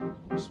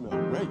smell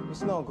great. You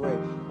smell great.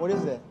 What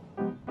is that?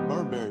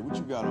 Burberry, what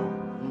you got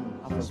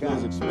on? I forgot.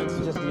 Smells expensive.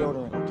 It's just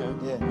deodorant. Okay,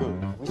 Yeah.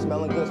 good. We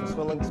smelling good.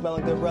 Smelling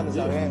good brothers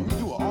out Yeah, here.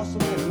 you an awesome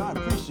man, and I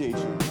appreciate you.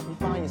 Help you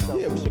find yourself.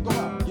 Yeah, we should go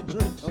out, get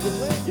drinks. Go get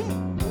drinks? Yeah.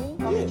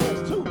 How many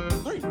drinks? 2,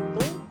 3,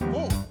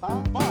 4,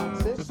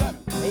 5, 6, 7,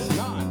 8,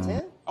 9,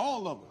 10?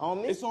 All of them.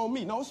 On me? It's on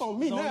me. No, it's on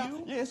me It's on now.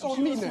 you? Yeah, it's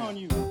on me now. On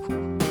you.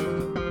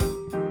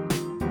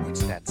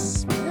 What's that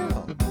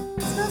smell? It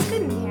smells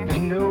good in here. You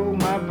know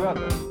my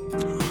brother.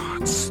 Oh,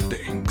 it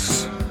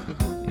stinks.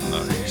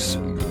 Nice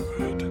and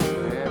good.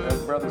 Yeah,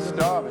 that brother's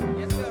starving. Do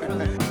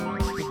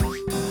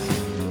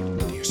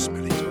you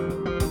smell it?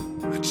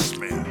 That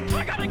smell.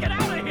 I gotta get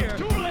out of here.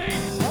 Too late.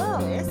 Oh,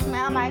 it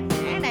smells like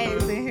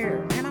mayonnaise in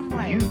here. And I'm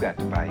like, You got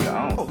to buy your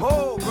own.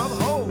 Whoa, brother,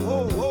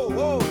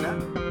 whoa, now.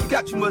 You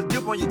got too much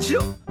dip on your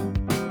chip.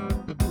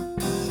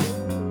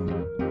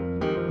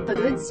 The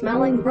Good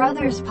Smelling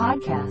Brothers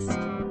podcast.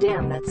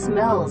 Damn, that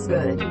smells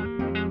good.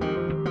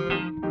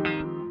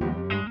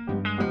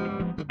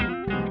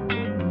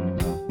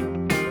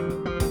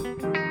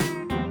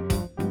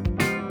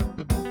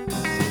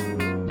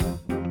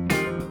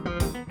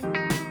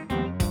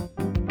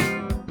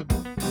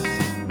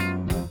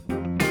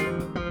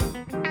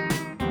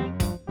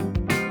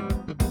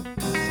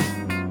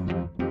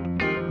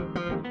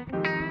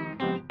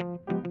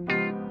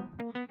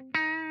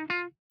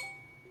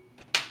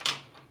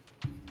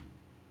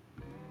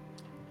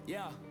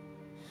 Yeah.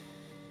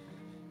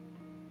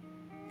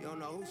 You don't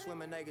know who's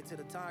swimming naked till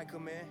the time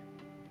come in.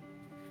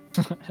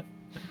 Fuck,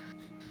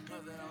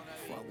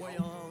 where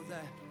your hoes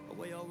at? Or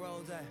where your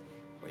rolls at?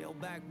 Where your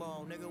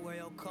backbone, nigga, where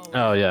your cold at?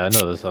 Oh yeah, I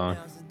know this song.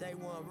 Down since day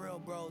one, real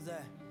bros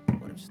at?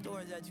 Where them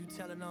stories that you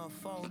telling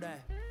unfold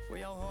at? Where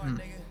your heart,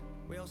 nigga?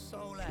 Where your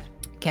soul at?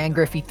 Ken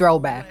Griffey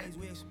throwback. Ways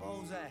we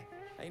expose that.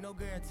 Ain't no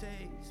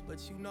guarantees, but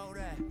you know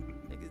that.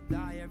 Niggas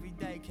die every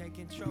day, can't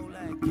control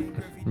that. Ken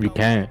Griffey You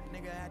can't.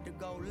 Nigga had to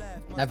go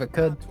left. Never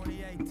could.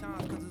 28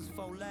 times cause it's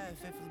 4 left.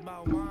 If it's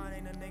about mine,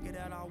 ain't a nigga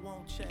that I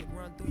won't check.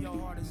 Run through your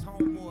heart as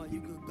homeboy, you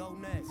could go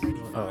next.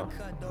 Oh,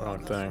 wrong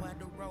thing.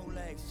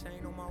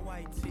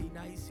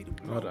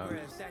 Hold on.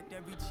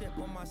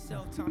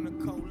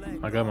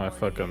 I got my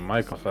fucking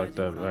mic fucked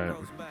up, right?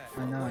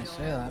 I know, I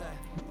say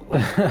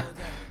that.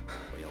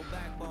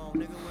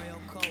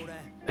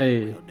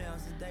 Hey.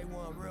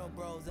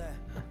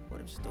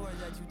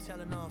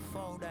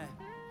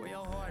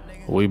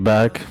 We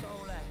back.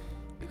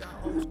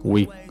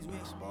 We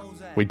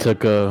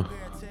took a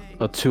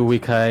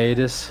 2-week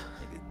hiatus.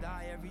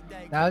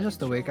 That was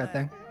just a week, I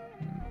think.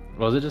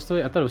 Was it just a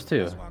week? I thought it was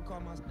 2.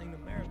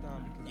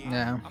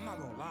 Yeah.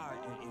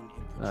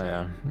 Oh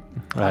yeah.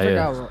 I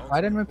forgot.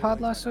 Why didn't we pod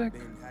last week?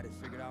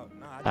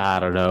 I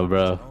don't know,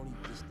 bro.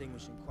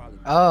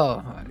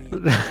 Oh,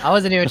 I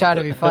wasn't even trying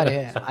to be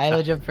funny. I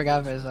legit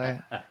forgot for a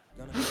second.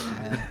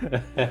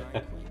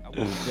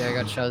 Yeah, I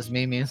got chose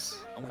memes.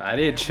 I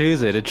didn't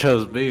choose it. It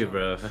chose me,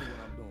 bro.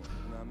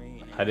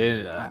 I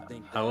didn't.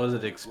 I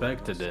wasn't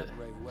expecting it.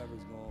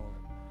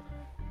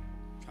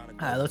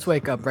 Alright, let's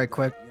wake up right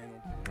quick.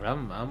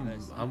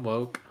 I'm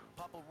woke.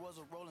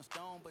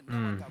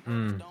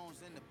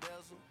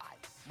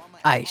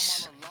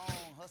 Ice.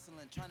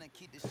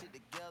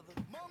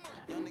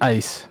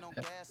 Ice.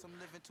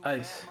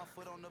 Ice.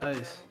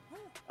 Ice.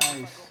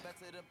 Ice.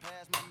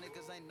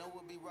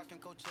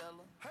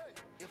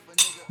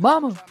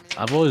 Mama.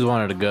 I've always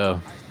wanted to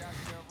go.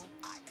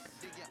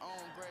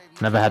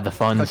 Never had the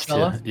funds to.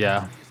 Coachella?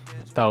 Yeah.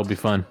 That would be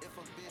fun.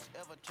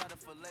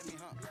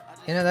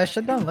 You know, that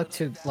shit don't look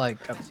too like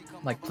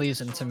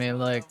pleasing to me.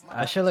 Like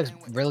that shit looks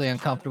really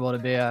uncomfortable to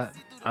be at.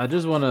 I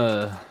just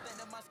wanna.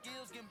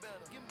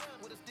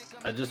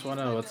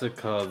 What's it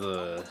called?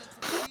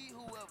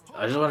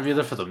 I just wanna be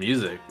there for the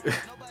music.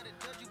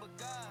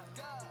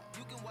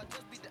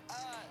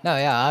 No,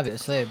 yeah,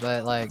 obviously,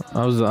 but like.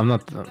 I'm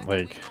not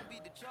like.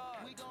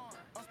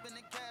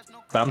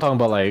 But I'm talking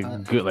about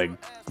like good, like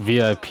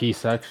VIP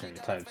section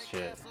type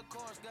shit,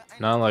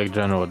 not like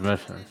general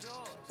admission.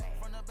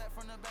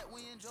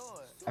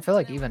 I feel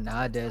like even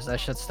nowadays that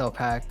shit's still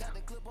packed.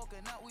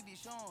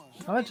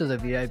 How much is a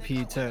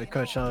VIP to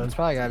Coachella? It's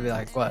probably gotta be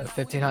like what,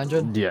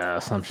 1,500? Yeah,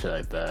 some shit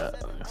like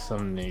that.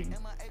 Something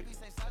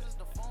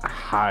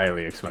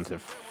highly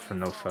expensive for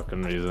no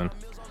fucking reason.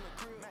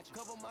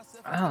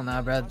 I don't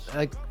know, bro.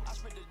 Like,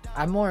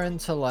 I'm more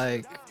into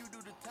like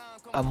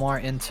a more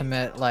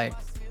intimate like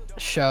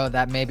show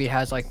that maybe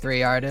has like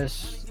 3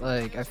 artists.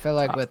 Like, I feel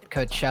like with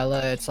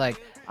Coachella, it's like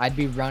I'd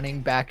be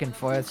running back and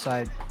forth.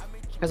 So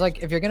because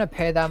like if you're gonna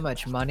pay that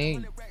much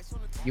money,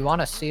 you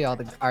want to see all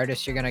the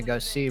artists you're gonna go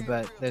see,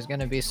 but there's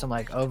gonna be some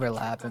like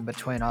overlap in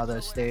between all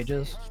those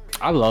stages.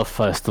 I love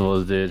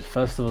festivals, dude.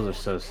 Festivals are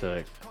so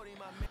sick.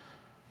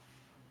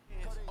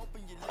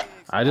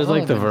 I just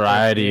like the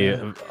variety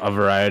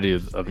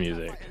of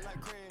music.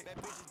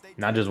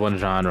 Not just one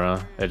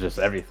genre, it's just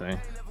everything.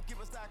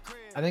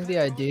 I think the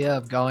idea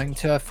of going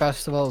to a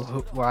festival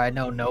where I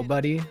know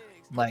nobody,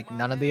 like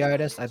none of the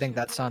artists, I think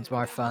that sounds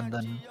more fun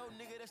than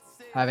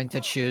having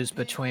to choose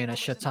between a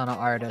shit ton of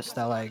artists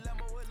that like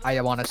I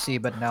want to see,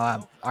 but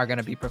now are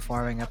gonna be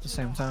performing at the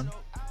same time.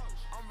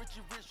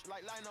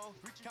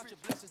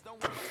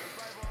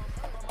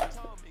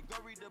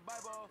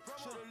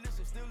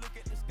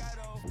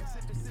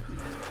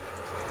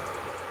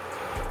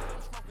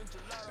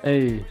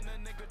 Hey.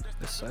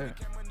 Yes, sir.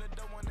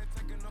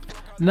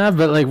 Nah,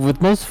 but like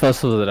with most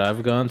festivals that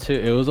I've gone to,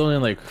 it was only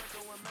like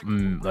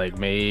like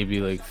maybe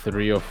like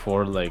 3 or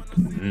 4 like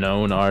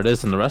known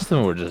artists, and the rest of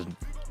them were just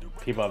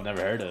people I've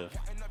never heard of.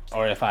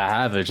 Or if I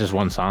have, it's just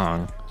one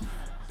song.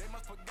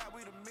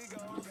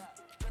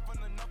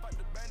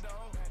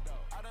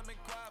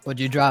 Would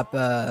you drop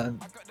like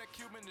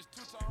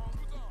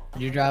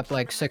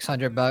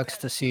 $600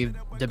 to see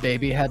the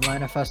Baby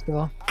headline a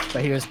festival?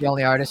 But he was the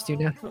only artist you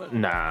knew?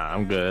 Nah,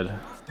 I'm good.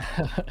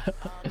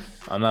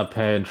 I'm not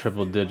paying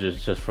triple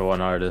digits just for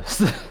one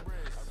artist.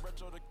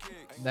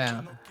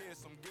 Damn.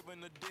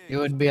 You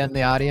would be in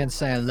the audience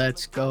saying,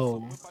 "Let's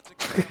go."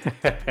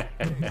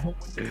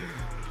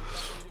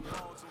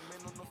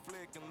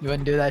 You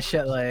wouldn't do that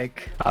shit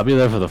like. I'll be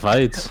there for the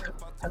fights.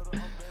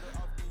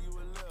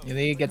 You think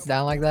he gets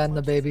down like that in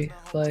the Baby?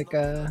 Like,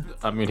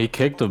 I mean, he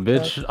kicked a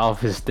bitch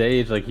off his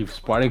stage, like he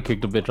Spartan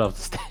kicked a bitch off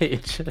the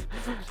stage.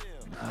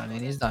 I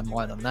mean, he's done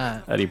more than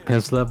that. And he pin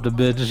slapped the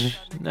bitch.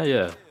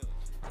 Yeah.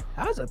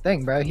 That was the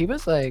thing, bro. He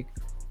was like,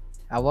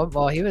 there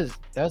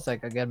was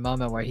like a good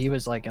moment where he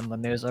was like in the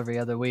news every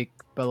other week.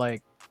 But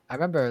like, I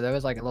remember there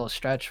was like a little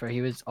stretch where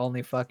he was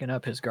only fucking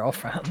up his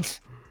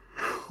girlfriends.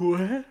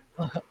 What?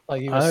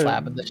 Like he was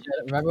slapping the shit.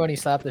 Remember when he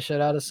slapped the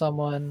shit out of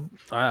someone?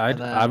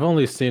 I've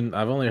only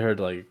heard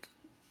like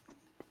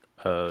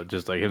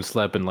just like him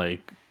slapping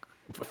like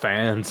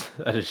fans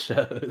at his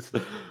shows.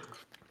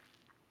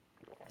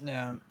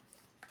 Yeah.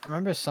 I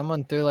remember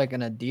someone threw like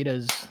an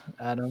Adidas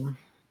at him.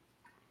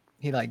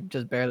 He like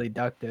just barely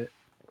ducked it.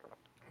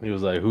 He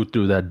was like, "Who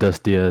threw that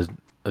dusty ass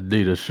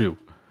Adidas shoe?"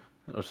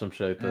 Or some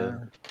shit like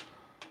that.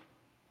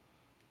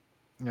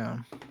 Yeah.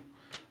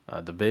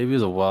 The Baby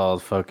is a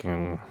wild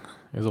fucking.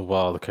 He's a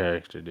wild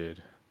character,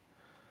 dude.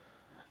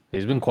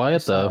 He's been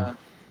quiet though.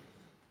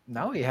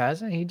 No, he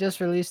hasn't. He just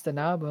released an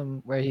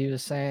album where he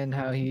was saying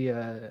how he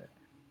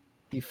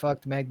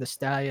fucked Meg the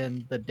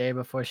Stallion the day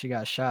before she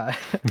got shot.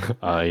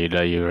 Oh, you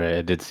know you're right.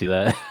 I did see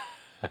that.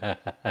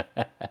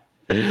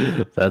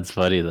 That's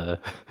funny though.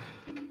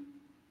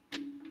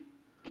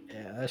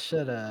 Yeah, that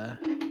shit.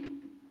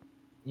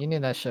 You knew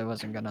that shit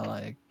wasn't gonna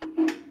like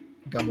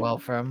go well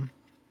for him.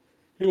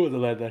 He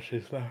wouldn't let that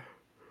shit slide.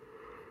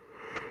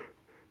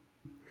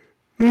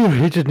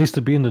 He just needs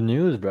to be in the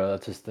news, bro.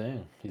 That's his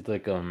thing. He's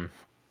like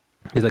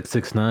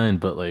 6'9",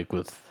 but like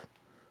with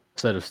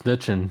instead of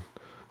snitching,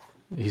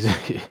 he's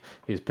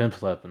he's pimp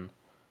slapping.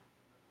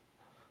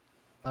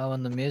 Oh,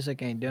 when the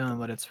music ain't doing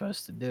what it's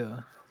supposed to do,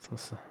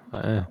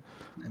 Yeah.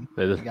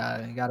 you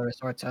gotta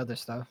resort to other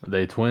stuff.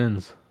 They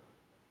twins.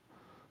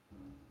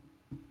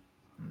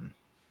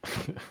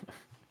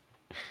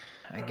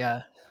 I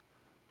guess.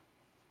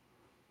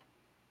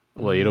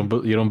 Well, you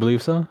don't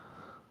believe so?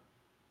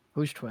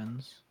 Who's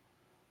twins?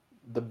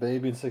 The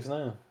Baby and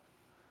 6ix9ine.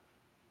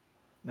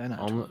 They're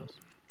not twins.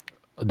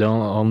 The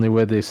only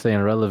way they stay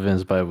in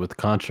relevance by with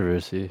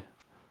controversy,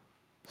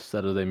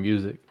 instead of their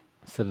music,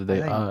 instead of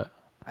their art.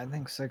 I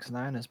think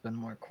 6ix9ine has been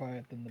more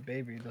quiet than the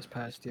Baby this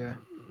past year.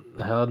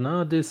 Hell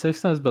no, dude.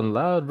 6ix9ine's been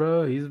loud,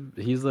 bro.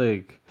 He's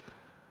like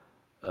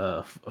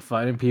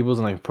fighting people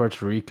in like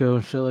Puerto Rico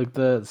and shit like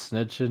that,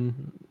 snitching.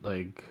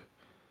 Like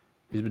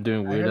he's been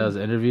doing weird ass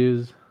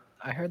interviews.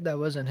 I heard that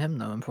wasn't him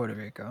though in Puerto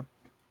Rico.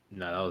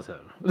 No, that was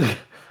him.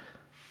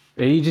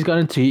 He just got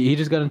into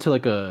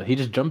like he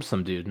just jumped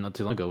some dude not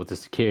too long ago with the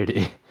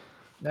security.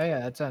 No, yeah,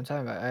 that's what I'm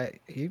talking about.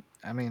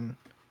 I mean,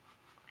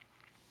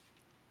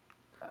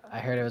 I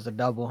heard it was a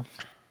double.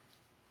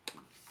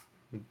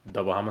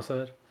 Double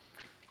homicide?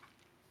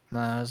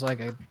 No, it was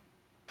like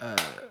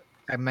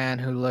a man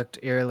who looked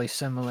eerily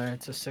similar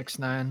to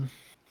 6ix9ine,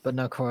 but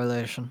no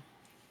correlation.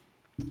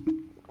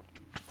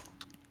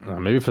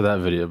 Maybe for that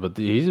video, but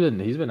he's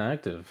been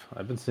active.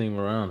 I've been seeing him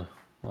around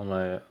on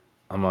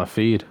my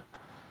feed.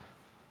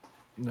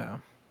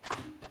 No.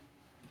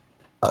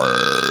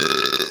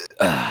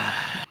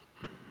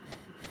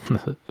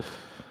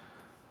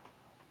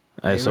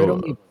 Hey,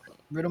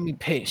 riddle me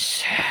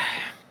piss.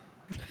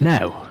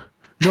 No,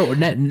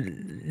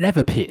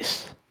 never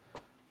piss.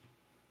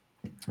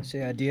 So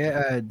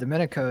yeah,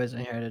 Domenico isn't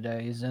here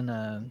today. He's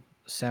in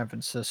San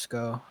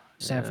Francisco.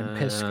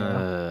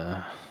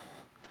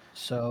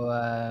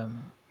 So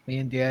me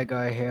and Diego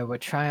are here. We're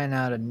trying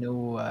out a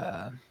new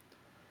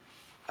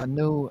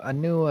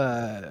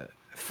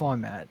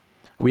format.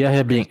 We are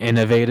here being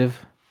innovative.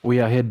 We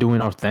are here doing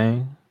our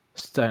thing,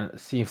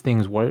 see if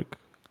things work,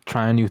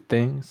 trying new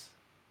things.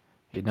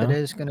 You know.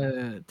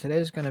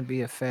 Today's gonna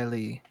be a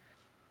fairly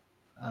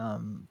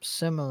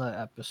similar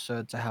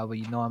episode to how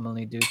we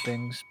normally do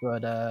things,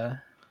 but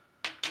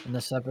in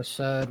this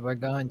episode we're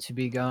going to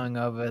be going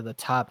over the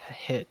top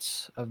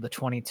hits of the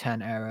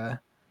 2010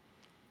 era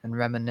and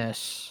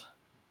reminisce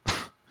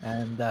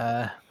and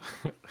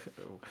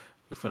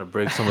We're gonna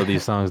break some of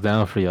these songs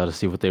down for y'all to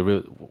see what they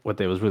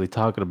was really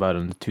talking about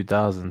in the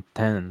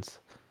 2010s.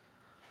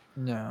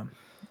 Yeah.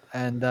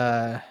 And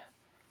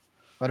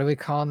what are we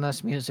calling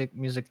this? Music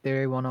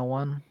theory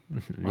 101?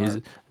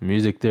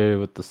 Music theory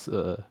with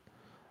the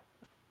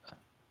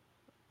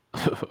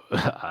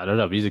I don't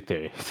know, music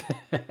theory.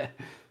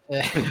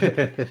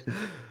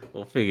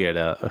 We'll figure it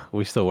out.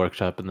 We still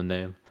workshopping the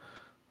name.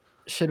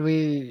 Should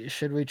we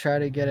try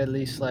to get at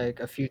least like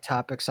a few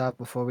topics out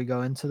before we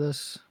go into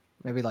this?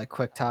 Maybe like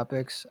quick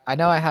topics. I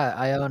know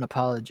I owe an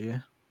apology.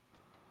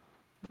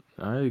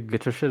 All right,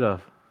 get your shit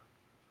off.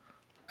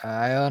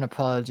 I owe an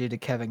apology to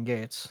Kevin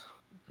Gates.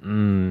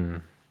 Mm.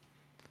 A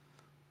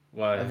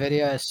Why?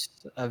 video.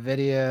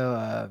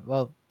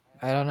 Well,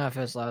 I don't know if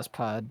it's last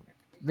pod.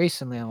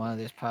 Recently on one of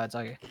these pods,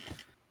 I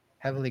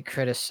heavily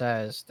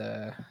criticized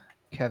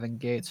Kevin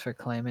Gates for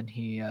claiming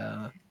he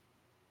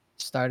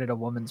started a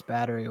woman's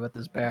battery with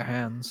his bare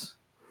hands,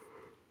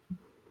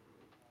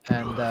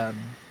 and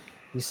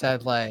he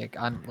said like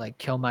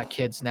kill my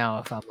kids now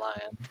if I'm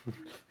lying,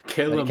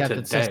 Kill but he him kept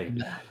today.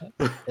 insisting,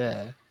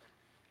 yeah,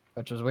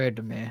 which was weird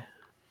to me.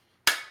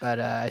 But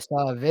I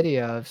saw a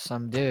video of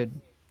some dude,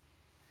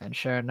 and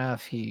sure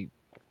enough, he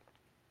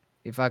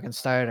fucking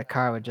started a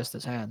car with just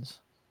his hands.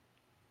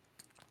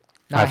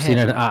 Not I've seen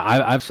him. it.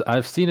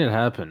 I've seen it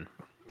happen.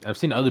 I've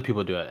seen other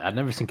people do it. I've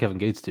never seen Kevin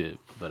Gates do it,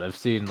 but I've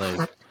seen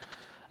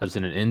I've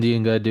seen an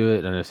Indian guy do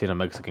it, and I've seen a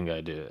Mexican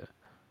guy do it.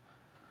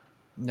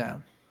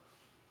 No,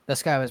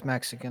 this guy was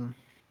Mexican.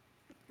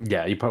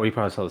 Yeah, you probably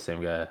saw the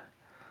same guy.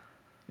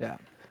 Yeah.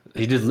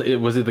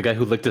 Was it the guy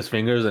who licked his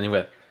fingers and he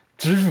went,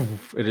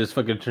 it just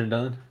fucking turned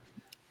on.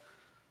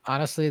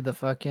 Honestly, the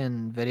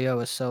fucking video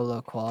was so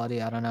low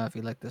quality. I don't know if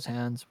he licked his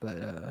hands, but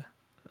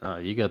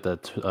You got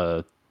that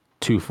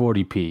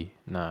 240p.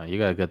 Nah, you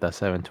gotta get that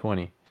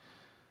 720.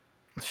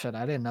 shit,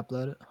 I didn't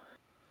upload it.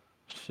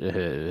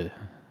 Shit.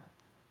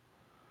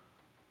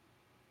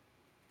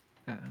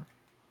 Yeah.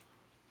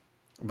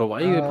 But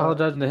why are you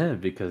apologizing to him?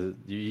 Because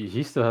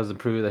he still hasn't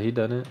proved that he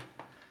done it.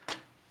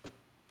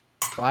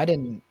 Well, I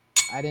didn't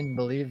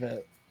believe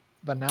it,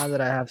 but now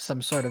that I have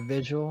some sort of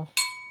visual,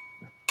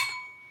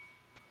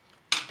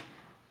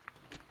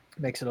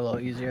 makes it a little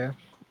easier.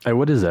 Hey,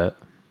 what is that?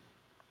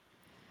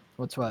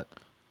 What's what?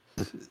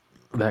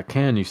 That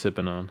can you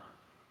sipping on?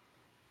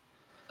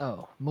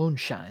 Oh,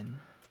 moonshine.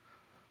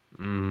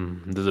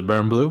 Does it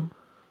burn blue?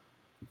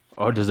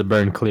 Or does it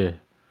burn clear?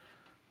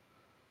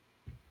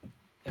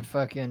 It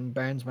fucking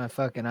burns my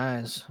fucking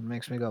eyes. It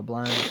makes me go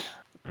blind.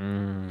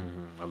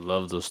 I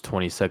love those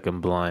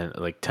 20-second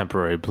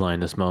temporary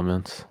blindness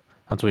moments.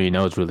 That's when you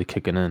know it's really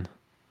kicking in.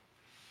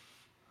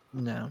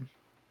 No.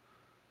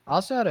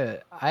 Also,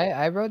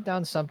 I wrote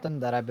down something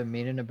that I've been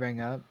meaning to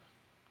bring up,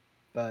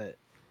 but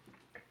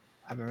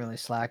I've been really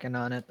slacking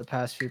on it the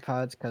past few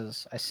pods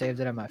because I saved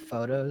it in my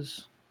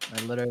photos.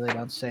 I literally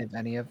don't save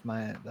any of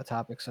the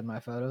topics in my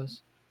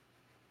photos.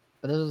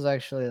 But this was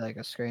actually like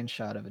a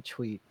screenshot of a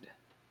tweet.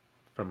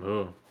 From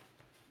who?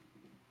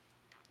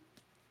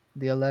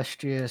 The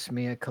illustrious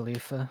Mia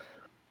Khalifa.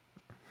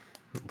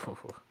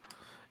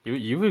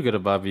 You were gonna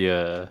buy me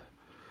her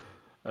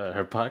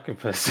pocket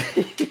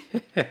pussy.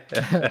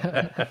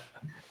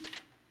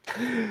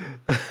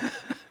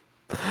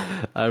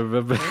 I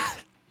remember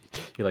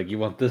you're like, you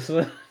want this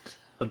one?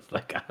 I was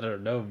like, I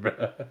don't know,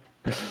 bro.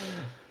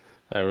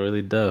 I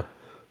really do.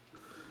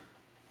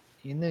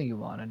 You knew you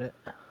wanted it.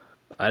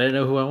 I didn't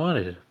know who I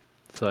wanted,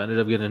 so I ended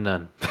up getting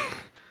none.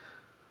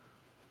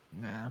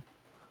 Yeah.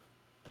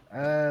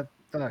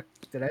 Fuck.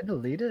 Did I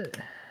delete it?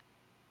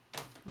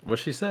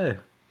 What'd she say?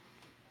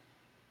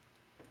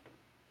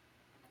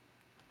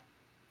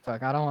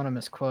 Fuck, I don't want to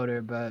misquote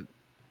her, but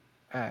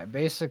alright,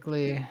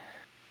 basically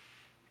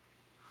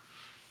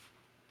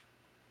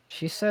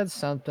she said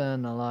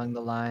something along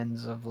the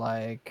lines of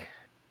like,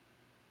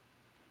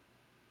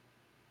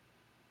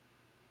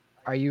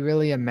 are you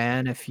really a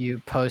man if you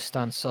post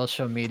on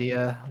social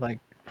media? Like,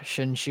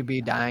 shouldn't you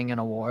be dying in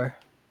a war?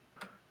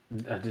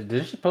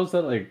 Did she post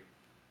that like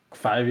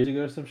 5 years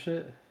ago or some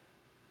shit?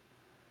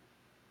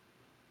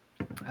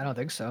 I don't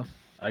think so.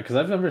 Because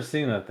I've never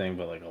seen that thing,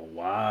 but like a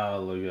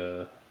while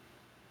ago.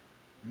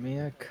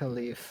 Mia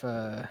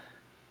Khalifa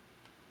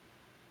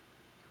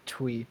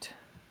tweet.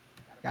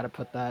 Gotta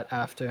put that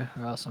after,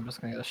 or else I'm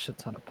just gonna get a shit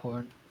ton of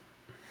porn.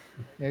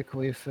 Mia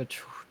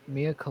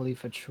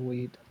Khalifa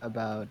tweet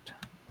about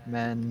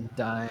men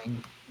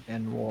dying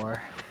in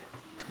war.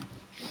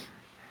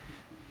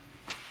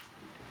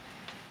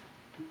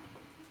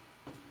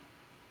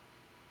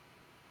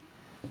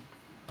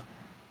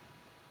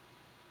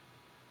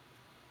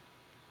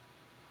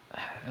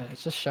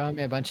 It's just showing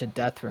me a bunch of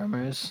death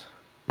rumors.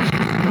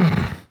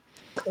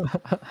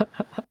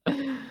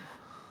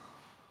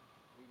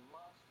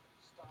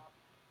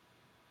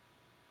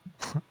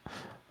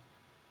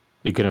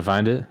 You couldn't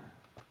find it?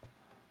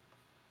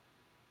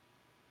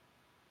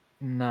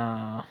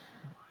 No.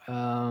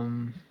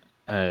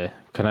 Hey,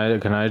 can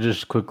I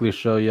just quickly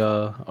show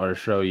y'all or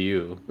show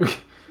you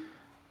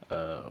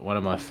one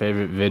of my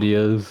favorite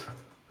videos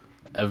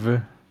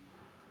ever?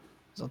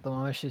 that the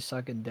one where she's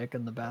sucking dick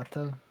in the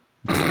bathtub?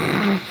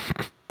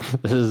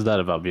 This is not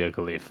about Mia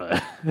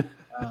Khalifa.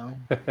 Oh.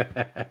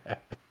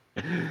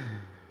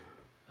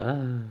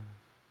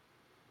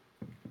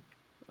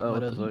 Oh, What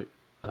what is the it? fuck?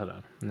 Hold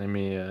on. Let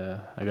me, I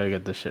gotta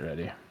get this shit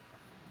ready.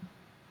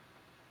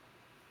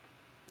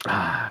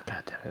 Ah,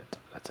 god damn it.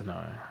 That's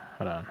annoying.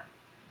 Hold on.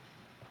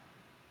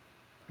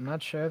 I'm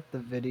not sure if the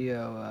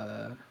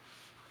video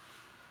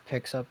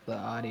picks up the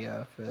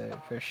audio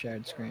for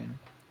shared screen.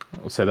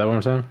 Say that one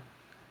more time.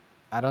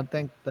 I don't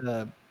think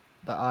the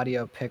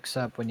audio picks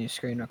up when you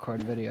screen record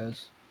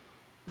videos.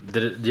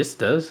 Did it? This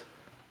does?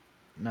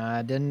 Nah,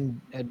 it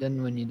didn't. It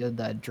didn't when you did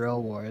that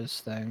Drill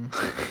Wars thing.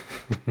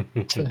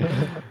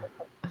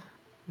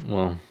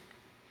 Well,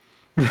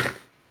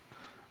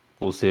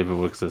 we'll see if it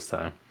works this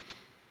time.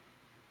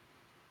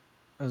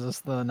 Is this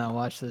the now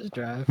watch this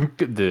drive?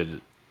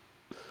 Dude.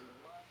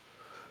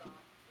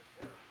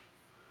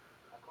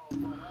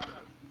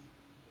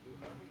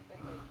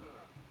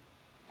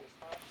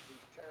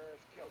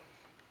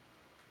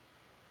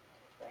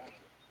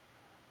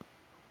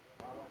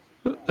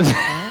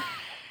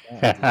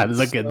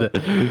 Look at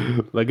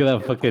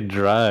that fucking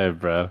drive,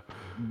 bro.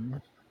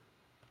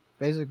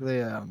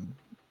 Basically,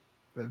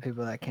 for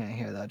people that can't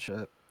hear that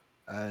shit,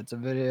 it's a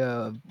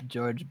video of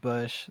George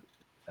Bush,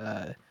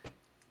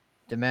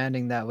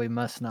 demanding that we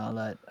must not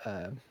let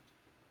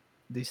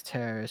these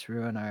terrorists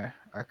ruin our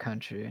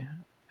country,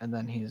 and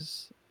then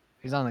he's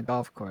on the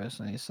golf course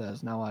and he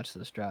says, "Now watch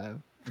this drive,"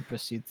 and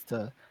proceeds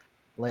to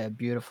lay a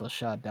beautiful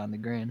shot down the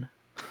green.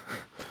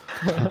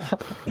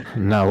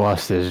 Now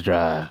watch this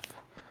drive.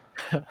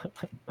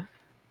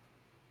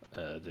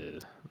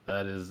 Dude,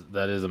 that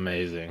is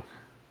amazing.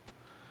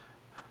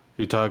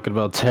 You're talking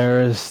about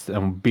terrorists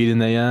and beating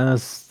their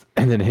ass,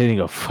 and then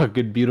hitting a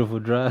fucking beautiful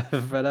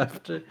drive right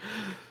after.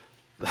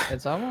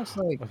 It's almost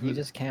like you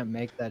just can't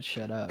make that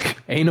shit up.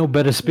 Ain't no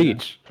better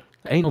speech.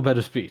 Ain't no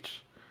better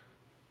speech.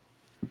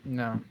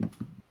 No.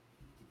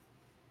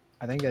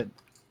 I think it.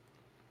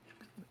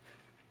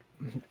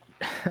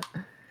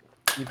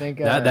 You think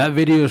That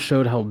video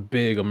showed how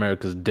big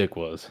America's dick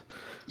was.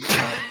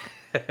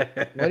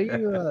 what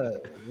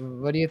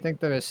do you think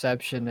the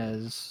reception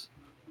is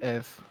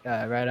if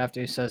right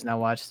after he says now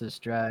watch this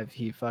drive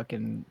he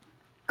fucking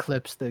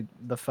clips the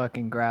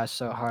fucking grass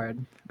so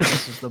hard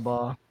misses the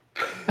ball?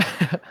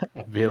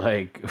 Be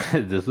like,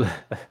 this.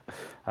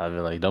 I'd be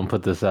like, don't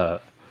put this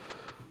out.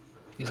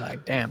 He's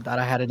like, damn, thought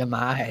I had it in my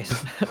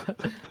eyes.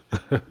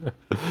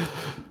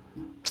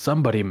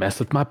 Somebody messed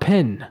with my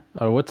pen.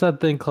 Or what's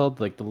that thing called?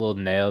 Like the little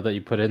nail that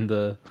you put in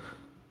the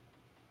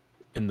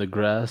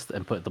grass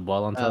and put the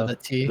ball on top. The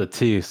tee. The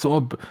tee.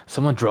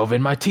 Someone drove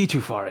in my tee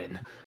too far in.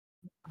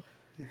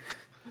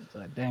 It's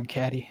like, damn,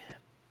 caddy.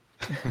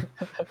 Must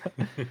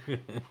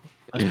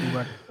be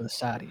working for the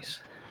Saudis.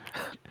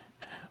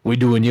 We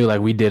doing you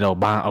like we did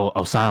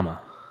Osama.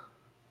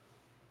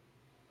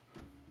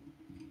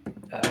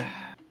 All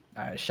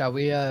right, shall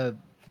we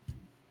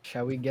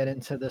get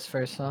into this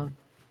first song?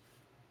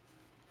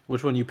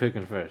 Which one you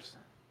picking first?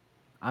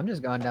 I'm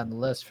just going down the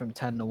list from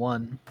 10 to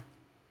 1.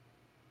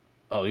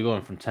 Oh, you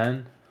going from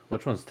 10?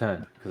 Which one's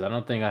 10? Because I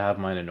don't think I have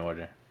mine in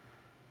order.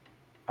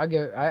 I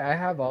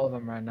have all of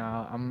them right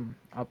now.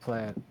 I'll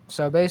play it.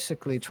 So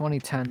basically,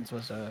 2010s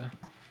was a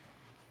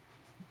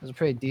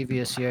pretty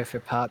devious year for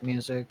pop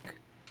music.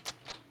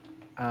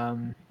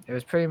 It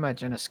was pretty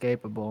much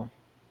inescapable.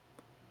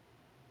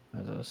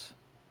 What is this?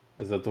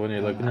 Is that the one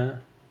you're looking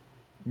at?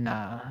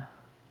 Nah,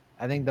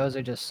 I think those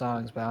are just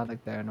songs, but I don't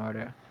think they're in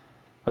order.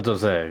 That's what I'm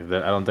saying.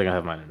 I don't think I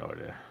have mine in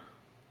order.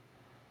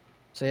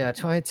 So yeah,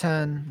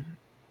 2010,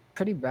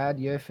 pretty bad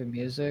year for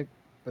music,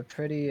 but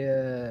pretty.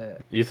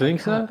 You think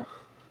so?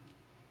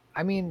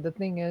 I mean, the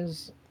thing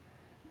is,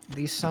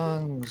 these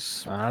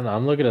songs. I don't know.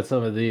 I'm looking at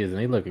some of these, and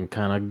they looking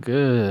kind of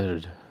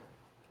good.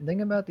 The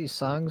thing about these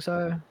songs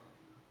are,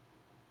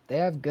 they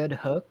have good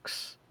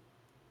hooks,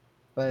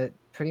 but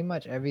pretty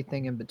much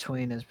everything in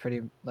between is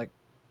pretty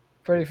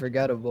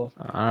forgettable.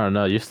 I don't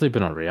know. You're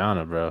sleeping on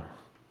Rihanna, bro.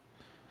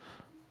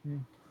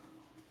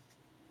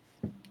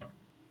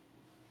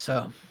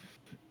 So,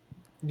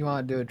 you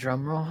want to do a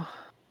drum roll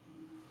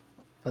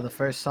for the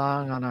first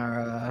song on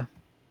our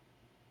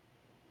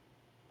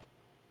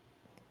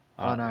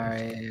on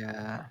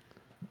our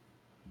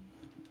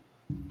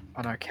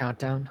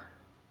countdown?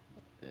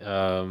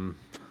 I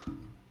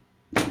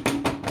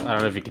don't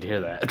know if you could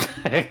hear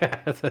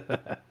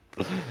that.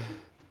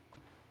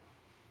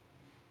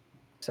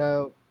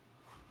 So,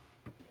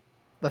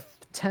 the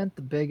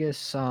 10th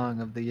biggest song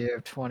of the year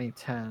of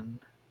 2010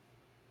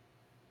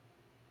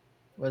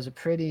 was a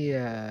pretty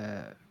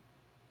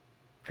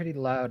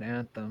loud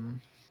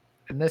anthem.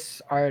 And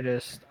this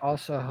artist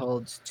also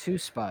holds 2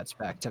 spots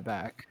back to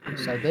back.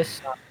 So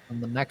this song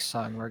and the next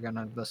song we're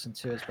gonna listen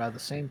to is by the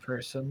same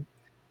person.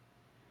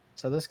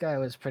 So this guy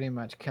was pretty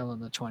much killing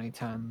the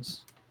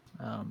 2010s,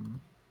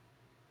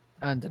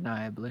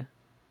 undeniably.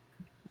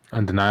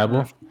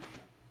 Undeniable.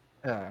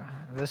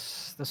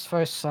 This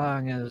first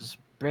song is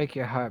 "Break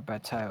Your Heart" by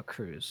Tayo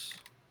Cruz.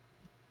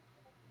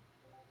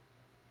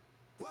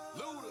 Now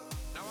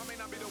I may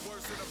not be the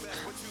worst of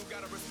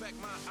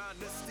like my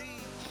honesty.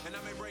 And I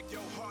may break your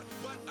heart,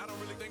 but I don't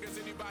really think there's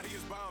anybody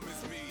as bomb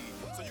as me.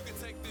 So you can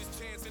take this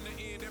chance in the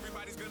end,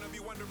 everybody's gonna be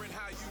wondering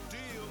how you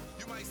deal.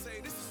 You might say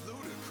this is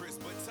ludicrous,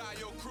 but tie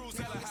your crews,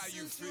 tell her how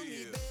you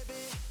feel.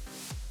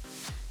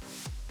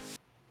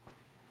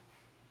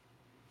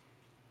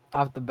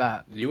 Off the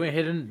bat. You ain't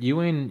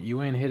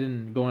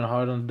hitting going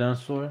hard on the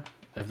dance floor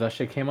if that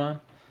shit came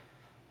on.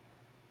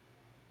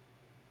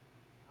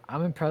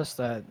 I'm impressed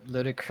that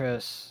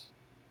Ludacris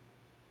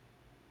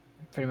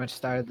pretty much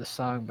started the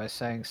song by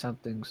saying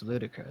something's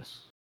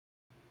ludicrous.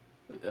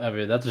 I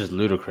mean, that's just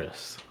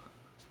ludicrous.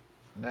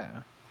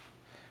 Yeah.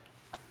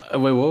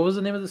 Wait, what was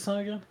the name of the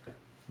song again?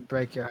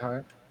 Break Your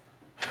Heart.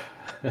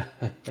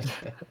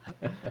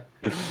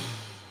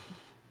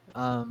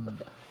 I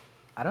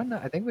don't know.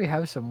 I think we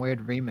have some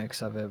weird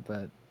remix of it,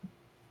 but it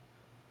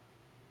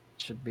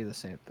should be the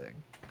same thing.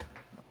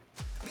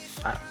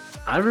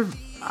 I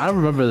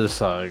remember this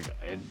song.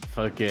 It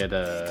fucking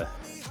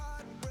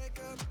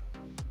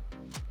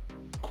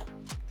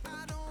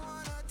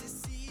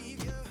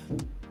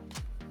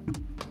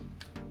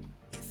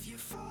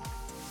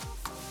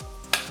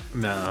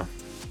No.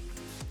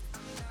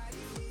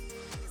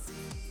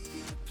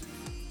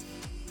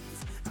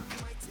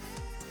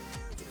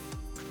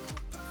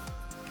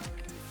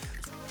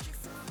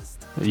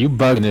 You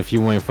bugging if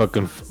you ain't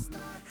fucking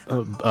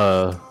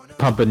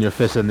pumping your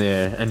fist in the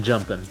air and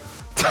jumping.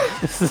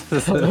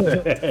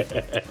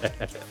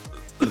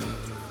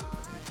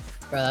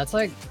 Bro, that's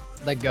like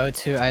the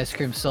go-to ice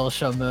cream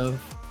social move.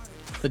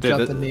 The Dude,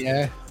 jump in the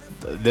air.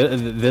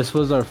 This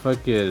was our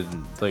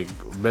fucking like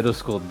middle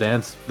school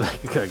dance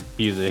like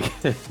music.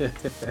 Dude.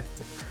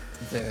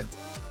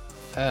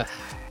 It's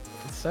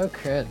so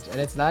cringe.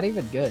 And it's not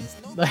even good.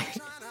 Like,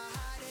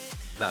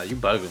 Nah, you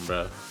bugging,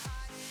 bro.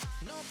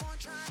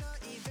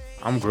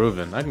 I'm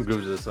grooving. I can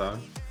groove to this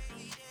song.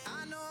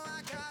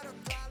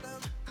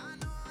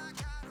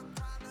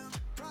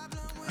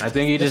 I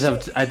think you just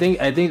have. I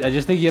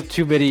just think you have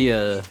too many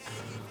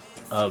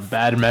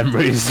bad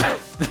memories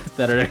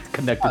that are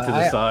connected to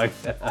the song.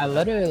 I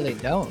literally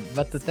don't.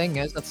 But the thing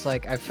is, it's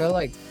like I feel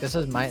like this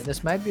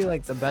might be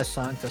like the best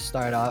song to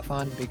start off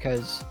on,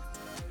 because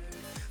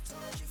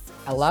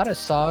a lot of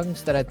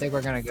songs that I think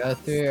we're gonna go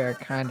through are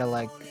kind of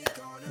like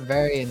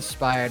very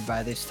inspired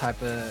by this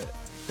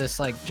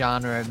like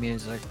genre of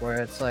music,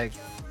 where it's like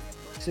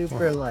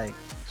super like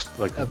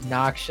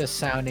obnoxious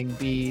sounding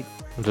beat,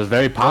 just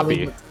very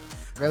poppy,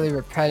 really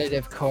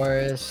repetitive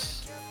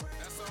chorus,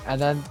 and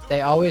then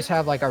they always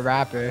have like a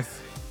rapper.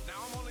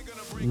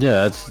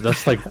 Yeah,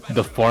 that's like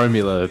the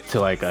formula to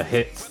like a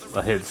hit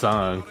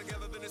song.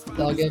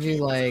 They'll give you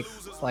like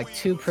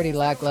two pretty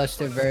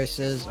lackluster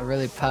verses, a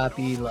really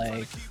poppy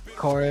like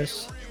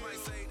chorus,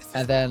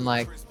 and then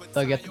like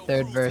they'll get the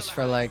third verse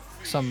for like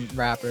some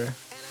rapper.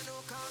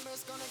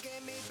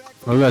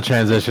 Look at that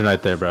transition right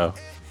there, bro.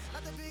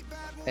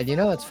 And you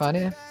know what's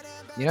funny?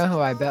 You know who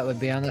I bet would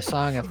be on this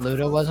song if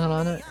Luda wasn't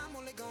on it?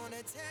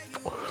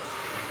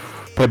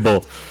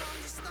 Pitbull.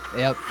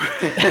 Yep.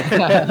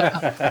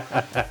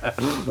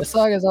 This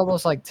song is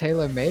almost like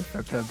tailor-made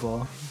for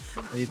Pitbull.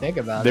 What do you think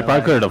about it? They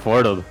probably couldn't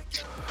afford him.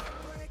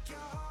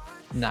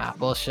 Nah,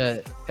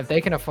 bullshit. If they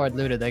can afford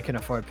Luda, they can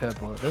afford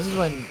Pitbull. This is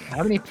when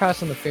how many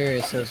Fast and the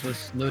Furiouses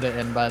was Luda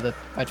in by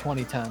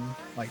 2010?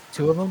 Like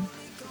 2 of them?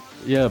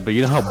 Yeah, but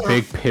you know how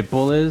big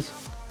Pitbull is?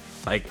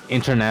 Like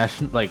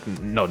international, like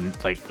no,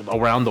 like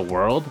around the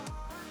world.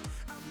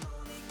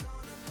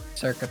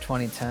 Circa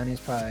 2010, he's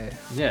probably.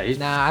 Yeah, he's.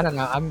 Nah, I don't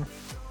know.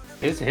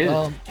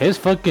 His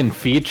fucking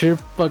feature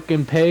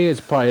fucking pay is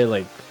probably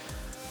like.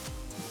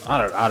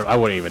 I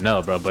wouldn't even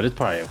know, bro, but it's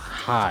probably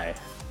high.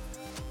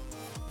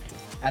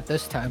 At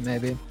this time,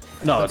 maybe.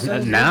 No, it's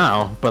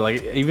now, but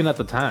like even at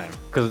the time,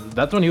 because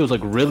that's when he was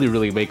like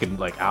really making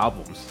like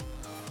albums.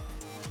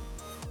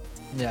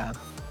 Yeah.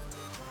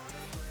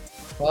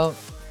 Well,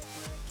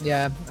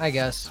 yeah, I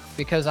guess,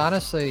 because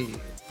honestly,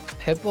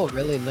 Pitbull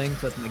really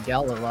linked with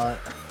Miguel a lot.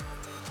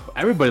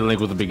 Everybody linked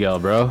with Miguel,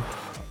 bro.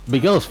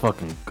 Miguel's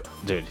fucking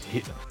dude.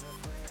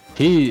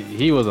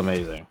 He was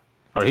amazing,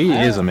 or he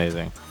is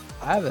amazing.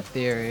 I have a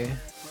theory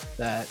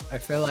that I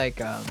feel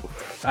like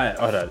Alright,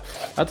 hold on.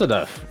 That's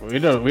enough. We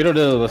don't need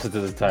to listen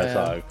to this entire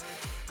song.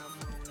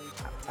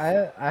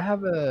 I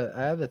have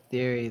a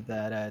theory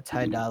that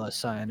Ty Dolla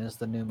 $ign is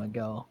the new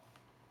Miguel.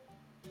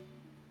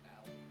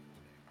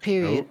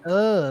 Period.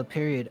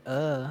 Period.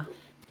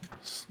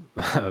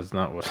 That's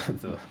not what.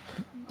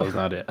 That's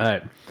not it. All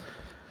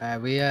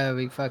right.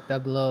 We fucked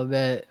up a little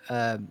bit.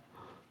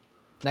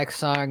 Next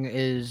song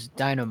is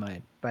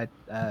Dynamite by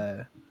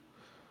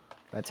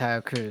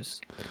Tayo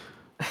Cruz.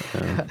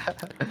 I'm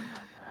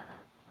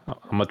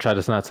gonna try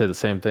to not say the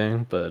same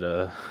thing, but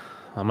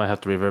I might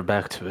have to revert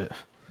back to it.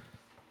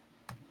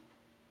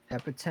 Yeah,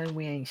 pretend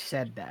we ain't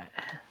said that.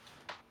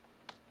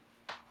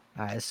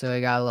 Alright, so we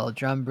got a little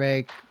drum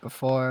break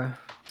before.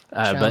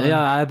 But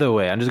yeah, either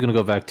way, I'm just gonna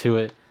go back to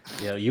it.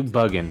 Yeah, you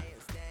bugging.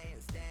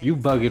 You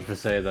bugging for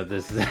saying that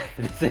this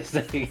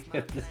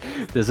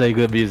ain't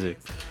good music.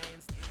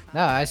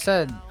 No, I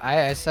said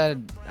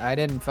I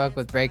didn't fuck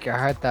with Break Your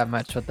Heart that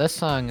much, but this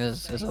song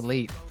is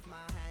elite.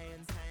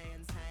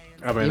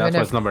 I mean, Even that's why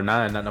if it's number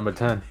 9, not number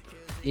 10.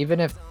 even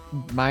if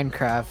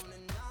Minecraft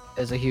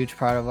is a huge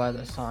part of why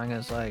this song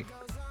is like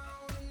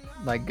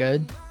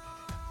good.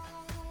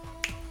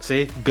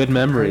 See, good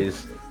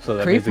memories. So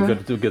that means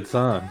Creeper. a good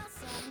song.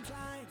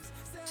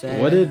 Say,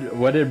 What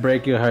did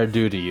Break Your Heart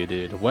do to you,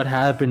 dude? What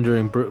happened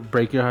during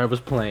Break Your Heart was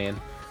playing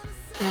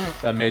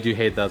that made you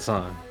hate that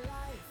song?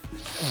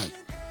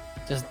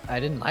 just I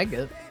didn't like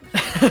it.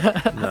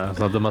 No,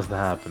 something must have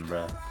happened,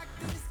 bro.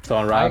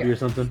 Someone robbed you or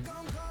something?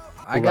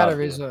 I Who got a robbed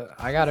you? reason.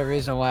 I got a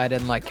reason why I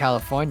didn't like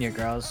California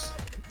Girls.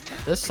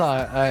 This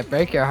song,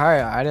 "Break Your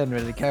Heart," I didn't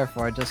really care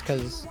for it just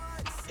because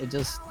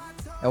it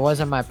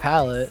wasn't my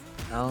palette.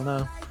 I don't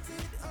know.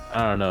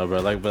 I don't know,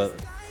 bro. Like, but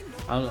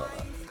I don't,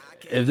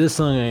 if this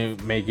song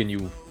ain't making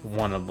you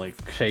want to like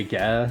shake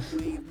ass,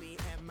 then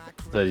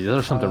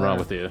there's something wrong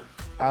with you.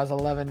 I was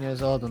 11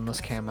 years old when this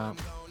came out.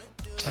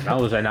 Like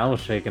I was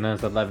shaking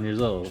ass at 11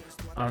 years old.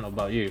 I don't know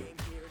about you.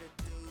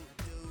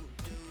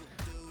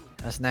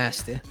 That's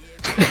nasty.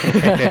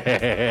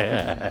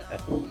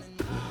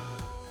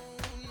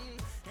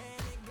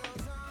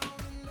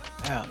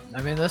 Yeah,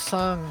 I mean this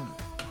song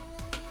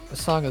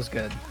is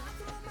good.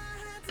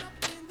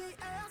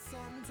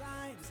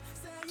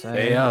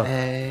 Hey, yo.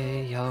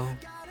 Hey yo.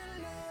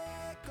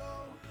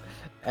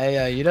 Hey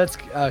yo, you know what's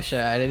oh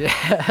shit, I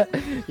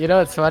didn't you know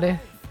what's funny?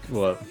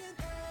 What?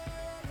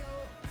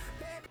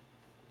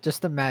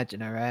 Just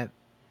imagine, alright?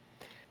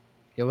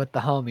 You're with the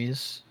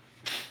homies.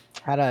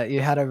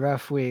 You had a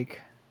rough week.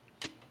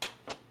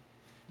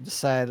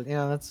 Decide,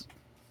 let's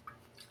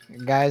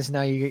guys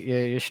know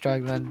you're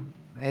struggling.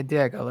 Hey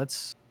Diego,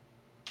 let's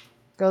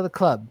go to the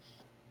club.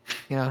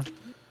 You know,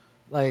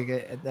 like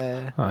Oh,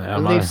 yeah,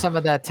 relieve some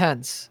of that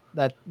tense,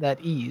 that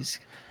ease,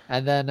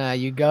 and then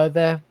you go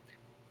there.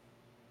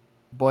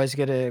 Boys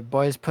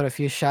put a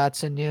few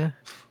shots in you,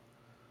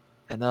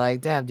 and they're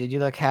like, "Damn, dude, you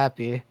look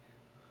happy."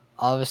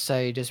 All of a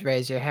sudden, you just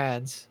raise your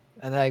hands,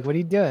 and they're like, "What are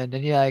you doing?"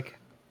 And you're like,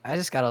 "I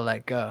just gotta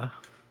let go."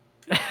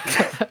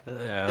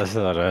 Yeah, that's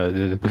not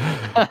dude.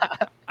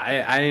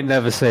 I ain't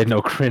never say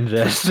no cringe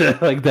ass shit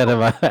like that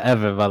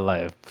ever in my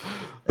life.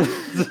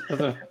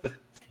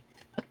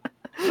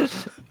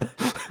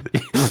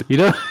 You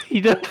know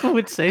who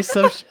would say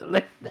some shit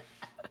like that?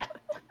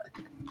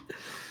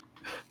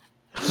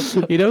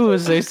 You know who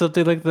would say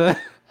something like that?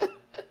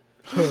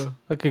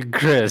 Fucking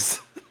Chris.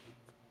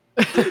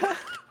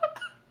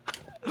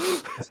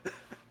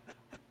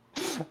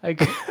 I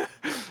could,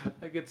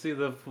 I could see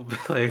the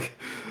like.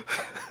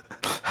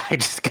 I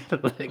just gotta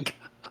let go.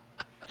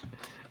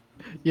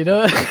 You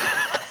know.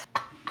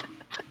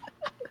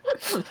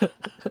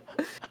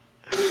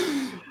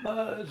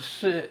 Oh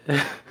shit. You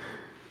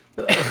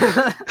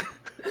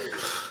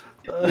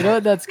know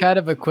what that's kind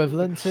of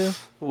equivalent to?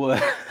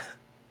 What?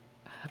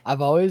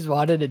 I've always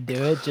wanted to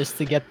do it just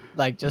to get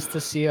just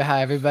to see how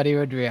everybody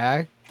would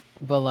react,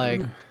 but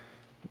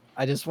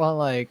I just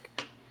want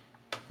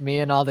me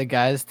and all the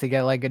guys to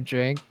get a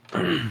drink,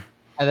 and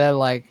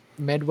then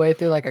midway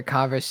through a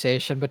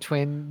conversation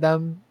between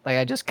them,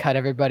 I just cut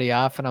everybody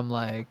off, and I'm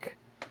like,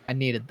 I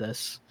needed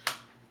this.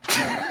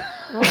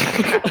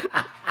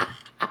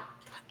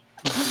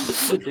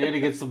 You're gonna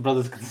get some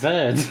brothers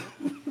concerned.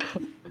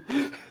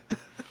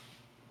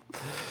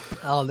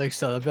 I don't think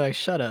so. They'll be like,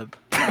 shut up.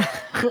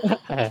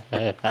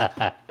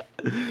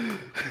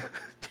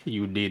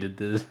 You needed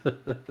this. I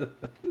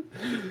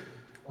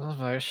was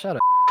like, shut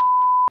up.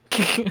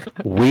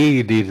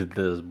 We needed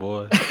this,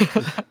 boy.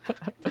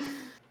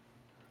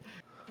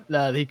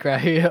 No,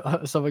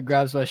 someone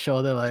grabs my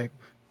shoulder like,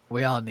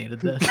 we all needed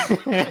this.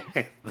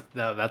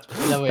 No, that's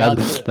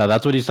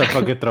when you start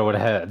fucking throwing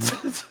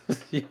heads.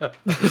 Yeah.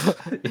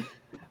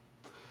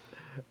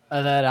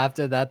 And then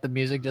after that, the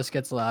music just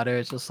gets louder.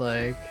 It's just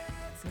like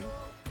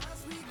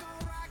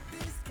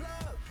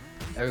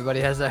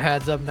everybody has their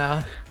hands up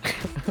now.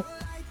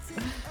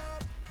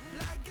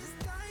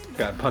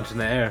 Got punched in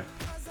the air.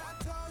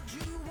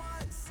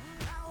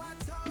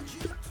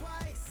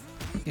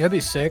 You'll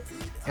be sick.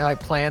 You're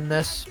playing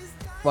this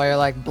while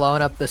you're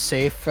blowing up the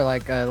safe for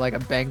a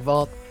bank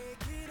vault.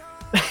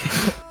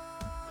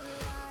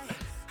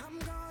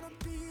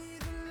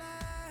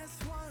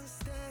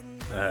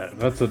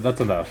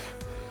 That's enough.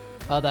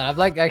 Hold on,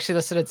 I'm actually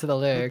listening to the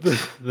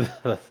lyrics.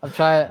 I'm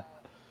trying.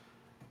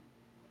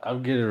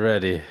 I'm getting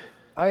ready.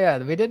 Oh yeah,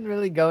 we didn't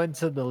really go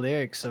into the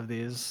lyrics of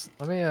these.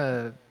 Let me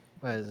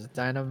what is it?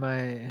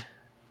 Dynamite?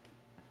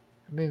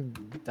 I mean,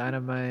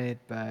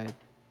 Dynamite by.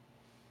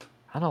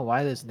 I don't know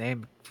why this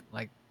name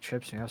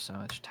trips me up so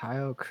much.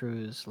 Tayo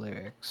Cruz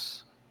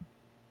lyrics.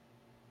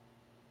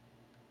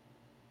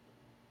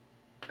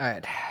 All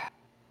right.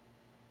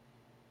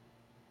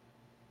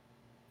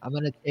 I'm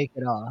gonna take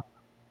it off.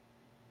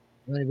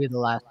 I'm gonna be the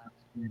last one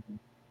standing.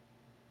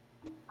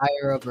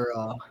 Higher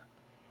overall.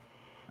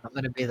 I'm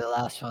gonna be the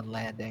last one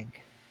landing.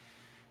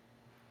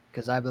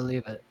 Cause I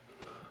believe it.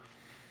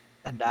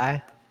 And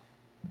I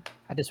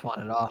just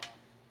want it all.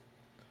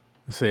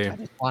 See, I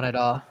just want it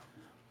all.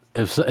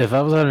 If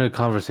I was having a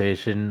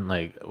conversation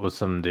like with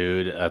some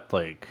dude at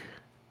like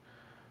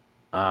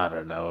I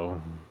don't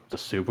know the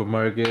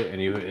supermarket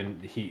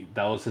and he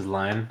that was his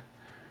line,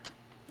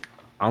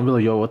 I'm be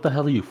like, yo, what the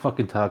hell are you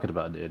fucking talking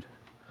about, dude?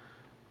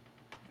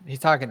 He's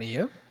talking to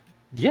you?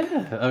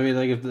 Yeah, I mean,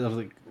 like if I was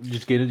like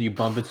just get into you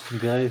bump into some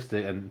guys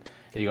and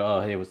you go, oh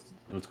hey,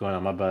 what's going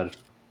on? My bad,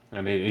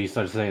 and he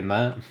starts saying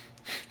that.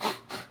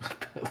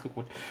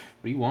 What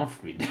do you want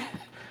from me, dude?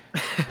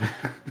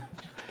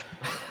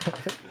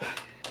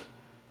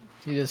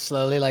 He just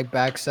slowly like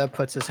backs up,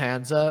 puts his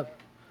hands up,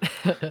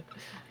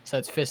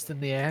 sets fist in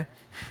the air.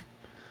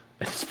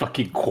 It's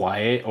fucking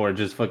quiet or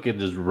just fucking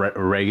just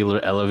regular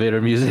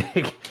elevator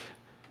music,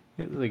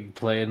 like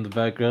play in the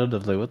background. I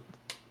was like, what?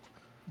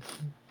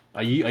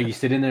 Are you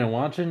sitting there and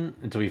watching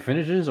until he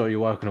finishes, or are you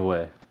walking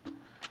away?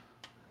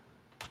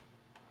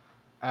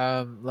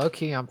 Low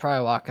key, I'm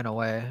probably walking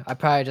away. I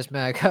probably just be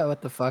like, oh,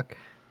 what the fuck,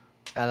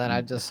 and then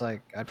I'd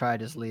probably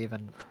just leave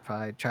and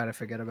probably try to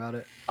forget about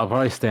it. I'll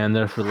probably stand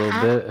there for a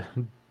little bit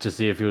to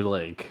see if he would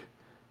like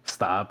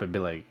stop and be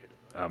like,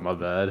 oh, my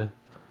bad.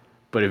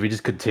 But if he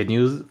just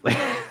continues,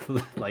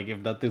 like if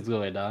nothing's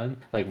going on,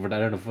 like we're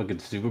not in a fucking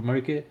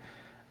supermarket,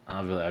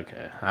 I'll be like,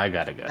 okay, I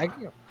gotta go.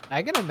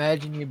 I can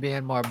imagine you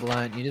being more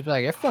blunt. You just be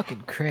like, you're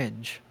fucking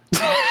cringe.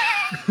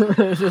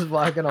 Just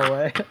walking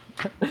away.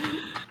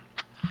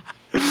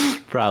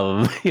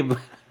 Probably.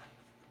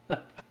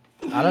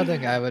 I don't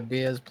think I would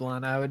be as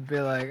blunt. I would be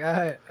like,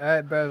 all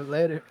right, bro,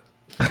 later.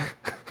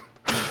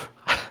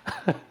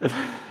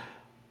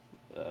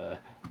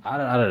 I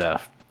don't know.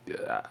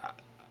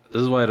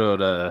 This is why I don't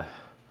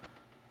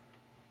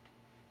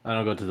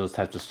go to those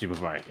types of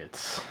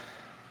supermarkets.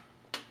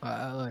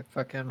 Like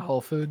fucking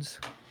Whole Foods.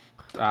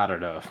 I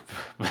don't know.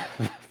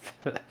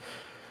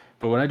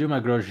 But when I do my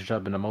grocery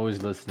shopping, I'm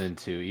always listening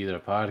to either a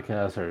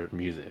podcast or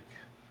music.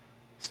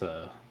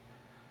 So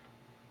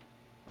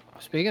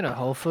Speaking of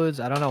Whole Foods,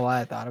 I don't know why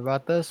I thought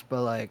about this,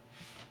 but like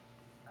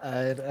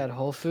at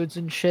Whole Foods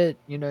and shit,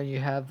 you know, you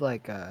have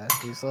like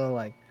these little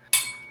like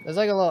there's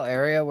like a little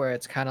area where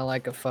it's kind of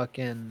like a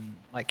fucking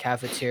like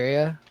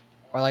cafeteria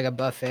or like a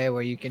buffet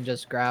where you can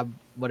just grab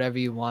whatever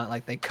you want.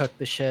 Like they cook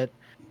the shit.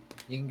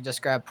 You can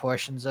just grab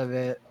portions of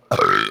it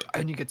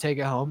and you could take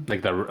it home.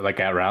 like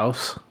at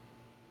Ralph's.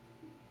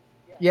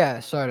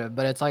 Yeah, sort of,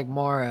 but it's like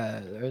more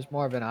there's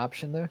more of an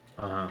option there.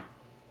 Uh huh.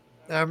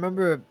 I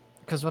remember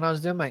because when I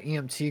was doing my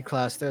EMT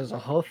class, there was a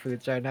Whole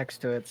Foods right next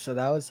to it, so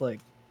that was like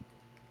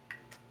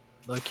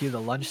low key the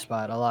lunch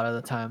spot a lot of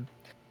the time.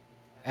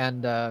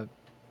 And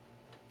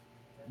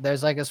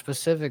there's like a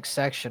specific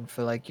section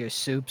for like your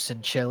soups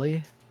and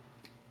chili.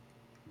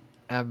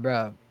 And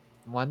bro,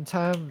 one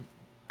time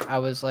I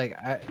was like,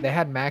 they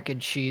had mac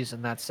and cheese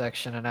in that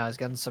section, and I was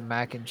getting some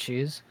mac and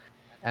cheese,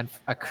 and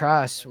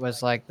across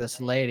was like this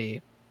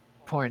lady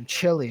pouring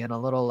chili in a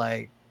little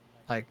like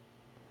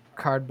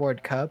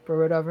cardboard cup or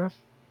whatever,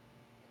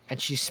 and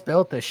she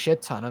spilled a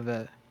shit ton of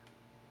it.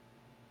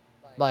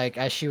 Like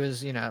as she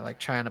was, you know, like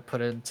trying to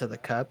put it into the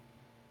cup,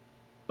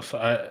 So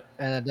I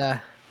and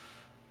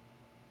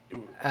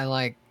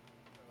like,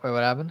 wait,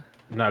 what happened?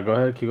 no, go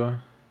ahead, keep going.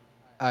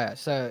 Oh yeah,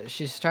 so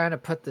she's trying to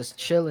put this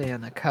chili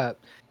in the cup.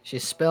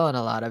 She's spilling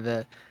a lot of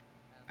it,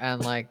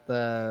 and like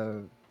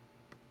the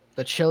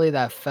chili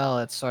that fell,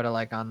 it's sort of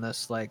like on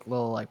this like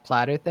little like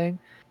platter thing.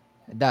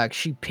 And dog,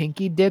 she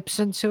pinky dips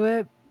into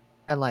it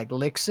and like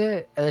licks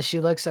it, and then she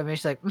looks at me,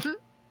 she's like, "Mhm,"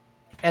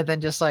 and then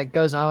just like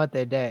goes on with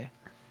their day.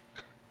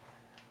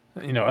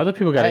 You know, other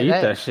people gotta That eat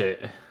that, that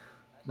shit.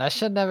 that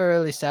shit never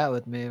really sat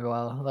with me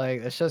well.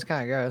 Like it's just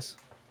kind of gross.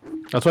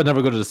 That's why I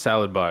never go to the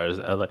salad bars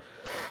at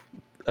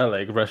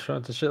like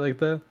restaurants and shit like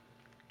that.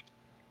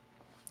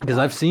 Because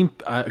I've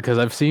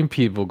seen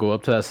people go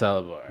up to that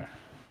salad bar,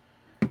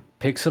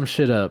 pick some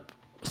shit up,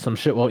 some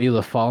shit will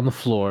either fall on the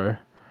floor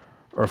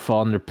or fall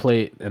on their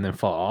plate and then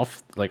fall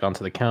off like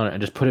onto the counter and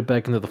just put it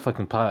back into the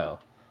fucking pile.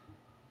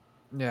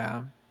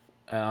 Yeah.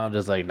 And I'm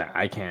just like, nah,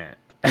 I can't.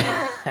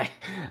 I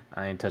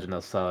ain't touching no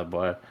salad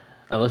bar.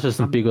 Unless there's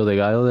some pico de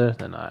gallo there,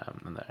 then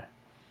I'm there.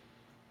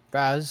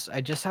 Bro,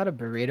 I just had a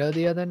burrito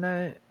the other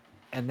night,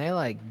 and they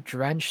like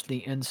drenched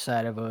the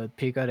inside of it with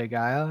pico de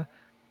gallo.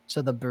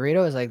 So the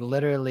burrito is like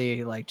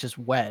literally like just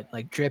wet,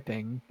 like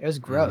dripping. It was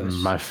gross.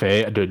 My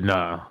dude,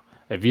 nah.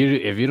 If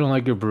you don't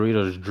like your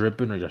burritos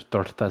dripping or your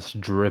tortas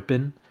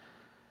dripping,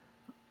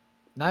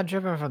 Not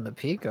dripping from the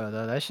pico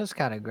though. That's just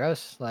kind of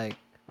gross. Like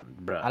I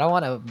bruh. don't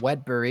want a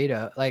wet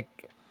burrito.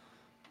 Like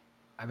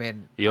I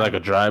mean, You like a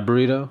dry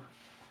burrito?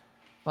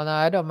 well, no,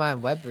 I don't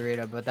mind wet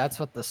burrito, but that's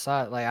what the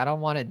sauce. Like I don't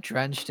want it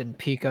drenched in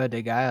pico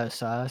de gallo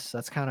sauce.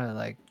 That's kind of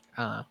like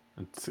I don't know.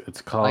 It's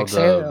Like called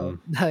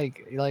say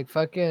like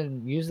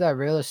fucking use that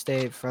real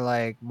estate for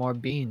like more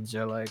beans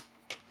or like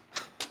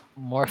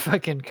more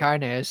fucking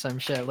carne or some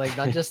shit. Like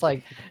not just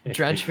like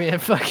drench me in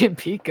fucking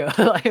pico.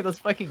 Like that's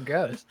fucking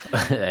gross.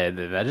 Hey,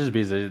 that just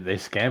means they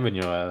scamming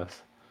your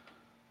ass.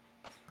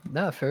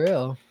 No, for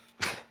real.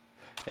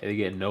 They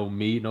get no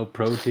meat, no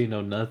protein,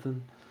 no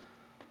nothing.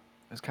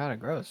 It's kind of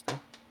gross, dude.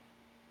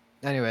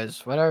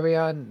 Anyways, what are we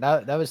on?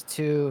 That was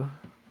two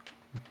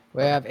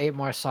We have 8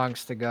 more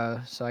songs to go,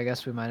 so I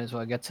guess we might as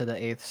well get to the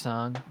 8th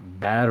song.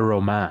 Bad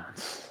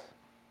Romance.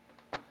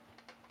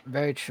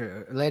 Very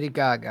true. Lady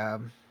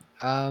Gaga.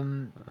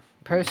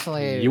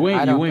 Personally, You I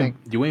ain't don't you think.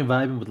 ain't you ain't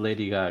vibing with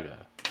Lady Gaga.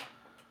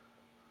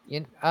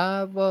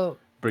 Well,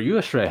 Bro, you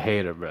a straight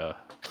hater, bro.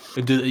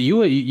 Dude,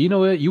 you know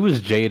what? You was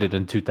jaded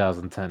in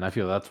 2010. I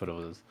feel that's what it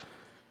was.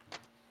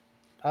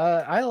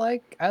 I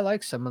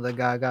like some of the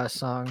Gaga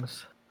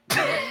songs.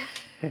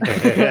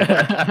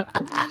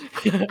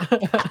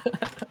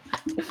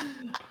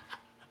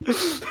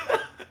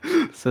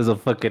 Says a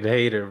fucking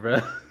hater, bro.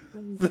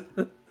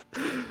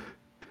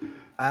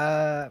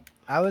 I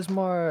was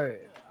more.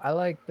 I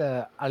like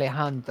the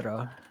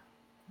Alejandro.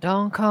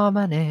 Don't call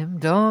my name.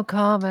 Don't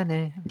call my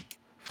name.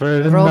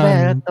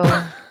 Ferdinand.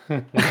 Roberto.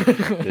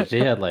 Dude, she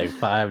had like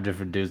 5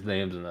 different dudes'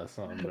 names in that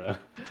song, bro.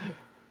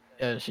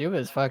 Yeah, she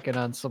was fucking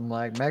on some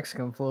like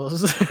Mexican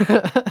fools.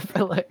 I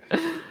feel like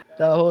that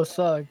whole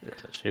song.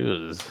 She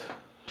was,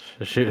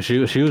 she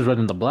was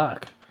running the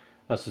block.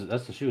 That's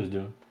what she was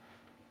doing.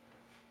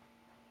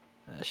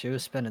 She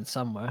was spinning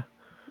somewhere.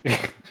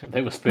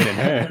 They was spinning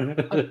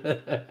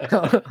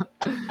her.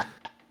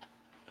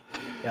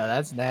 Yeah,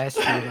 that's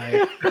nasty.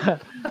 Like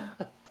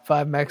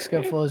 5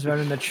 Mexican fools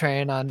running the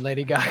train on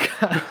Lady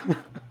Gaga.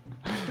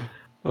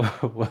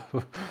 What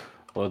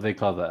do they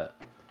call that?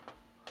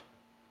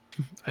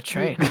 A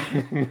train.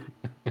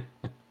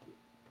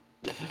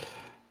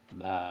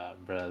 Nah,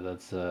 bro,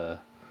 that's I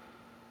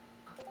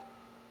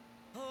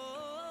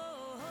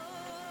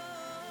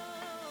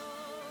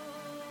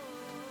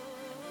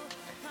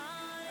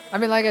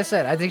mean, like I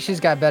said, I think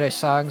she's got better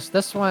songs.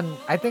 This one,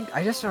 I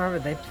just remember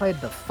they played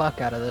the fuck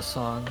out of this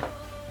song.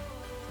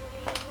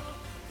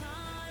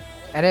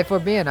 And if we're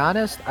being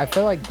honest, I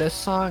feel like this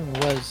song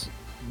was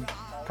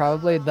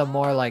probably the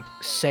more like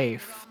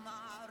safe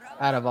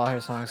out of all her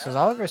songs, because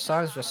all of her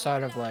songs were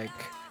sort of like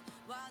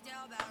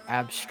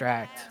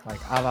abstract, like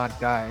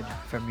avant-garde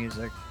for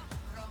music.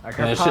 Like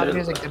her Yeah, pop shit.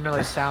 music didn't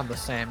really sound the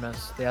same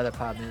as the other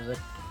pop music.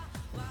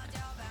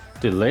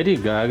 Dude, Lady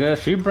Gaga,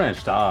 she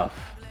branched off,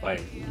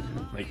 like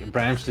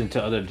branched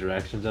into other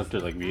directions after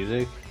like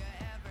music.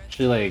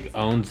 She like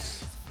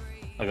owns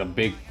like a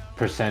big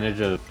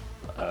percentage of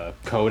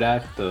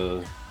Kodak,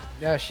 the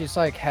Yeah, she's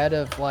like head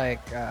of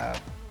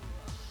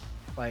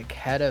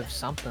head of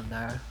something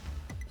there.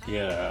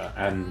 yeah,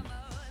 and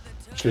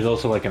she's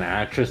also like an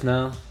actress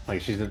now.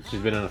 Like she's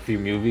been in a few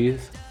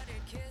movies.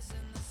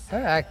 Her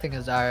acting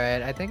is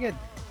alright. I think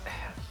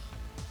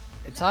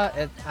it's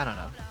I don't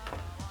know.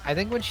 I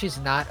think when she's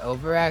not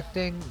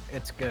overacting,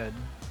 it's good.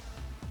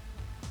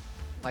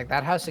 Like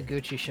that House of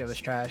Gucci shit was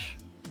trash.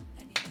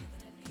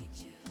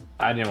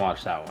 I didn't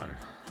watch that one.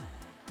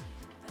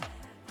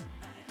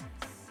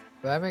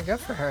 But I mean, good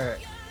for her.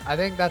 I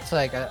think that's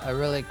like a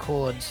really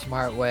cool and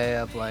smart way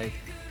of like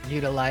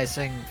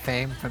utilizing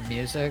fame from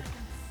music.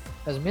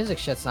 Because music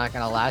shit's not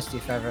gonna last you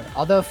forever.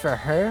 Although for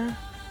her,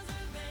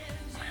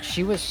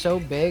 she was so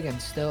big and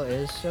still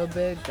is so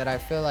big that I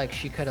feel like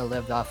she could have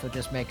lived off of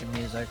just making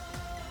music.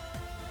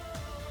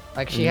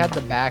 Like she had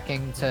the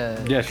backing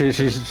to. Yeah,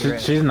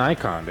 she's an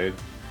icon, dude.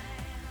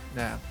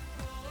 Yeah.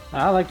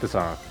 I like the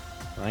song.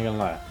 I ain't gonna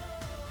lie.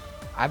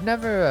 I've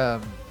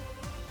never.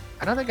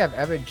 I don't think I've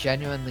ever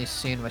genuinely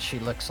seen what she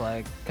looks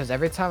like. Because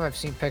every time I've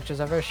seen pictures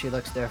of her, she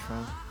looks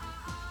different.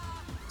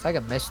 It's like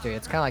a mystery.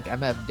 It's kind of like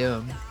MF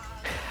Doom.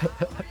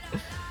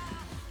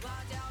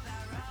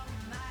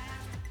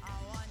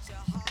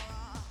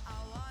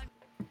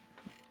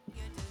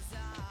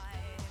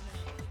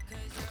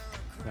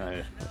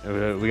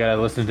 We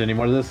gotta listen to any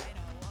more of this.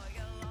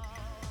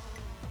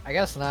 I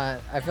guess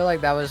not. I feel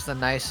like that was the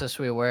nicest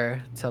we were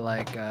to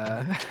like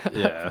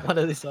Yeah. one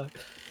of these songs.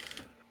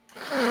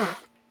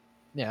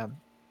 Yeah.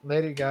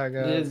 Lady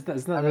Gaga.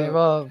 It's not, I mean,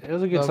 well, it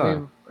was a good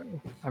song.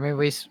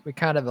 We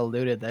kind of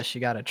alluded that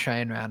she got a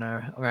train ran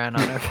on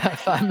her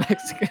five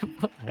Mexican.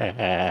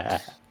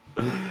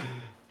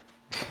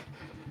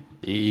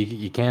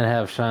 You can't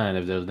have shine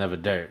if there's never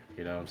dirt.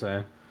 You know what I'm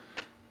saying?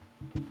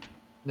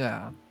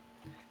 Yeah.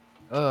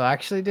 Oh,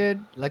 actually,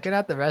 dude, looking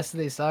at the rest of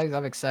these songs,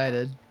 I'm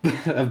excited.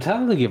 I'm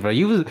telling you, bro.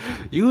 You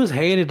was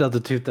hated on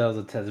the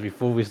 2010s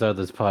before we started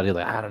this party.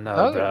 Like I don't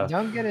know, bro.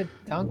 Don't get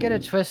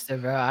it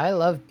twisted, bro. I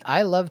love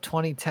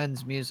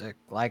 2010s music.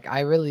 Like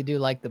I really do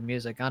like the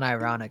music,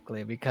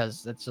 unironically,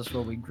 because it's just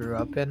what we grew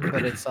up in.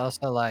 But it's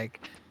also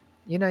like,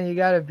 you know, you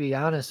gotta be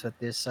honest with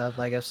yourself.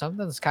 Like if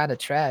something's kind of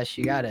trash,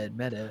 you gotta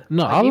admit it.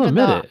 No, Like, I'll even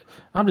admit though, it.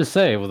 I'm just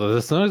saying, well,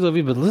 the songs that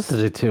we've been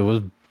listening to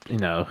was, you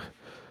know,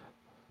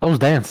 I was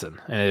dancing,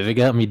 and if it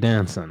got me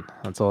dancing,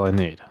 that's all I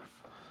need.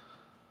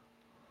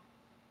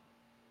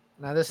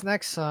 Now this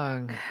next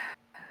song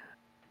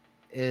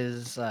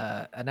is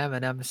an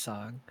Eminem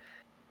song,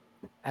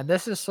 and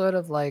this is sort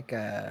of like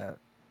a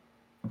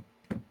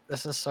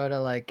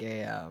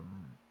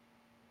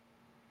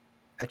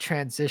a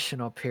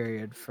transitional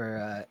period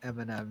for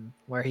Eminem,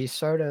 where he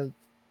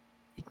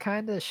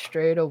kind of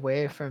strayed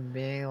away from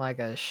being like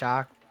a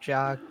shock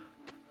jock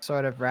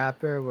sort of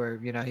rapper, where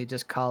you know he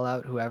just call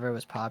out whoever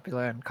was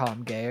popular and call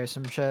him gay or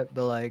some shit,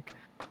 but like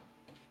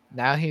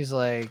Now he's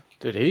like,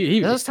 Dude, he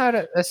this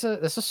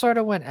is sort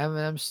of when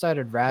Eminem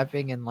started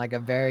rapping in like a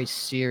very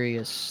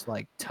serious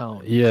like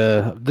tone.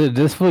 yeah. Dude,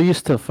 this fool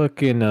used to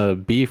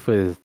fucking beef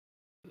with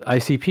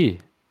ICP.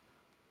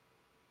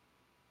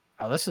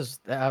 This is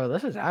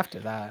after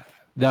that.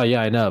 No,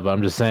 yeah, I know, but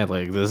I'm just saying,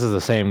 like, this is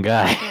the same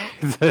guy.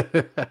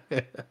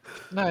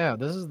 No, yeah,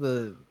 this is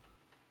the.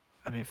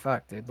 I mean,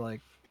 fuck, dude.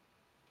 Like,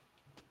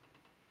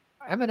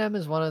 Eminem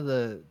is one of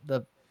the.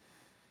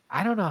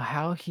 I don't know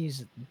how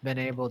he's been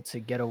able to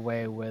get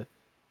away with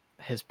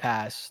his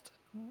past.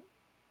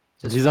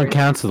 Just He's crazy.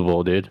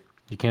 uncancelable, dude.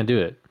 You can't do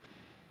it.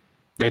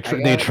 They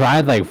guess.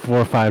 tried like 4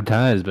 or 5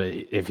 times, but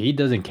if he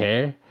doesn't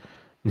care,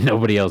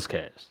 nobody else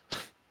cares.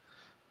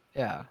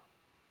 Yeah.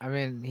 I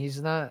mean, he's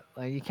not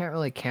like you can't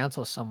really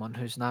cancel someone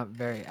who's not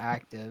very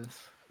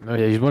active. No,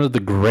 yeah, he's one of the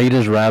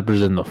greatest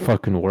rappers in the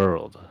fucking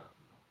world.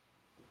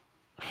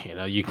 You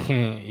know, you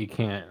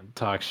can't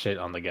talk shit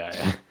on the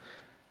guy.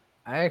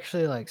 I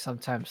actually like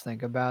sometimes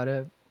think about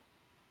it.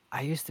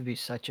 I used to be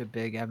such a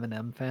big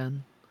Eminem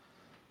fan.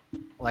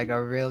 Like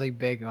a really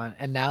big one.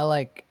 And now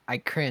like I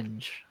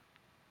cringe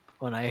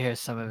when I hear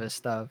some of his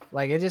stuff.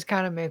 Like it just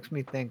kind of makes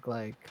me think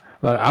like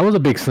Like, I was a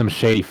big Slim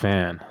Shady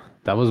fan.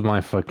 That was my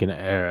fucking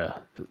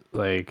era.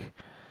 Like,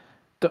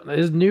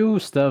 his new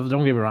stuff,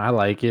 don't get me wrong, I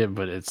like it,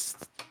 but it's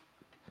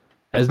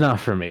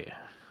not for me.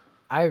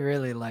 I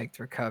really liked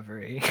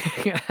Recovery.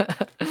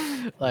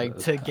 Like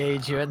to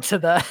gauge you into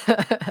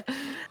that.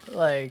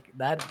 Like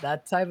that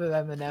type of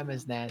Eminem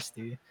is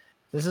nasty.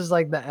 This is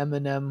like the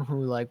Eminem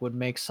who like would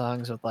make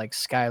songs with like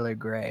Skylar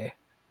Grey.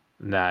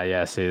 Nah,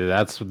 yeah, see,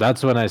 that's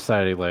when I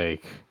started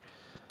like,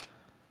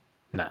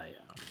 nah,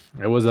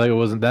 yeah, it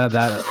wasn't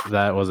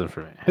that wasn't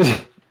for me.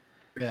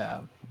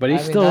 Yeah. But I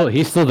mean,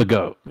 he's still the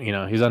GOAT. You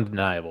know, he's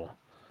undeniable.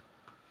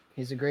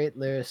 he's a great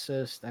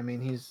lyricist. I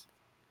mean, he's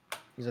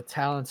a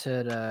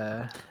talented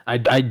I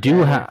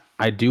do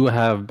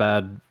have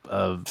bad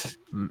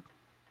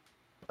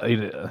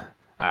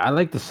I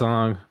like the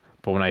song,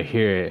 but when I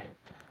hear it,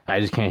 I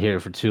just can't hear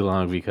it for too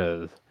long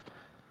because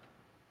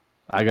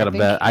I got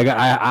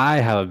I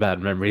have a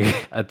bad memory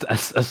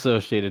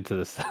associated to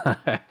this.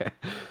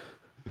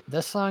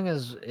 this song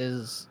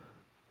is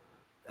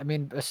I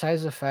mean,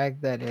 besides the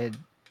fact that it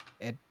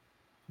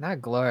not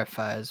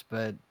glorifies,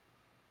 but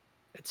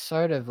it's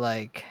sort of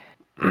like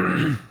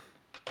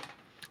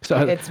So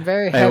it's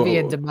very hey, heavy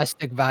in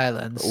domestic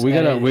violence. we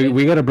and gotta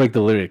we gotta break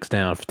the lyrics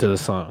down to the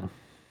song.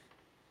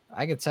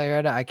 I can tell you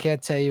right now, I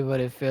can't tell you what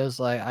it feels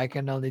like. I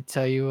can only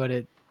tell you what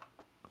it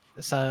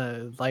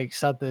like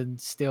something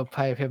steel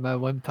pipe hit my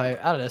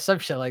windpipe. I don't know, some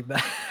shit like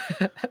that.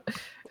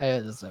 Hey,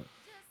 this is-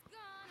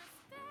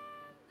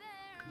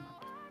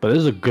 But this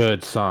is a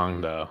good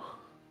song, though.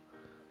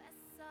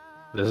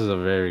 This is a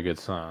very good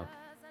song.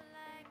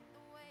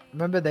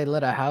 Remember they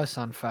lit a house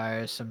on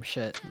fire or some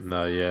shit.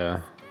 No,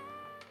 yeah.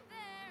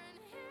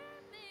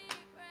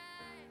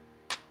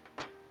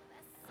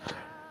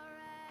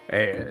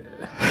 Hey,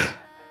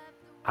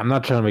 I'm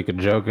not trying to make a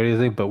joke or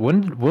anything, but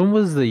when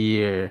was the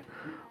year?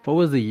 What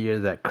was the year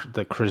that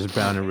the Chris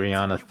Brown and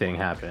Rihanna thing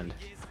happened?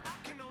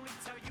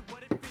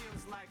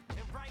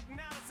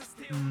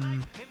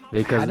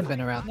 Because Had have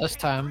been around this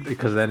time.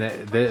 because then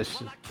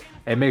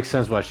it makes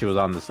sense why she was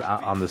on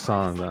the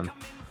song then.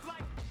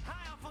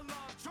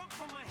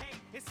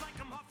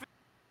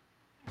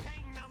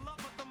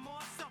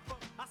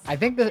 I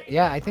think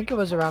I think it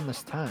was around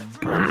this time.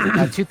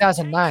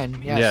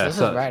 2009. Yes, Yeah, this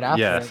so, is right after.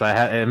 yes,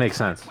 it. it makes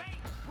sense.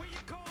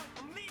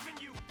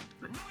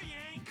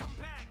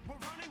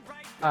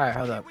 All right,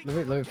 hold up.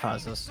 Let me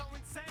pause this.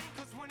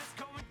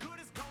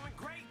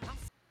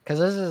 Cause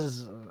this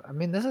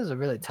is a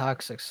really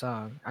toxic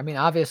song. I mean,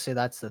 obviously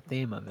that's the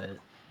theme of it.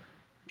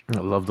 I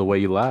love the way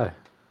you lie.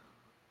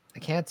 I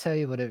can't tell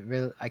you what it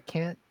really. I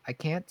can't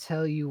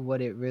tell you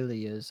what it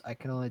really is. I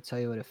can only tell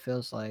you what it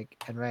feels like.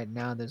 And right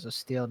now, there's a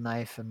steel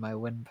knife in my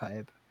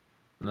windpipe.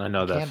 I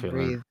know I that can't feeling.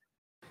 breathe,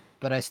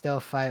 but I still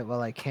fight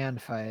while I can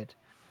fight.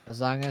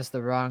 As long as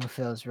the wrong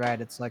feels right,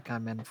 it's like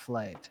I'm in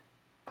flight.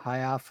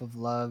 High off of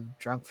love,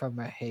 drunk from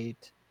her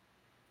hate.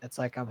 It's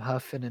like I'm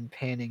huffing and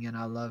panting and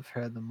I love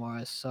her. The more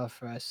I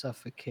suffer, I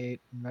suffocate.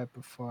 And right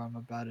before I'm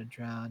about to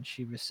drown,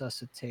 she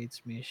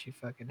resuscitates me. She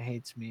fucking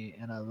hates me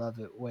and I love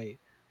it. Wait.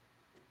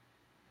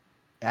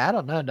 Yeah, I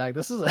don't know, dog.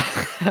 This is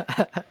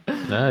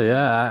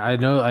Yeah, I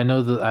know I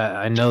know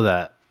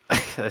that.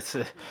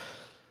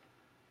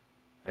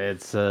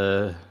 It's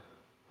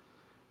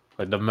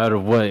like no matter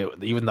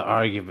what, even the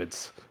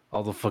arguments,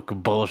 all the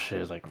fucking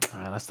bullshit is like,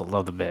 man, I still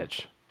love the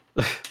bitch.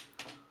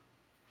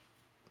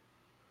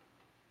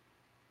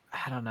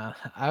 I don't know.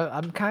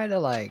 I'm kind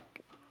of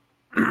like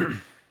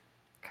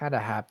kind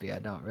of happy I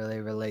don't really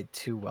relate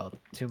too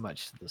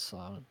much to the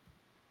song.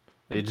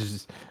 It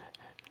just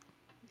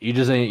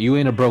you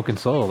ain't a broken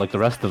soul like the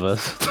rest of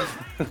us.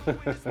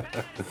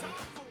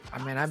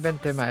 I mean, I've been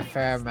through my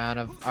fair amount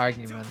of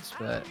arguments,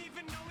 but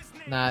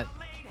not.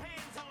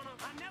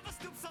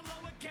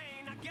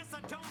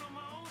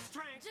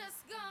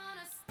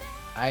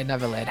 I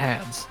never laid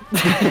hands.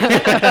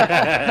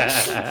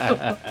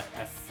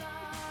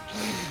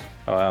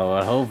 Oh, I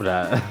would hope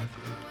not.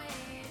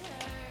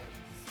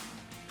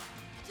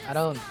 I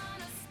don't.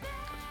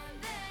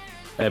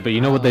 Hey, but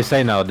you know what they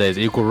say nowadays: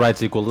 equal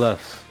rights, equal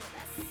lefts.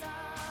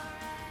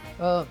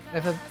 Well,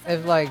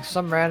 if like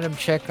some random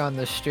chick on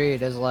the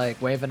street is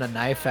like waving a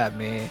knife at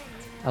me,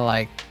 and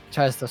like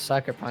tries to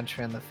sucker punch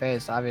me in the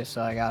face,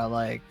 obviously I gotta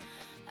like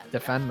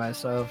defend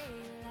myself.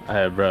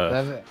 Hey,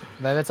 bro.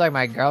 But if it's like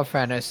my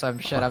girlfriend or some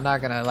shit, I'm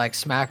not gonna like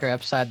smack her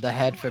upside the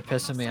head for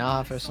pissing me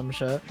off or some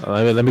shit.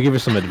 Let me give you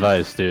some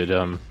advice, dude.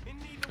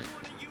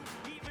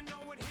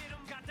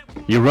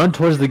 You run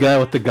towards the guy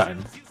with the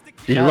gun.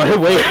 You Shut run the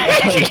away.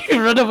 fuck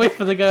You run away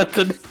from the guy with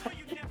the.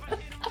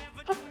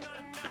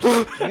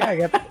 You gotta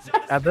get,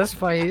 at this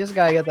point, you just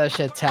gotta get that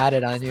shit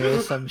tatted on you or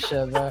some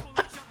shit, bro.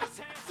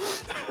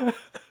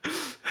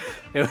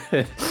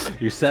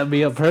 You set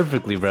me up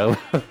perfectly, bro.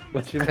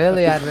 What you mean?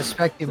 Clearly, I'd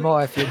respect you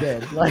more if you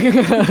did. Like,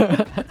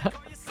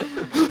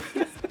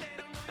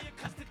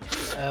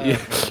 you,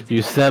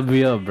 you set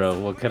me up, bro.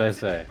 What can I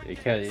say? You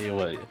can't. You,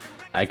 what?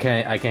 I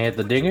can't hit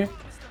the dinger.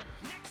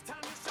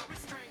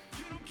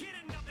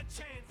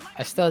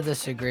 I still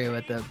disagree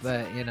with it,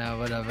 but you know,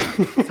 whatever.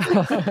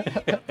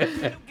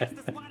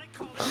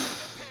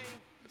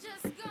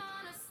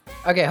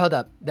 Okay, hold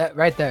up. That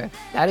right there.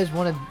 That is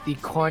one of the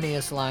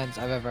corniest lines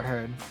I've ever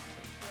heard.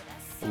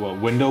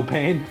 What, window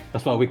pane?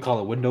 That's why we call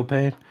it window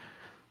pane.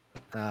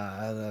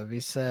 We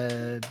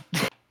said.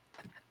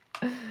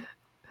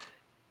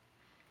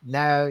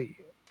 Now,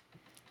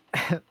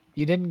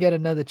 you didn't get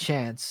another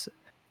chance.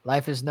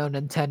 Life is no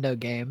Nintendo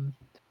game,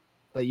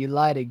 but you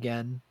lied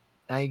again.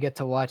 Now you get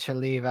to watch her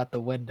leave out the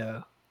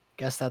window.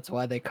 Guess that's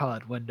why they call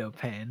it window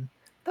pane.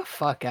 The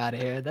fuck out of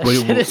here. That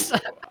shit is.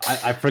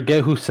 I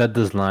forget who said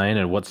this line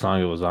and what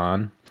song it was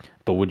on,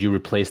 but would you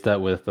replace that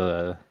with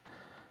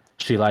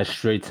she lied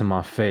straight to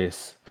my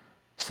face,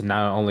 so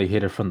now I only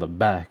hit her from the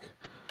back.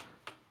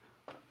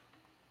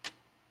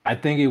 I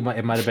think it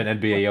might have been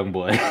NBA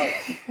YoungBoy.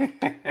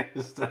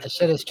 That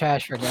shit is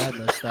trash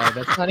regardless, though.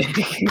 That's not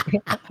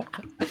even.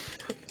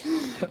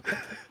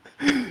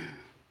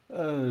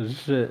 Oh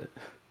shit.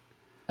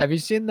 Have you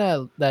seen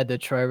that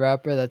Detroit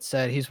rapper that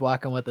said he's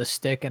walking with a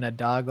stick and a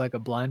dog like a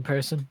blind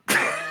person?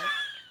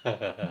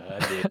 I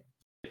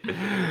did.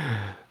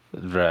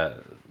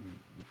 Bruh.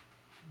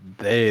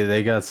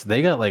 They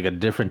got like a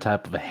different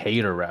type of a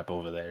hater rap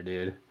over there,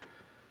 dude.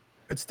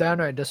 It's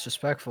downright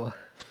disrespectful.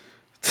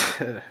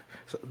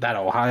 That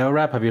Ohio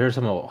rap, have you heard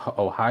some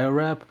Ohio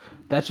rap?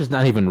 That's just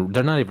not even,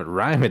 they're not even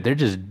rhyming, they're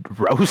just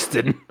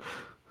roasting.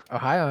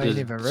 Ohio ain't Just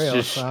even real,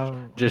 just so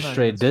I'm just not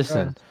straight even dissing.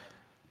 surprised.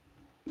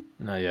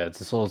 No, yeah, it's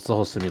the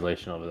whole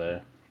simulation over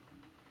there.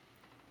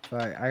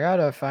 Fuck, I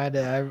gotta find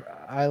it.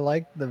 I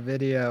liked the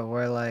video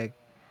where like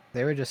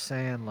they were just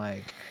saying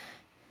like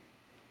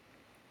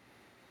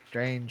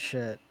strange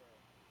shit.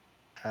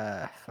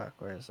 Fuck,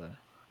 where is it?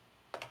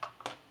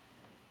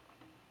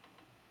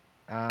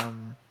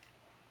 Um,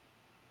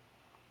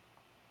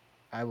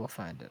 I will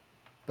find it.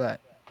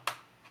 But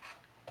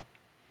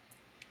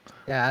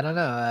yeah, I don't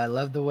know. I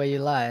love the way you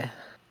lie.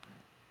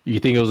 You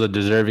think it was a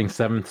deserving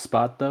 7th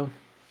spot though?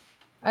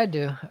 I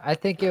do. I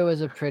think it was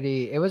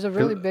it was a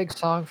really big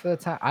song for the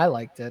time. I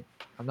liked it.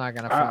 I'm not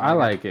gonna front I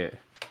like like it,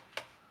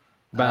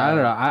 but I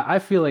don't know. I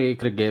feel like I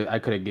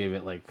could have gave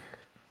it like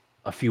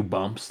a few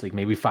bumps, like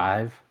maybe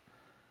 5.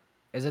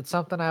 Is it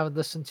something I would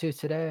listen to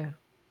today?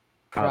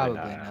 Probably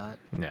Probably not.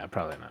 not. Yeah,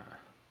 probably not.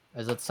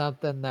 Is it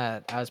something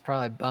that I was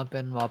probably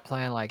bumping while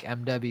playing like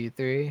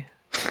MW3?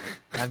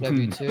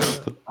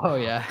 MW2? Oh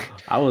yeah.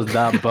 I was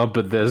not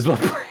bumping this.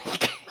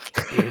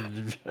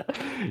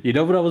 You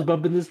know what I was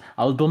bumping this?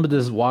 I was bumping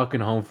this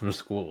walking home from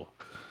school.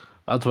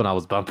 That's when I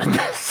was bumping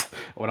this.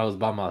 When I was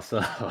by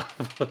myself.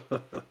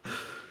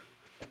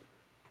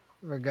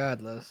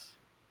 Regardless.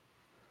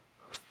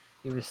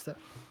 You were still.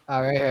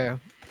 Oh, right here.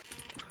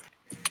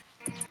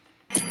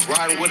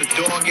 Riding with a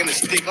dog and a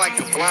stick like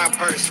a blind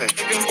person.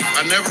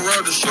 I never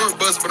rode the short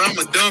bus, but I'm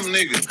a dumb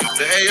nigga.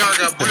 The AR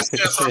got breast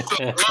cancer, I'm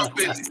still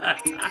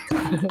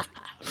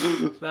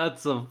 150.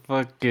 That's a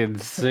fucking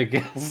sick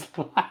ass.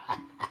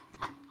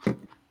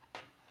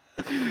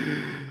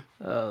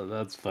 Oh,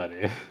 that's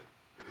funny.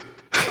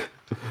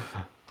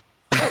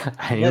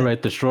 I ain't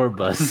right the short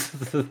bus.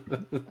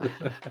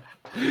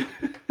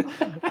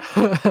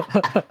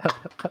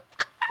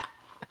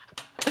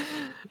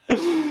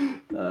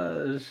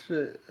 Oh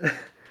shit.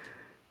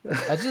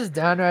 That's just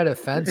downright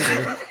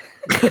offensive.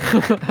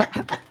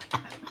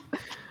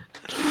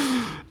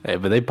 Hey,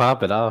 but they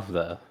pop it off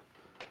though.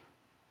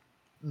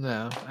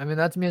 No, I mean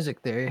that's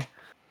music theory.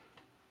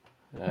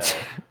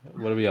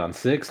 What are we on,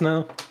 6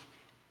 now?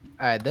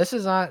 All right, this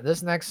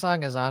next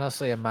song is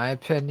honestly, in my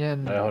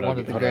opinion, Hold one on,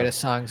 of the hold on. greatest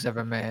songs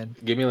ever made.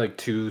 Give me like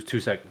two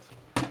seconds.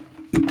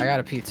 I got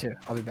a pee too.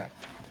 I'll be back.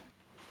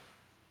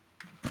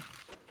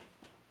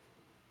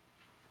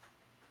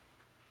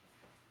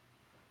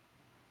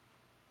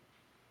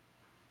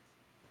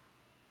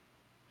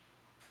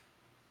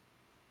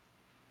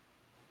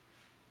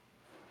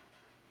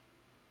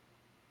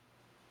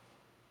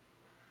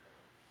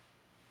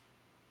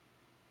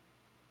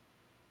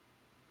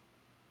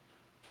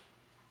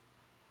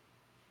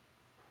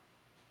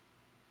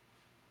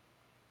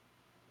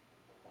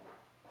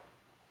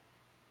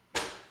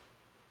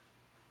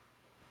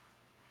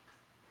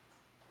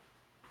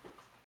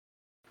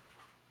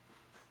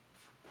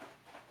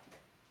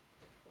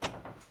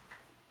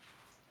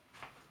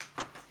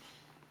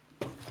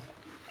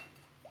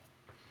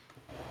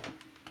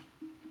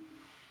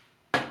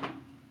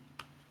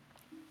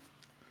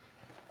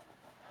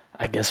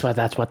 I guess why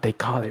that's what they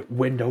call it,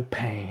 window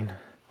pane.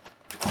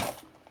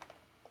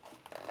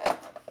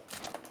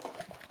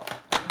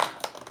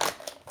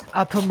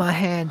 I put my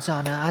hands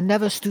on her. I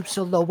never stoop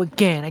so low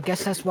again. I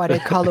guess that's why they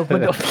call it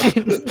window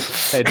pane.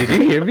 Hey, did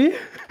you hear me?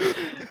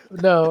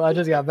 No, I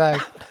just got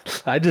back.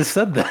 I just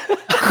said that.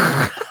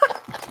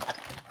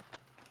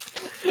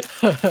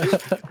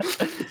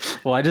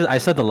 Well, I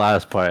said the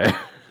last part.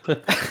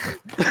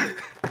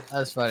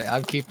 That's funny.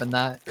 I'm keeping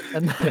that.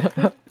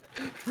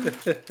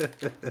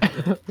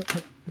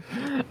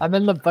 I'm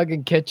in the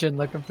fucking kitchen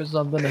looking for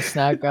something to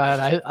snack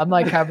on. I'm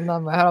like having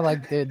on my head. I'm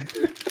like, dude,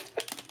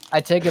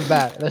 I take it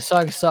back. This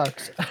song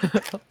sucks.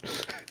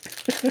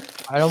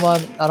 I don't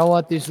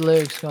want these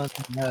lyrics going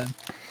through my head.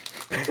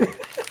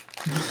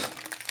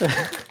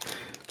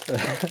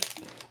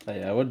 Oh,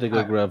 yeah, I went to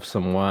go grab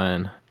some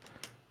wine.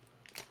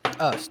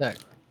 Oh, sick.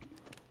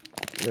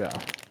 Yeah.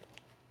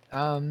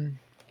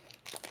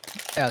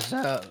 Yeah,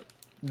 so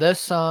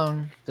this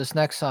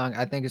next song,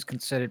 I think is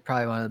considered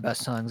probably one of the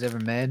best songs ever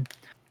made.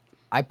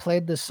 I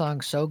played this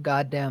song so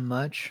goddamn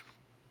much,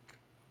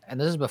 and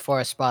this is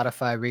before a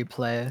Spotify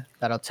replay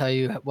that'll tell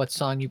you what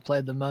song you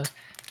played the most.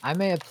 I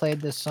may have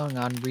played this song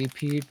on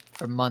repeat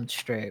for months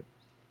straight.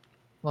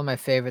 One of my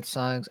favorite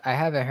songs. I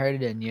haven't heard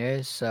it in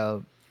years,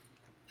 so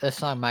this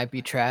song might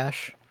be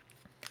trash.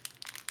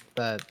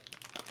 But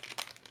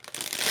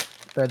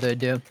further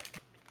ado,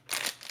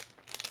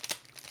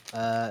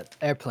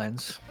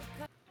 Airplanes.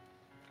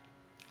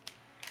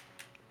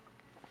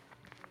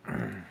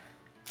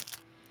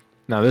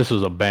 Now this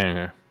was a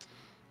banger.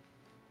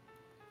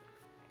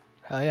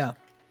 Hell yeah.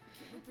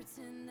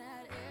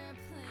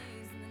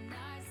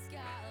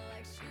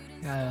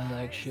 Yeah,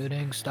 like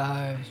shooting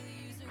stars.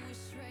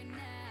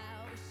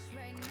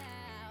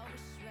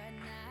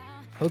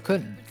 Who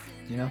couldn't?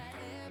 You know?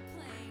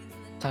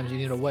 Sometimes you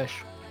need a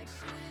wish.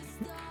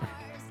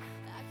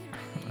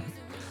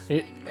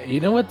 You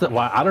know what?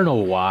 Why I don't know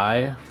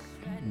why,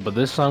 but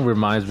this song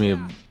reminds me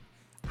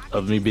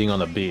of me being on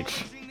the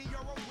beach.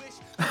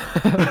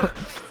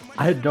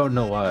 I don't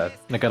know why.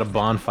 Like at a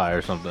bonfire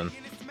or something.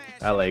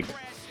 I like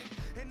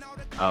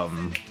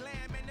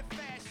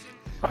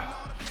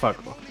fuck.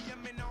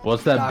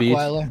 What's that beach?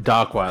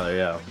 Dockweiler,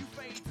 yeah.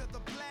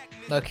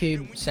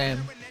 Lucky, same.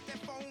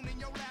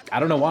 I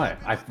don't know why.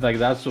 I like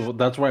that's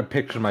where I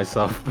picture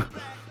myself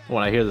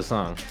when I hear the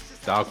song.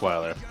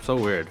 Dockweiler. So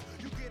weird.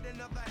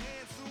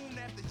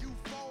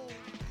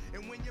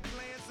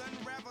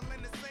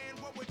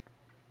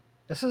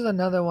 This is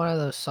another one of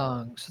those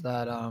songs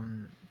that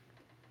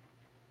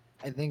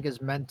I think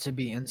is meant to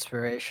be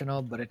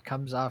inspirational, but it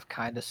comes off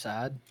kind of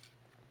sad.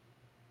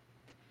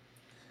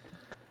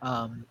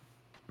 I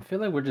feel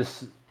like we're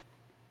just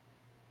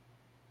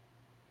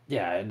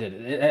yeah, it did.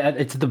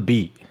 It's the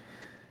beat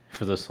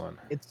for this one.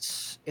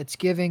 It's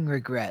giving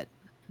regret.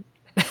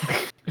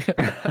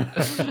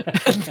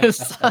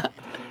 This,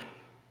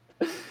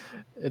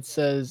 it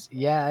says,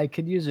 "Yeah, I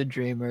could use a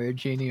dream or a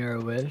genie or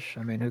a wish.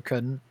 I mean, who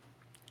couldn't?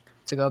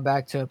 To go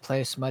back to a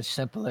place much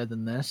simpler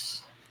than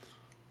this.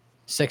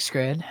 6th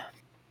grade.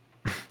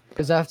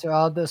 Because after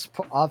all the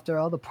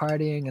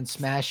partying and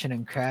smashing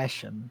and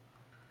crashing,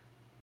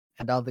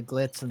 and all the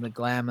glitz and the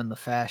glam and the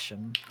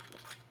fashion,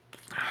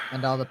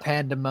 and all the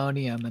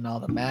pandemonium and all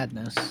the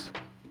madness,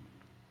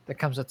 there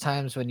comes a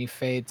times when you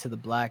fade to the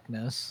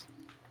blackness."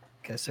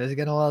 Okay, so he's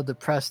getting a little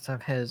depressed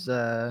of his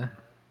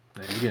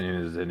He's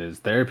getting in his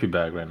therapy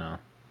bag right now.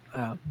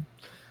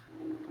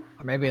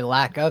 or maybe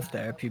lack of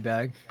therapy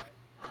bag.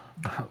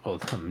 Well,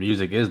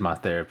 music is my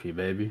therapy,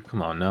 baby.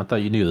 Come on now, I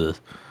thought you knew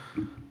this.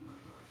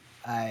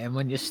 And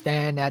when you're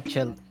staring at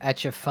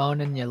your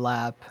phone in your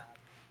lap,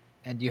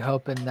 and you're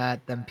hoping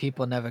that them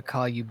people never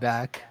call you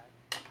back.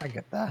 I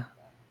get that.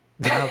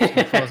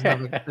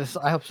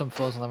 I hope some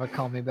fools never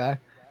call me back.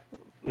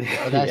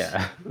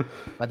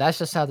 But that's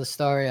just how the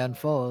story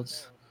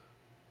unfolds.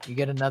 You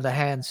get another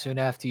hand soon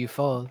after you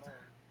fold.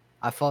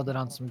 I folded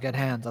on some good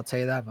hands, I'll tell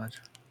you that much.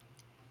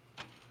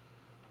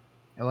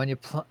 And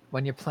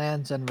when your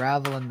plans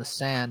unravel in the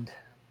sand,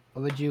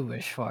 what would you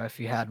wish for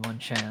if you had one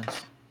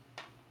chance?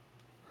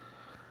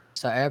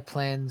 So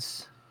airplane,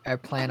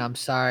 I'm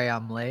sorry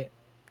I'm late.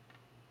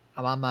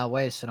 I'm on my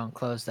way, so don't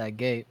close that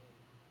gate.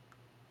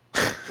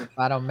 If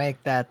I don't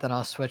make that, then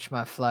I'll switch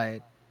my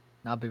flight,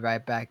 and I'll be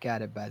right back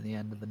at it by the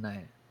end of the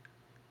night.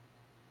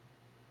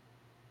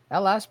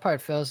 That last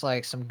part feels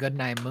like some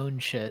Goodnight Moon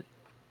shit.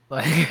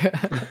 Like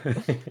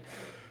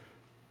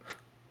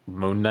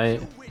Moon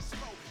Knight.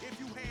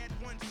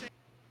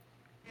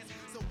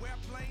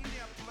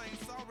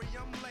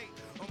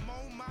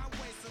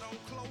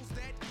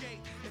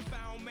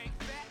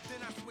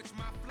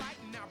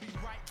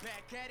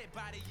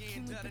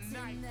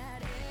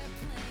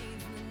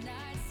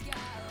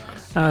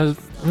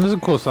 This is a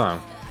cool song.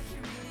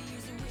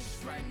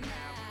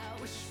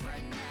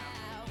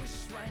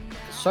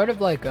 Sort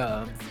of like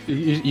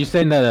You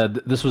saying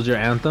that this was your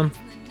anthem?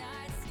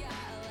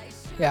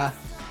 Yeah.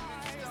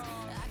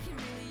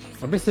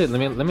 Let me see. Let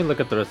me look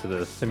at the rest of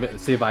this.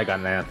 See if I got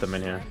an anthem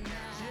in here.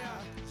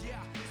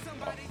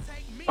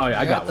 Oh yeah,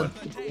 I got the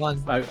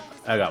one.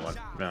 I got one.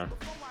 Yeah.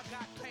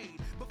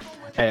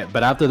 Hey,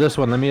 but after this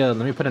one, let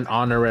me put an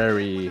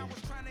honorary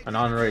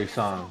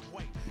song.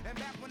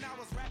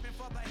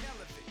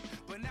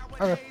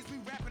 Okay.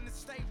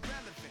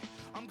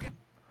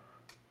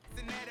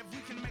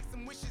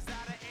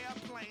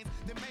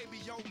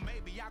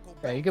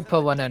 Yeah, you could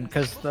put one in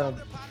because the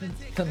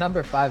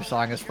number 5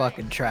 song is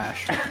fucking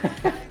trash.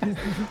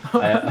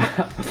 I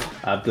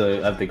have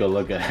to go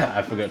look at it.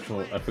 I forget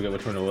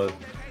which one it was.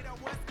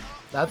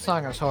 That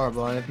song is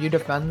horrible, and if you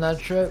defend that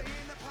shit,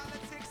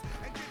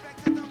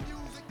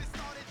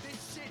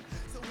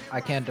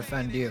 I can't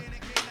defend you.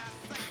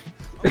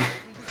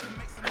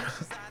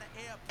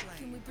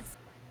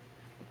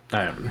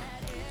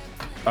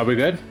 Are we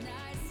good?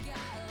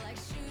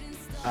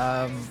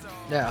 Yeah,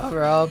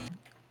 overall,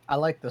 I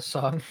like this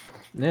song.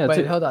 Yeah.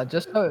 Wait, hold on,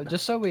 just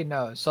so we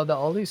know. So the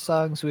only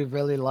songs we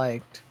really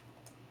liked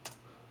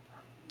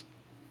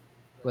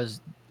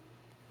was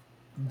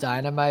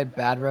Dynamite,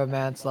 Bad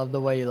Romance, Love the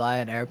Way You Lie,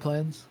 and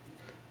Airplanes.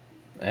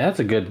 That's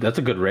a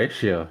good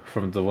ratio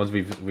from the ones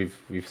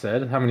we've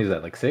said. How many is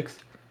that? Like 6?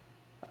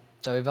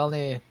 So we've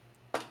only,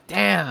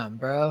 damn,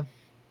 bro.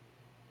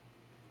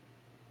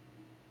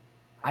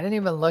 I didn't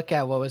even look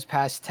at what was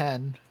past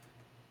 10.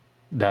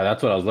 Nah,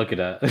 that's what I was looking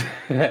at.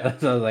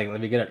 That's what I was like,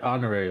 let me get an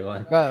honorary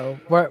one. Bro,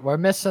 we're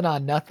missing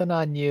on Nothing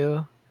on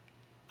You.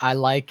 I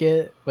Like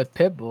It with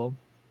Pitbull.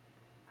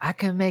 I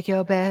Can Make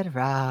Your Bed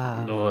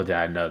Rock. Oh,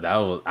 yeah, I know that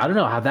was. I don't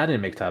know how that didn't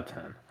make top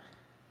 10.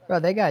 Bro,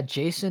 they got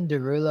Jason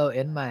Derulo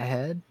In My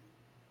Head.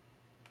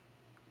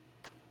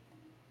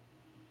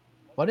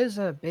 What is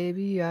that,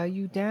 baby? Are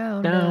you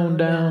down?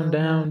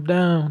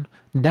 Down.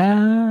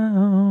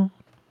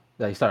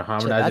 Like you start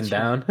harmonizing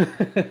down.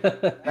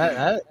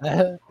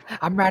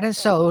 I'm riding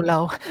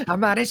solo.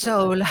 I'm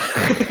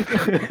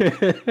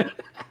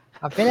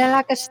feeling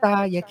like a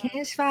star. You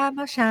can't spy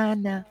my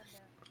shine now.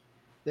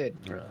 Dude.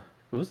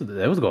 It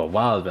was going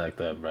wild back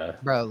then, bro.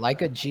 Bro,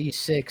 like a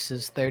G6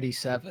 is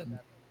 37.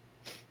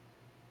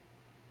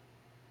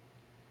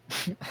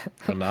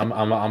 I'm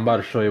about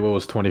to show you what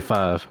was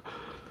 25.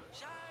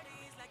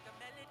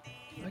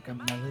 Like a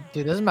melody.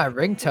 Dude, this is my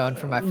ringtone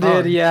for my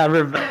phone. Dude, yeah,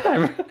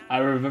 I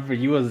remember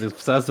you was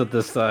obsessed with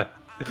this song.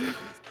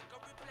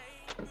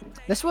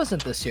 This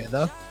wasn't this year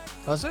though,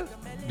 was it?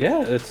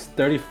 Yeah, it's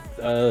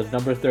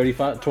number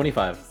 35,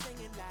 25.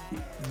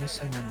 I'm just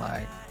singing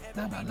like,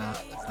 no,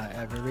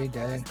 every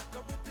day.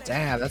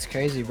 Damn, that's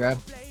crazy, bro.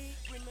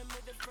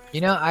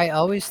 You know, I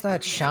always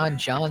thought Sean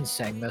John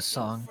sang this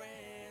song.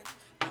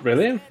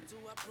 Really?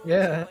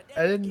 Yeah,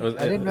 I didn't know.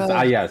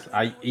 Iyaza.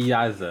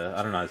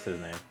 I don't know his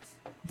name.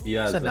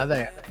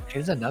 Iyaza.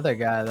 He's another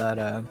guy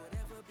that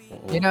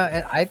you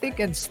know, I think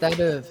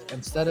instead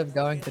of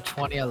going to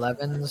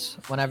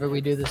 2011s whenever we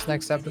do this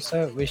next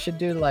episode, we should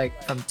do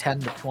like from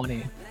 10 to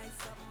 20.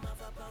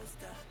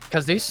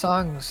 Cuz these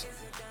songs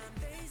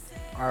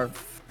are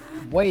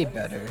way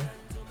better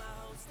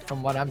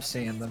from what I'm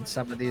seeing than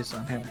some of these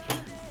on here.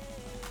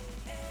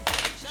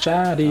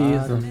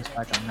 Shawty's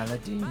like a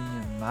melody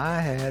in my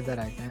head that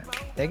I can't.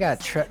 They got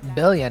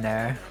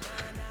Billionaire.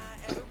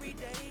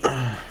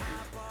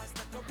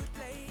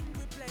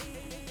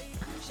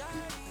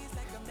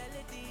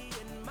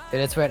 Dude,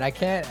 it's weird. I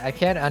can't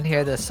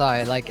unhear this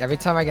song. Like every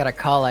time I get a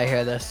call, I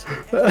hear this.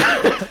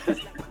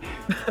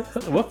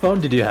 What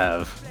phone did you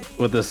have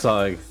with this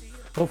song?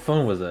 What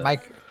phone was it?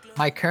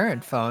 My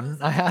current phone.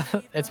 I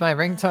have. It's my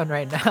ringtone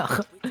right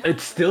now.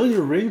 It's still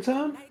your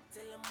ringtone?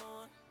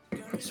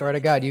 Swear to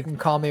God, you can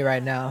call me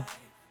right now.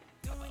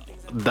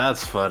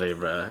 That's funny,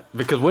 bro.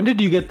 Because when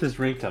did you get this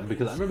ringtone?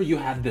 Because I remember you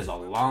had this a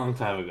long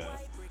time ago.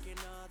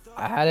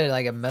 I had it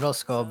like in middle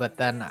school, but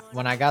then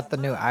when I got the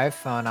new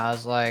iPhone, I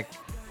was like,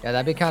 yeah,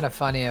 that'd be kind of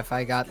funny if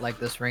I got like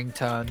this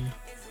ringtone.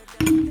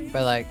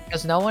 But like,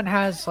 cause no one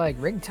has like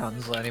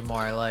ringtones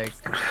anymore, like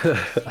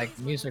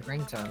music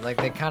ringtones. Like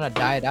they kind of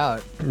died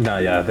out. No,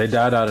 yeah, they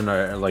died out in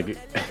our like,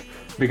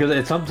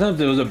 because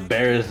sometimes it was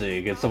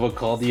embarrassing. If someone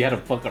called you, you had a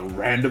fucking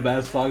random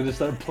ass song just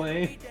start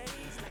playing.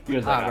 You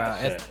was like, bro,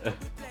 shit.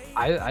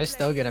 I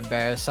still get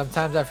embarrassed.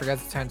 Sometimes I forget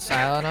to turn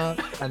silent on,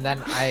 and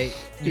then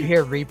you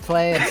hear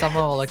replay, and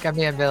someone will look at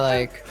me and be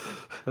like,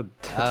 "Oh,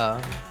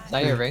 is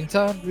that your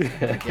ringtone?"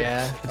 Like,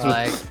 yeah.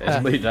 Like,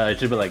 no, it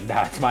should be like,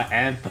 nah, it's my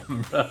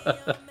anthem, bro.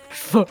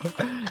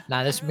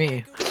 Nah, that's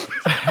me.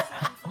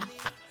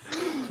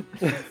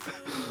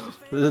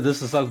 This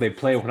is a song they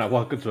play when I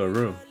walk into a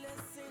room.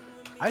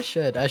 I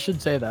should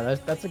say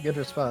that. That's a good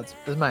response.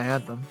 This is my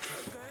anthem.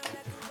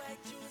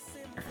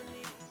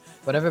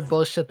 Whatever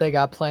bullshit they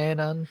got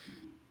playing on,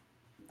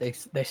 they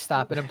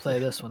stop it and play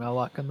this when I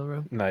walk in the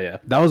room. No, yeah,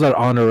 that was our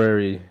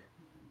honorary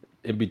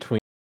in between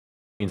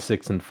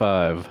 6 and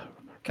 5.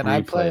 Can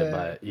I play it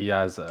by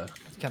Iyaza?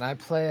 Can I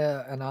play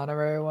an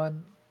honorary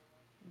one?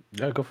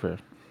 Yeah, go for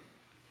it.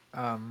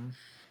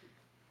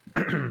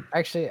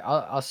 Actually,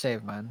 I'll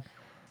save mine.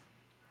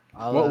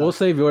 We'll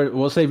save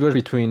yours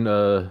between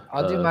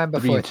I'll do mine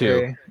before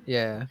 3.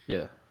 Yeah.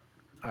 Yeah.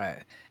 All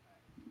right.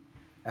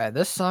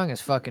 This song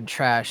is fucking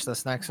trash.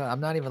 This next one,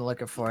 I'm not even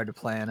looking forward to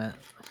playing it.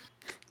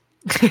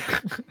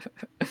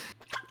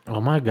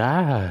 Oh my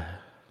god.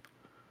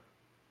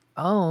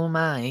 Oh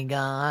my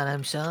god,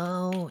 I'm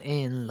so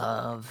in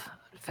love.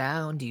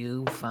 Found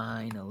you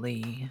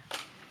finally.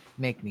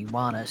 Make me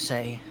wanna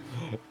say.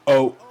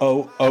 Oh.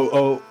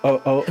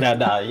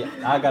 Nah. Yeah,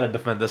 I gotta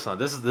defend this one.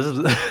 This is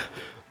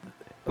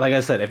like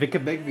I said. If it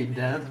could make me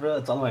dance, bro,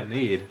 that's all I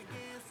need.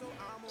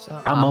 So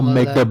I'm gonna I'ma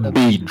make the let the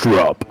beat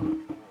drop.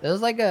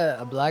 There's like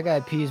a Black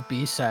Eyed Peas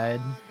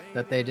B-side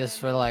that they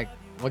just were like,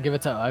 we'll give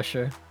it to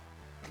Usher.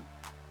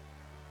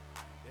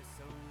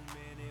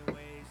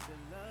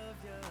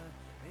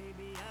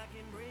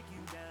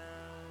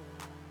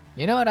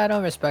 You know what I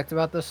don't respect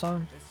about this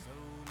song?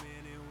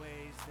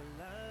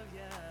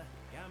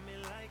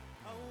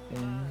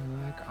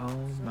 Oh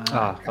my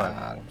Ah, fuck.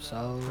 god, I'm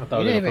so. I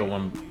thought You we were didn't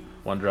gonna even put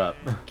one drop.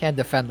 can't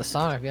defend the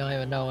song if you don't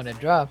even know when it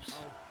drops.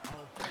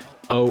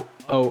 Oh.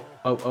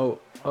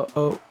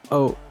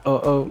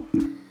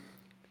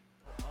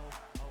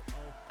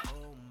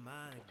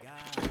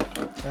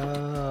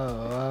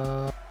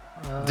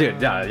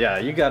 Dude, yeah,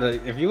 you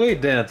gotta. If you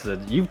ain't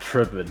dancing, you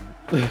tripping.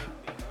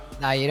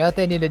 Nah, you know what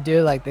they need to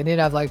do? Like, they need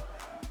to have like,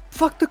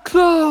 fuck the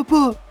club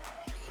up,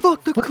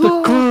 fuck the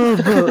club up.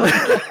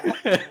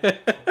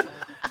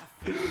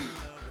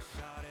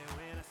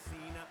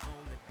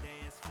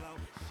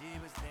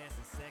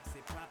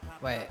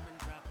 Wait.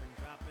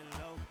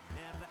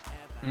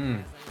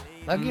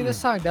 Lucky this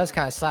song does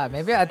kind of slap.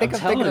 Maybe I think I'm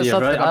thinking of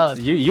something else.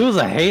 You was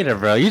a hater,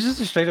 bro. You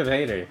just a straight up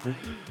hater.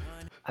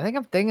 I think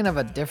I'm thinking of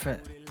a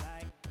different.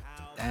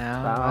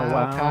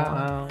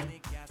 Wow.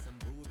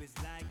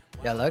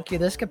 Yeah, Loki,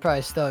 this could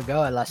probably still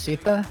go. La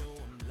Cita.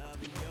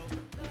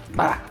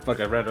 Fuck,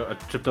 I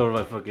tripped over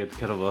my fucking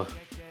kettlebell.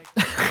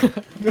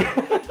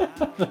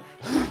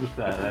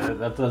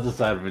 That's the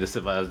side for me to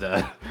sit my ass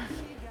down.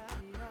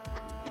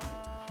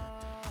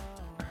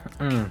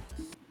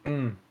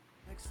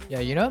 Yeah,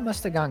 you know it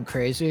must have gone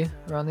crazy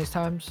around these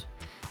times?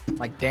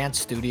 Like dance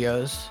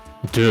studios.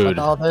 Dude. With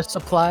all this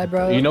supply,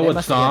 bro. You know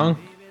what song?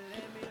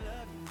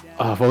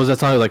 What was that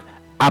song? Like,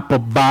 apple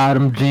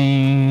bottom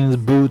jeans,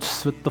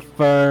 boots with the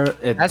fur.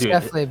 That's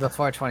definitely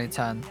before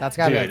 2010. That's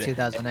gotta be like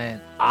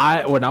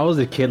 2008. When I was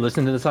a kid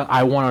listening to this song,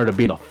 I wanted to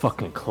be in a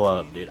fucking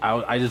club, dude.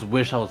 I just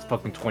wish I was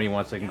fucking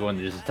 21 so I can go in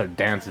and just start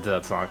dancing to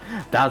that song.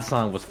 That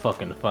song was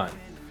fucking fun.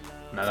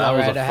 Now,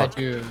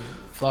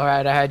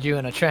 Florida had you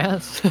in a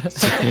trance.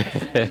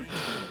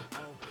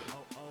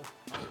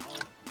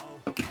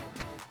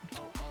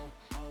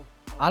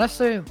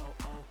 Honestly,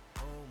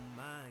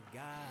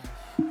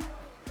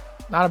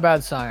 not a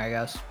bad song, I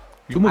guess.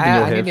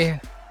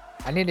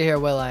 I need to hear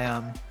Will I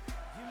Am.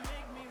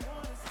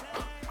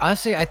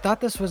 Honestly, I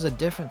thought this was a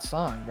different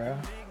song, bro.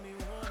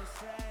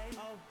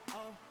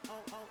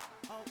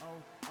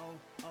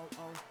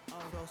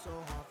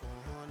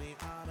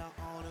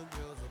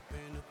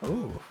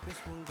 Ooh.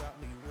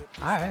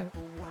 All right.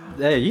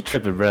 Hey, you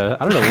tripping, bro?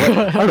 I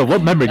don't know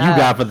what memory you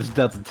got for the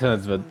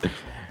 2010s, but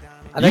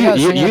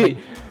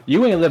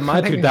you ain't lived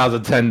my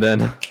 2010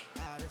 then.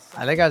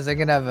 I think I was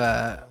thinking of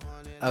a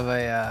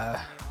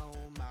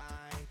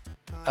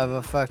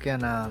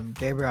fucking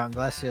Gabriel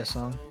Iglesias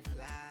song.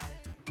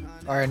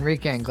 Or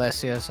Enrique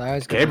Iglesias. I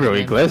always Gabriel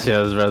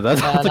Iglesias, bro.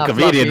 That's a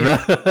comedian, bro.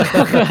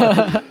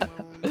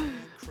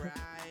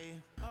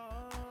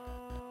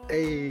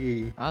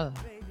 Hey.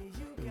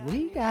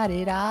 We got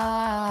it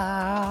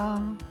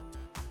all.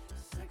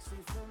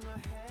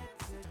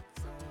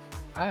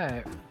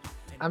 Alright.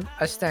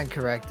 I stand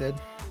corrected.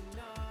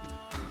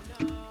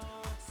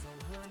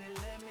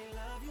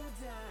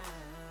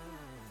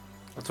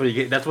 That's what you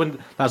get. That's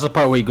the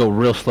part where you go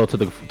real slow to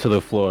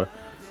the floor.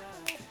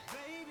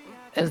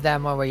 Is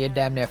that one where you're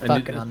damn near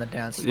fucking on the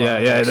dance floor?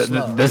 Yeah. This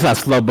is not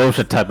slow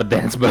motion type of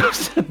dance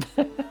motion.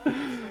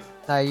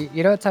 Now,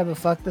 you know what type of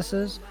fuck this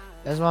is?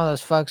 It's one of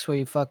those fucks where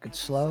you fucking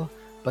slow,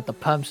 but the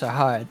pumps are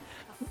hard.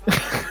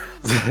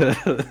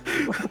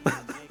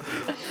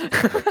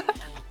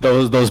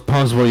 those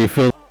pumps where you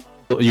feel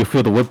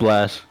the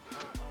whiplash.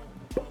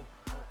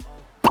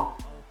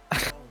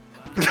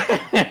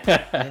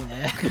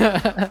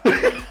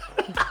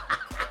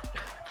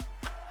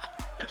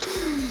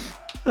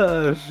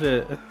 Oh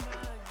shit.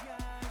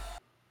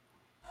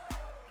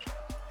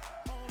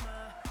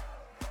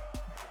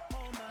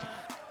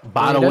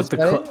 Bottles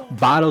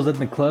in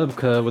the club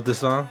with the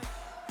song.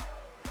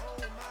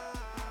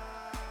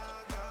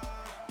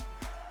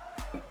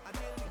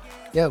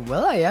 Yeah,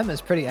 Will I Am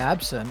is pretty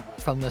absent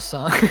from this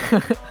song.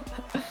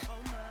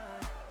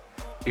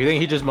 You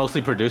think he just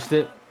mostly produced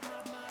it?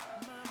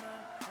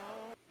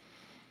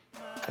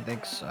 I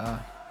think so.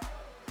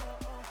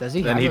 Does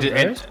he have a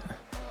verse?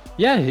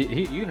 Yeah,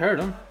 you heard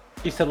him.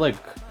 He said like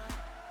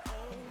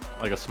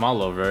a small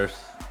little verse,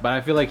 but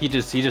I feel like he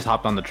just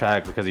hopped on the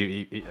track because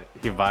he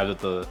vibes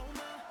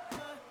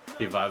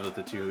with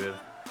the two of you.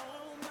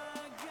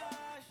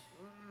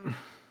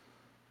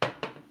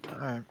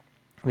 Alright.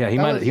 Yeah,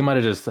 he might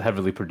have just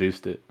heavily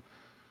produced it.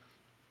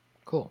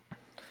 Cool.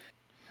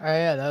 Alright,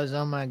 yeah, that was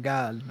Oh My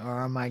God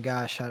or Oh My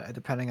Gosh,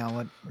 depending on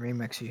what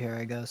remix you hear,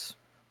 I guess.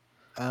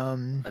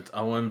 That's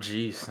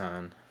OMG,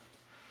 son.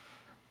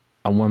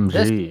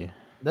 OMG.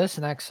 This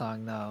next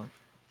song though.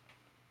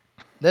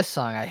 This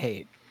song I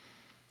hate.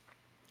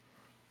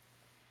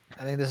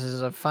 I think this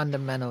is a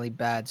fundamentally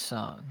bad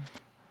song.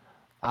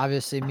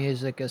 Obviously,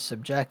 music is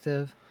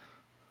subjective,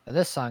 but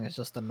this song is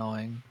just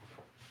annoying.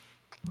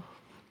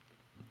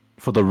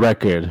 For the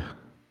record,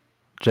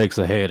 Jake's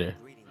a hater.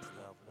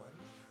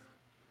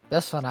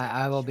 This one,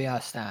 I will be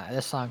honest now.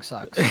 This song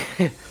sucks.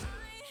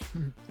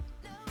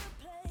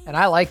 And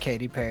I like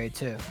Katy Perry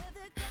too.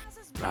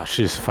 Oh,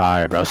 she's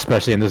fire, bro.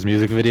 Especially in this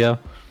music video.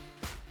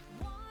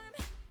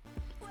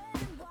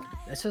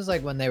 This is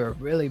like when they were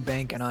really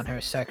banking on her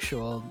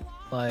sexual,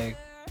 like,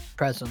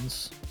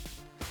 presence.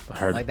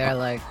 Like they're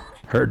like,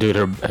 her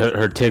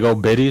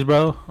tiggle bitties,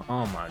 bro.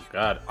 Oh my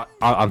god.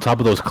 On top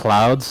of those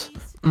clouds.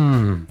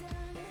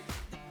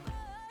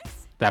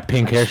 That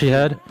pink hair she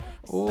had.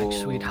 like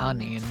sweet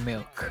honey and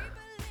milk.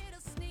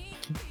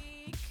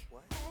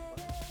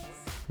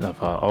 No,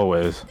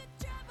 always.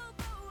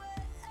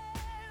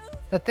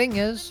 The thing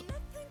is,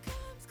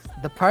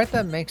 the part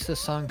that makes the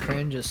song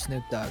cringe is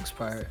Snoop Dogg's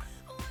part.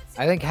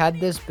 I think had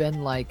this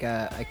been like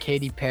a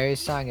Katy Perry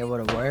song, it would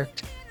have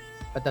worked.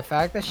 But the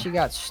fact that she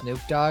got Snoop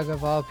Dogg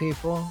of all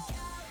people,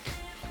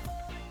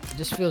 it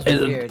just feels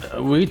weird.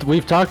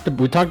 We talked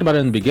about it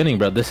in the beginning,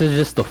 bro. This is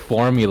just the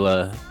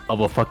formula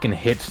of a fucking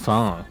hit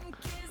song.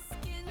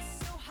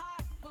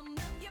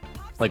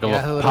 Like you know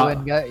who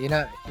would've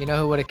you know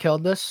who would have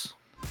killed this?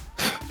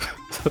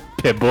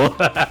 Pitbull.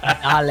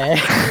 Ale.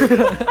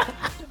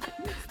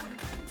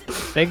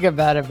 Think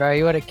about it, bro.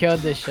 He would have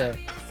killed this shit.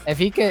 If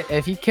he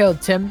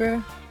killed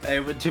Timber. Hey,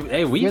 we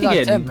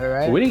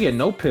didn't get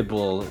no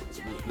Pitbull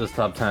this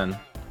top 10.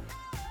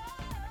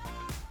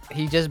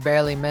 He just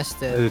barely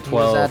missed it.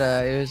 12.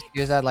 He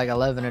was at like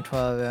 11 or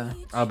 12, yeah.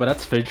 Oh, but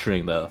that's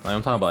featuring though. Like,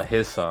 I'm talking about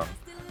his song.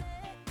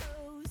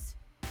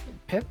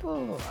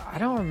 Pitbull, I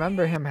don't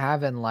remember him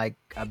having like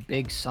a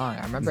big song.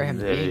 I remember him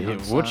being on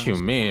What songs. you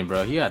mean,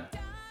 bro? He was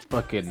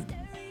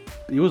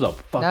a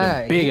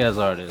fucking big ass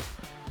artist.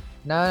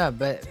 No,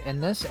 but in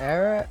this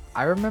era,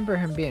 I remember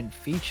him being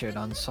featured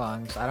on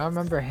songs. I don't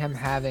remember him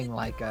having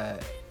like a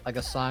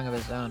song of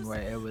his own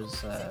where it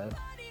was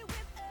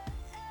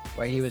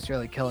where he was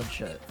really killing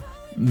shit.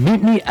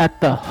 Meet me at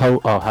the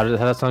how did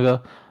that song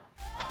go?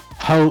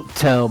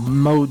 Hotel,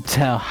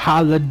 motel,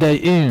 Holiday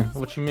Inn.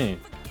 What you mean?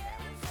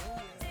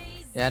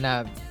 Yeah,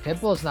 no,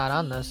 Pitbull's not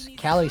on this.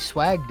 Cali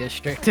Swag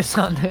District is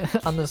on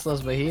this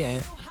list, but he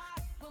ain't.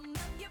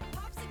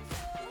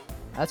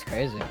 That's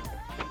crazy.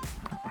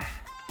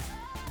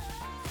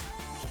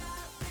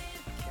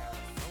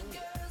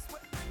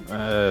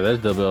 There's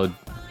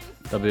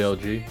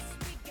WLG.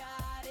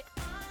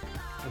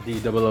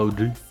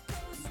 DOOG.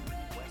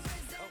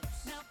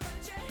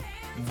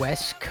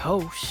 West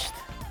Coast.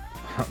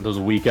 Those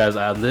weak ass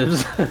ad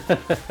libs.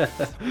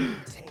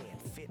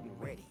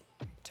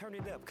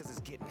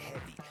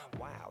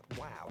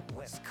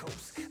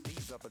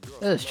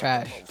 This is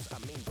trash.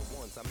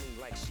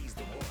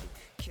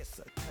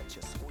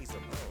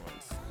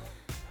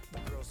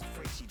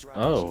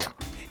 Oh.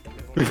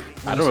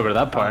 I don't remember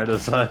that part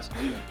as such.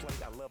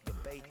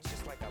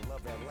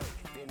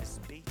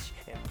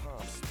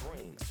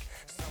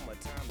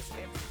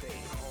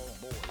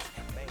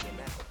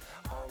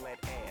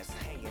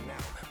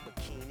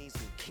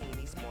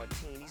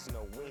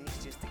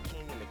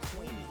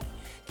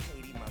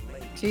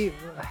 See,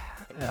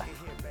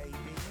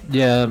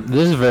 yeah,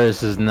 this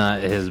verse is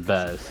not his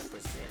best.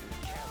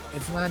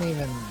 it's not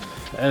even.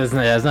 It's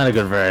not a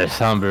good verse,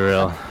 I'll be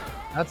real.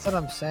 That's what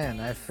I'm saying.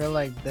 I feel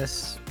like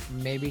this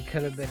maybe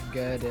could have been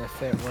good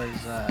if it was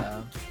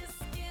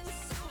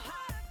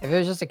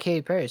just a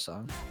Katy Perry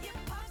song.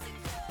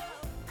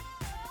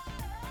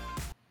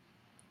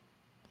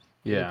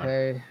 Yeah. Katy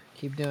Perry,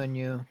 keep doing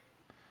you.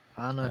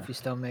 I don't know if you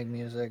still make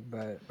music,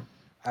 but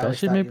I Does always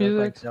she thought make you looked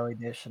music? like Zoe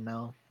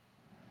Deschanel.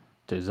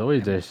 Dude, Zoe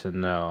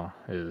Deschanel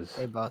is.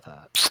 They both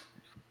have.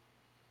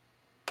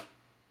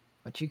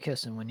 What you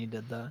kissing when you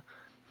did that?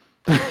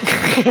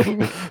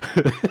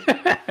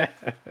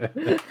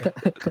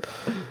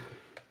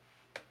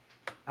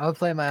 I would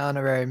play my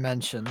honorary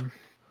mention.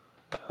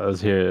 Let's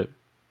hear it.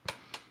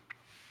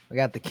 We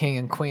got the king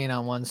and queen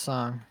on one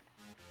song.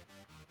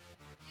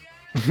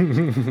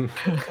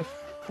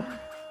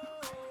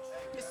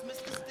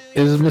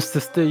 Is Mr.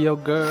 Still your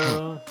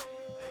girl?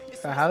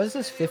 Bro, how is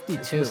this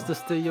 52? Mr.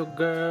 Still your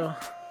girl?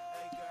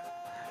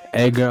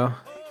 Hey girl,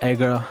 hey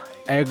girl,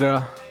 hey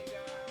girl.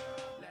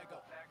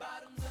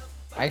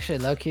 Actually,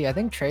 low-key, I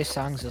think Trey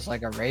Songz is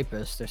like a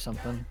rapist or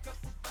something.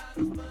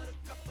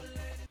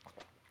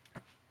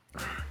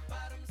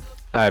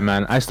 Alright,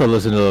 man. I still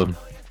listen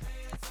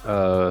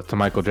to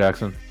Michael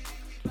Jackson.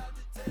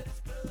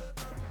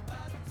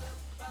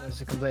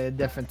 It's a completely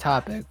different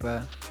topic,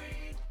 but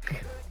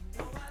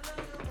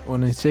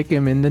When they take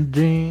him in the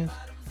dreams.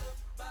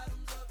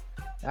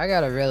 I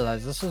gotta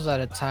realize this was at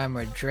a time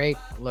where Drake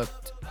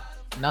looked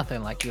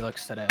nothing like he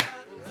looks today.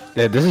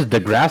 Yeah, this is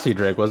Degrassi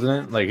Drake,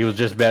 wasn't it? Like he was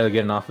just barely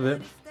getting off of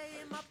it.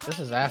 This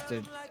is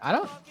after.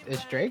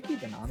 Is Drake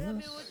even on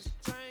this?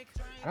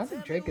 I don't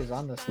think Drake is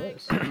on this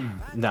list.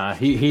 Nah,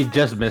 he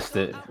just missed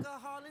it.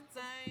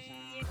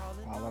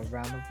 All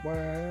around the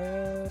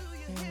world.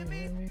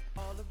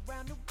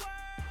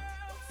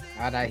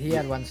 Oh, no, he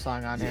had one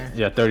song on here.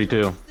 Yeah,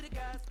 32.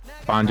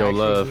 Find Your Actually,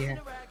 Love.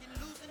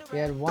 He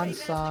had one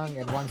song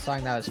and one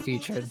song that was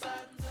featured.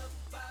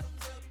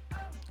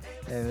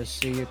 It was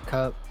See Your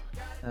Cup.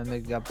 I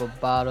make a couple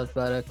bottles,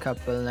 but a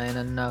couple ain't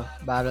enough.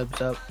 Bottoms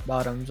up,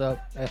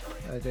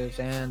 with his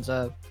hands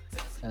up.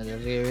 And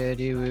this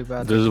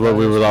This is what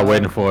we were all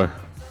waiting for.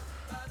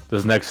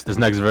 This next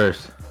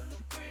verse.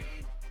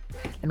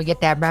 Let me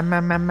get that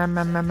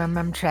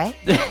tray.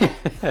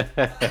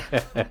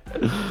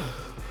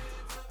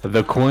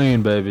 The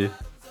Queen, baby.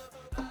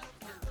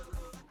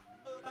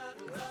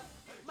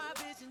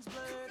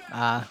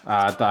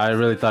 I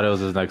really thought it was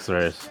his next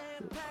verse.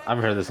 I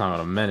haven't heard this song in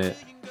a minute.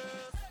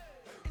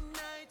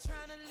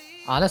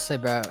 Honestly,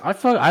 bro. I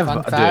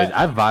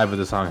vibe with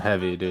this song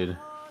heavy, dude.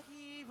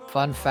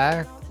 Fun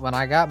fact: when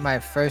I got my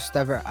first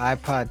ever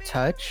iPod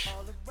Touch,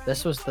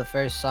 this was the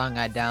first song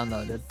I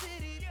downloaded.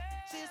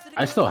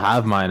 I still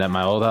have mine at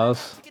my old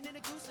house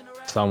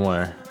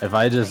somewhere. If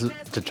I just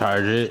to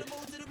charge it,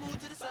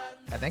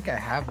 I think I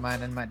have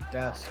mine in my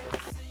desk.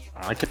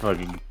 I could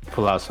fucking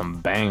pull out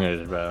some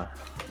bangers, bro.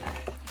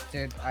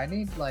 Dude, I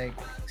need like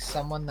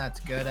someone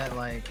that's good at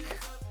like.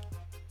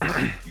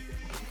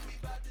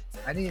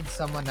 I need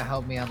someone to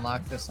help me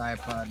unlock this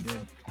iPod,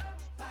 dude.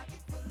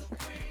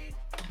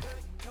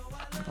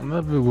 I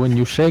love it when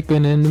you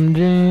shaking in them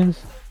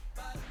jeans.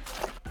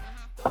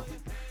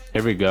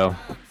 Here we go.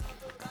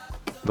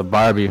 The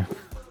Barbie.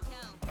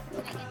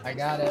 I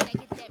got it.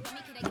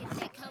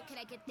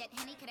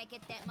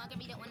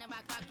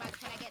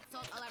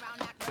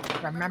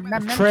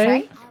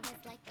 Trey?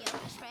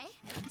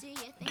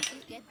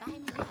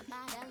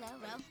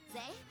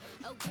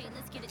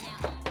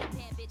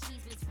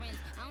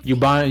 You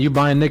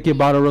buying Nikki a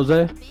bottle of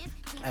rosé?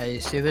 Hey,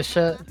 you see this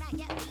shit?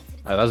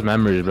 Oh, that's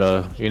memories,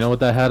 bro. You know what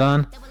that had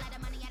on?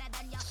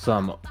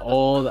 Some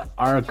old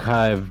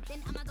archived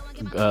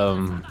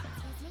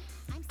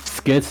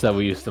skits that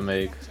we used to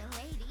make.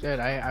 Dude,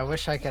 I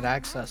wish I could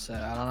access it.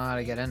 I don't know how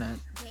to get in it.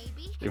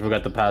 You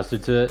forgot the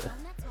password to it?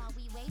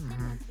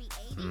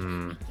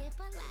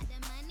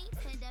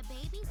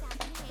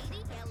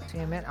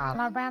 Damn it, all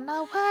around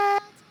the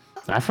world.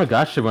 I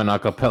forgot she went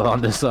acapella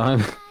on this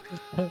song.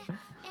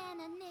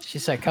 She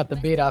said, "Cut the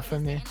beat off for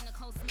me,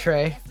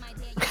 Trey."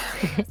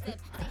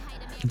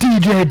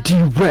 DJ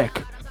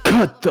D-Rec,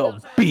 cut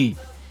the beat.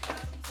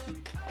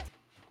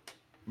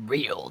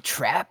 Real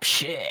trap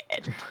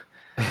shit.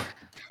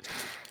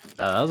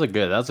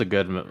 That's a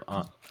good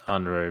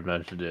honorary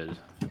mention, dude.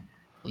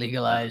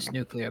 Legalize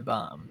nuclear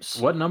bombs.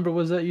 What number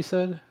was that you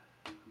said?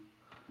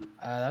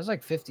 That was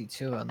like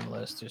 52 on the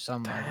list or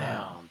something like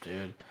that.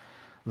 Damn, dude.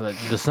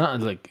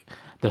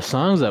 The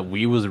songs that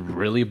we was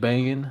really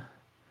banging,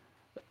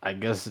 I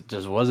guess it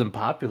just wasn't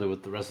popular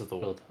with the rest of the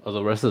world or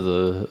the rest of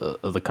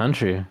the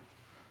country.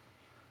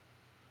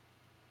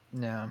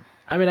 Yeah.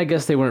 I mean, I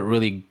guess they weren't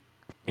really,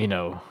 you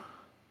know.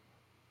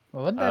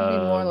 Well, wouldn't that be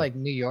more like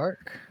New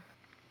York?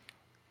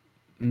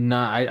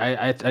 Nah,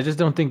 I just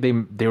don't think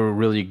they were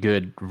really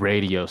good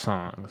radio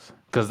songs.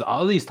 Because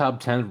all these top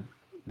 10,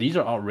 these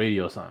are all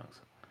radio songs.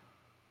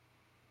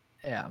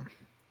 Yeah.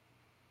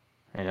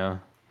 You know?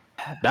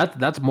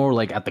 That's more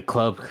like at the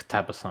club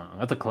type of song.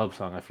 That's a club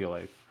song, I feel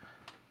like.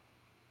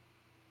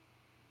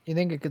 You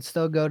think it could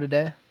still go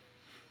today?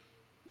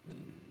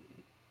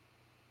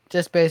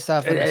 Just based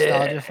off of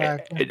nostalgia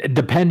factor?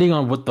 Depending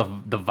on what the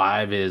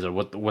vibe is or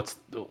what's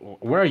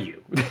where are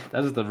you?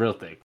 That's the real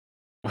thing.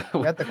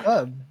 We're at the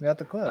club.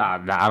 Nah,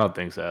 I don't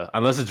think so.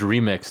 Unless it's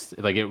remixed,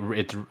 like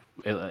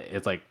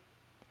it's like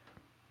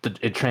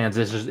it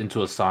transitions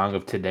into a song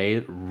of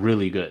today,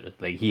 really good.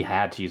 Like he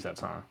had to use that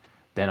song.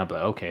 Then I'm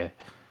like, okay.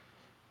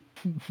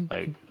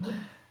 Like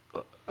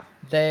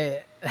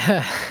they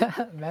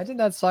imagine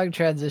that song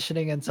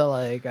transitioning into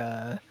like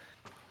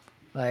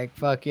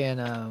fucking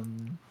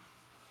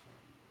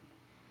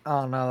I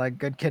don't know, like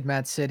Good Kid,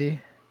 Mad City.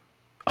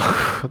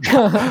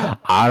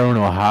 I don't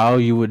know how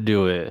you would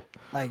do it.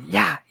 Like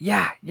yeah.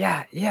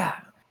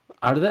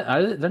 Are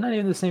they? They're not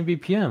even the same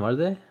BPM, are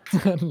they?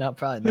 No,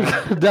 probably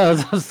not.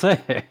 That's what I'm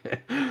saying.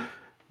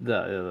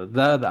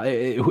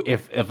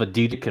 If a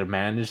DJ could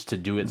manage to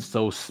do it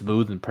so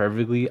smooth and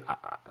perfectly,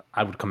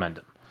 I would commend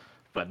him.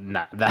 But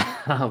not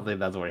that. I don't think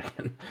that's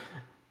working.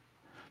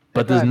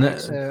 But they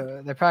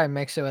probably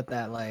mix it with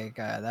that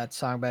that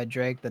song by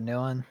Drake, the new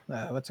one.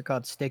 What's it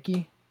called?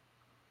 Sticky.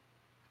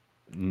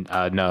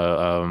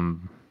 No.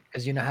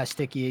 Because you know how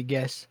sticky it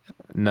gets.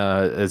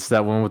 No, it's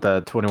that one with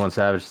the 21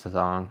 Savage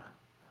song.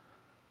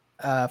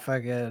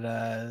 Fucking.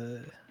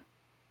 I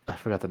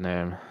forgot the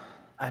name.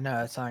 I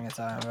know what song it's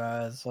on,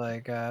 bro. It's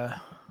like the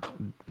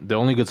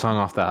only good song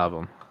off the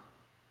album.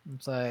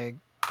 It's like,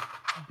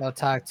 don't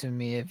talk to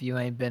me if you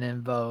ain't been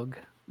in Vogue.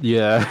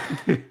 Yeah.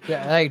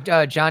 Yeah,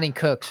 like Johnny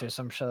Cooks or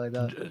some shit like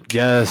that.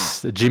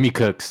 Yes, Jimmy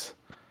Cooks.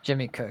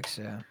 Jimmy Cooks,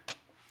 yeah.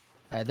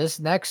 All right, this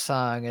next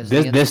song is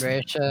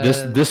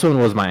This one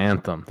was my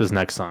anthem. This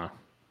next song.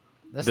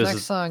 This This next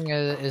is- song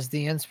is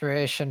the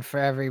inspiration for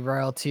every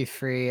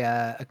royalty-free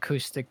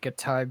acoustic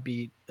guitar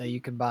beat that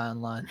you can buy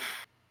online.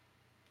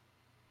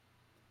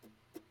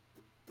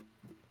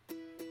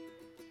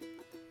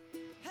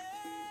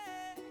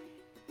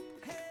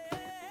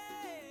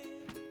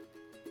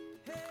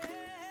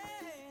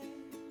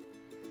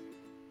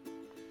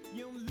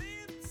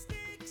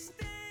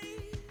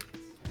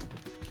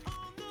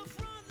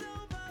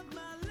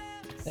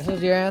 This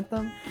is your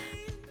anthem?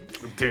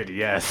 Dude,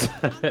 yes.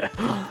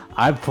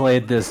 I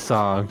played this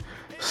song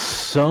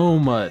so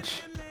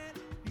much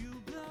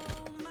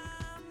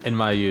in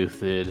my youth,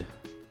 dude.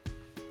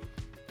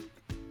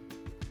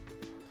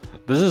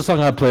 This is a song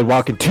I played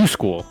walking to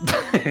school.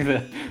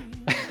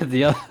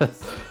 The other...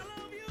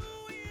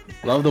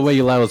 Love the way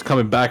you lie was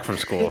coming back from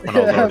school when I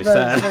was already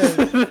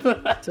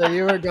sad. So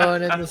you were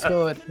going into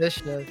school with this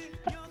shit.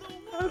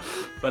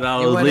 But I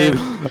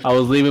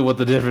was leaving with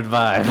a different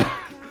vibe.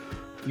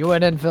 You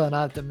went in feeling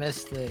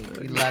optimistic.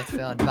 You left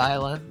feeling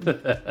violent. Bro,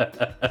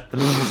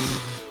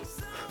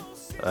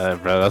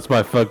 that's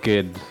my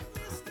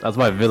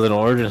villain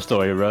origin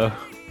story, bro.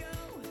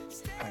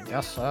 I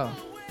guess so.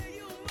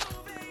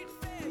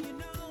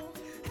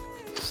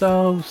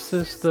 So,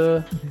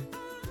 sister.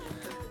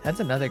 That's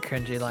another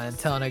cringy line.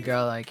 Telling a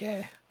girl like,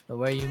 "Hey, the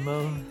way you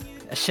move,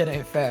 that shit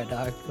ain't fair,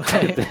 dog."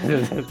 Like,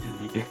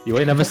 You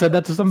ain't never said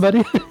that to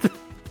somebody?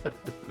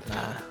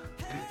 nah.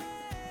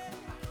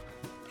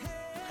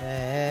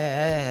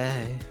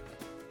 Hey.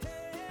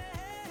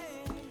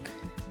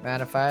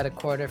 Man, if I had a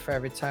quarter for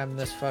every time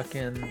this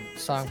fucking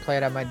song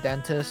played at my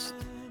dentist,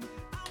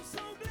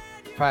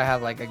 probably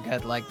have like a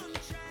good like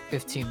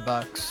 $15.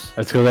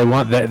 That's because they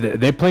want that.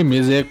 They play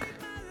music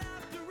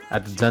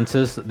at the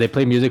dentist. They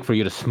play music for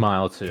you to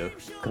smile to,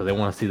 because they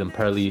want to see them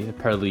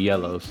pearly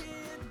yellows.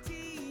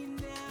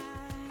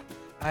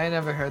 I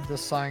never heard this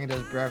song and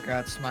just broke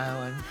out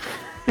smiling.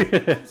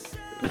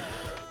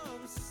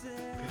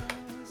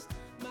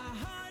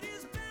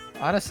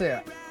 Honestly,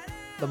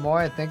 the more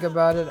I think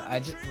about it,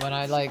 when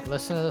I like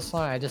listen to this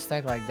song, I just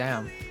think like,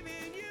 damn,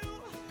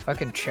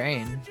 fucking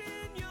Train.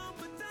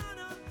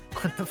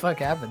 What the fuck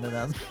happened to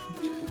them?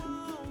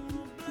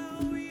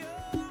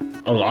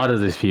 A lot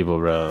of these people,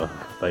 bro,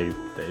 like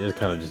they just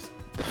kind of just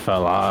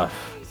fell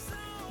off.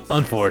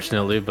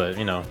 Unfortunately, but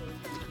you know,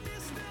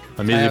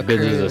 the music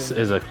business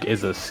is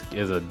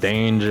a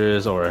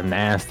dangerous or a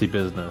nasty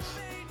business.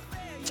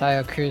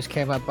 Tayo Cruz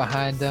came up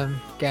behind him,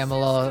 gave him a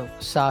little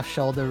soft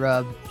shoulder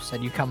rub,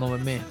 said, "You coming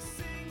with me?"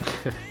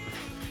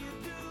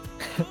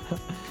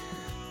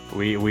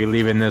 we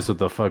leaving this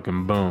with a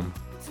fucking boom.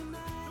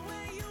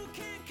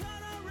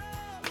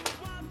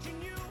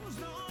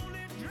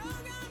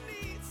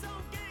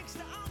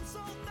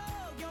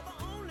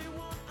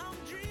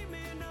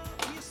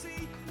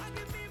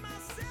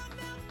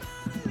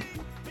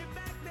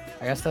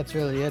 I guess that's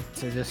really it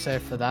to just say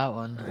for that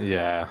one.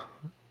 Yeah.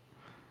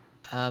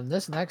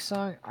 This next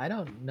song, I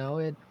don't know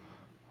it.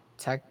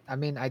 I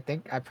mean, I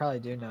think I probably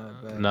do know it,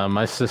 but No,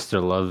 my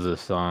sister loves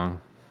this song.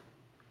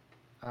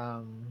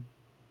 I'm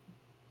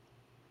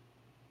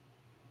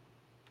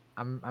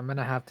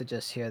gonna have to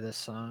just hear this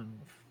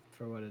song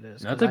for what it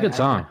is. That's a good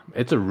song.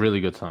 It's a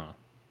really good song.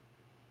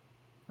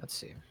 Let's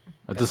see.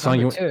 It's a song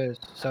you. Two,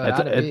 so it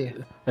ought to be.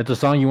 It's a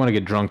song you want to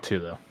get drunk to,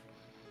 though.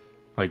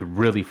 Like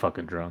really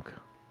fucking drunk,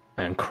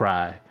 and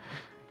cry.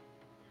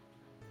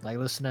 Like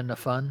listening to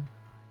Fun.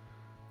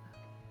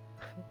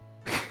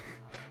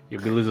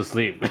 You'll be losing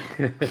sleep.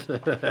 Is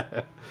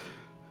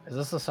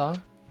this the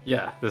song?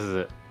 Yeah, this is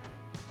it.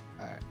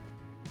 Alright.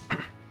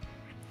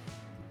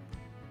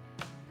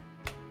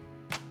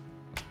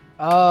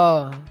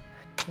 Oh,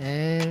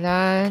 and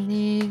I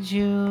need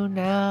you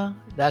now.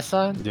 That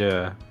song?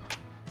 Yeah.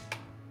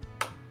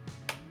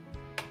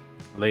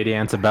 Lady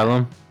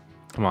Antebellum.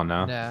 Come on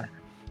now. Yeah.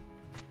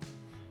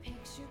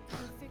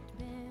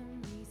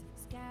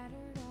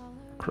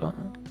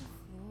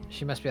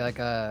 She must be like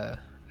a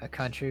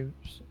country.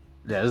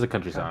 Yeah, this is a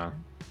country song.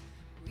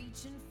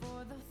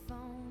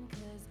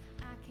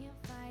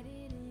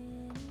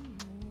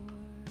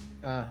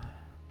 Yeah.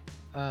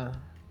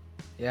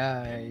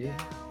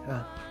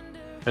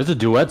 It's a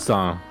duet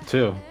song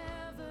too.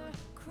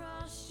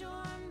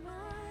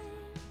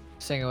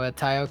 Singing with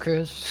Tayo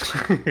Cruz.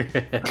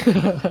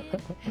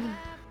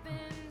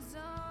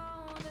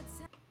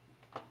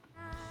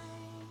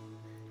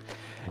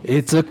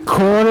 It's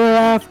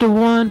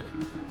 1:15.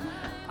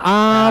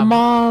 I'm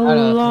all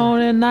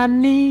alone and I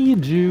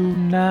need you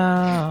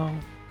now.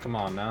 Come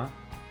on now.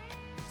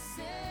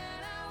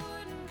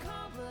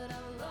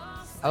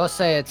 I will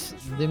say it's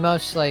the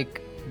most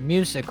like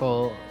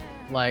musical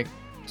like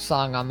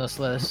song on this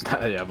list.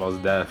 Yeah,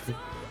 most deaf.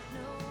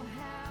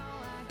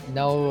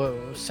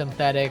 No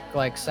synthetic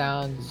like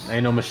sounds.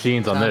 Ain't no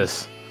machines on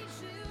this.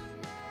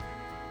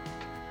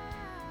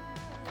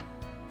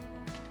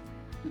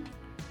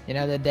 You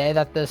know, the day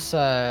that this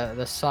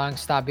song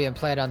stopped being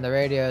played on the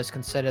radio is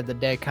considered the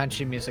day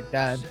country music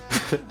died.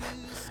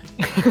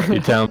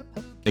 You tell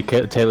me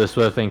Taylor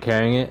Swift ain't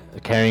carrying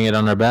it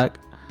on her back?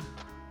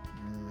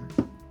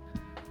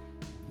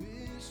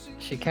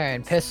 She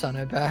carrying piss on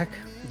her back.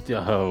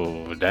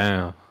 Oh,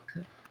 damn.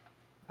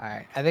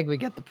 Alright, I think we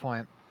get the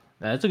point.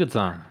 That's a good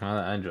song.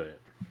 I enjoy it.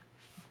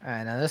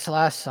 Alright, now this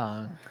last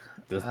song.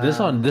 This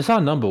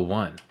on number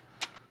one.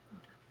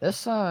 This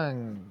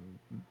song,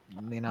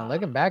 you know,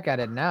 looking back at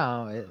it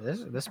now,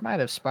 this might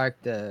have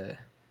sparked a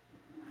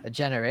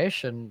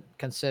generation,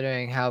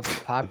 considering how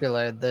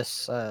popular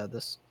this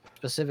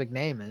specific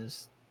name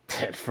is.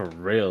 For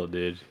real,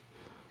 dude.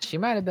 She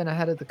might have been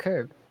ahead of the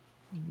curve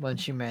when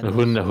she made this.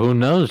 Who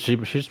knows?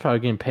 She's probably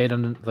getting paid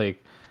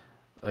like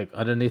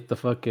underneath the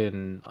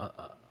fucking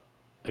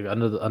like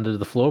under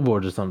the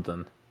floorboards or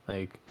something,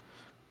 like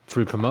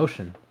free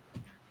promotion.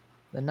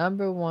 The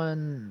number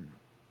one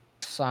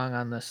song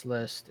on this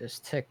list is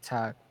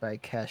TikTok by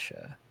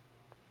Kesha.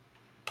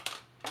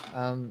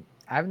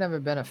 I've never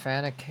been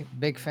a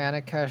big fan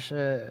of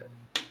Kesha.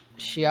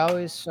 She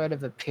always sort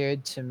of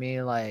appeared to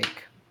me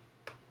like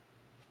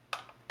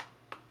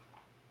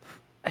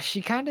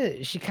she kind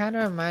of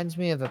reminds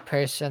me of a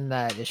person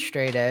that is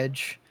straight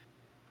edge,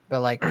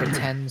 but like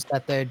pretends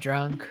that they're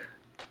drunk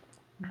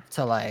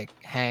to like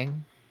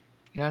hang.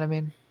 You know what I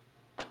mean?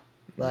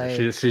 Like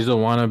She's a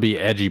wannabe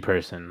edgy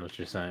person. What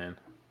you're saying?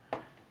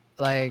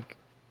 Like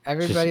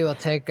everybody will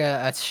take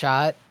a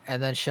shot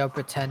and then she'll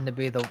pretend to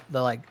be the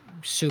like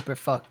super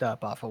fucked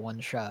up off of one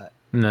shot.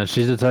 No,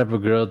 she's the type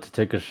of girl to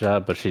take a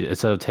shot, but she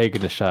instead of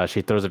taking the shot,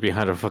 she throws it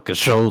behind her fucking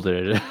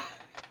shoulder.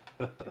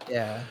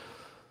 Yeah.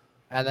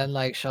 And then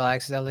like she'll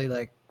accidentally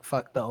like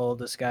fuck the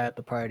oldest guy at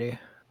the party.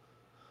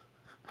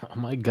 Oh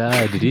my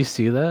god, did you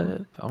see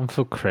that? I'm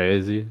so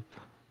crazy.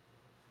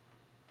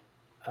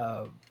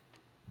 Oh.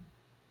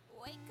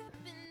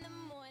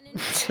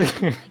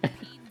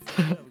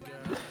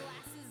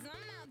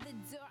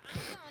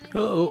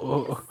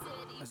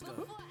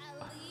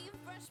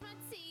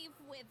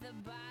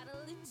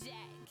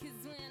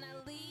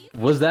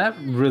 Was that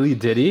really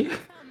Diddy?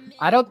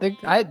 I don't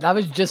think I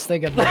was just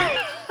thinking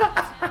that.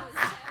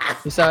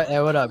 You saw it? Hey,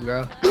 what up,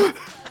 girl?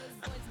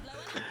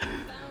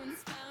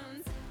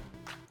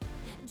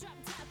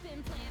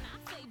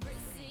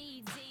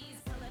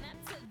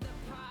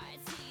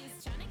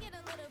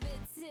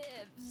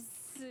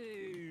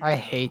 I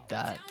hate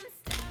that.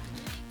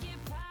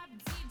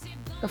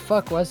 The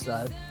fuck was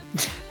that?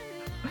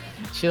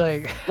 she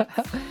like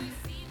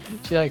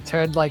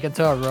turned like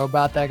into a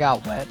robot that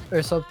got wet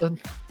or something.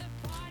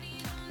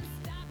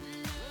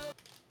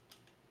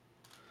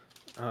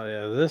 Oh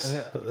yeah,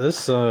 this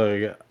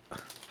song.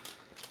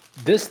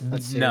 This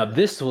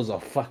was a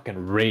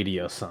fucking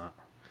radio song.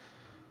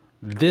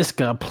 This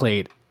got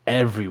played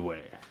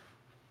everywhere.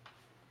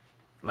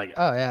 Like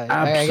oh yeah,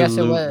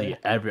 absolutely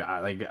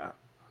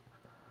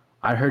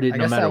I heard it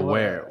no matter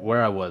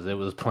where I was. It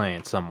was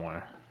playing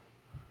somewhere.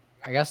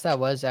 I guess that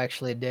was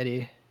actually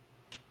Diddy.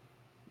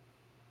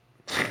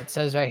 It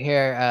says right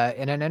here,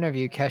 in an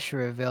interview, Kesha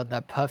revealed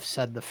that Puff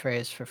said the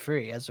phrase for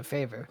free as a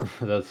favor.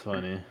 That's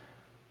funny.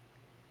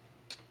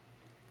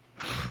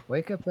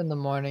 Wake up in the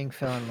morning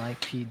feeling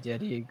like P.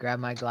 Diddy. Grab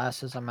my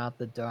glasses, I'm out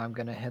the door, I'm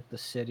gonna hit the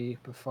city.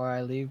 Before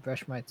I leave,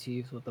 brush my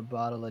teeth with a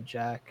bottle of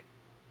Jack.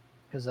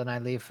 Cause then I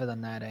leave for the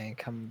night, I ain't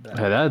coming back.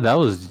 Hey, that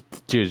was,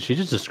 dude, she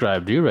just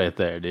described you right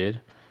there,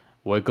 dude.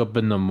 Wake up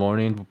in the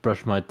morning,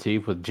 brush my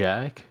teeth with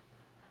Jack.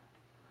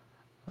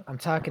 I'm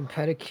talking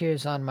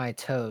pedicures on my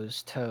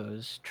toes,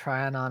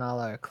 trying on all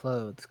our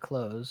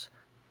clothes.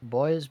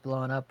 Boys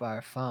blowing up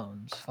our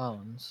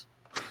phones.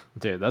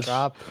 Dude, that's...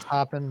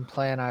 Hopping,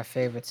 playing our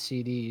favorite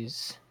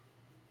CDs.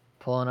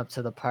 Pulling up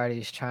to the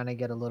parties, trying to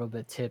get a little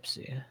bit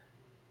tipsy.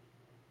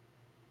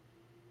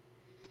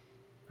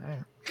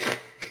 Alright.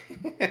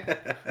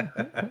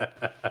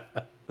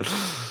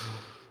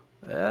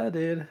 Yeah,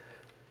 dude.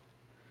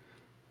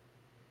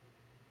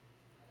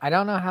 I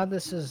don't know how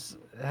this is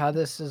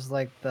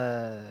like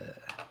the...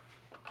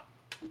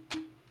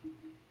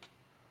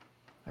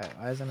 Alright,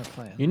 why isn't it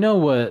playing? You know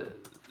what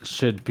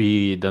should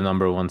be the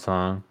number one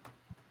song?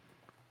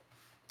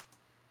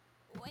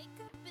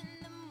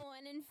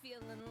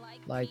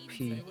 Like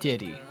P.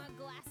 Diddy.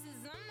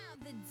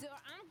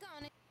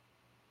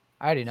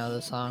 I already know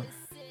this song.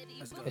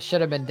 It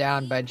should have been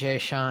Down by Jay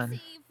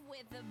Sean.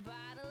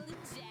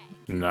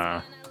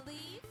 Nah.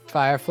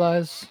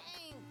 Fireflies.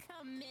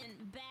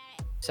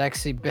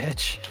 Sexy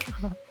bitch.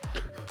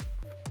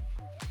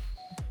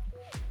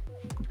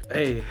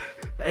 Hey.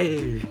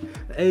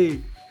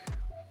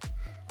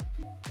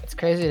 It's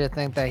crazy to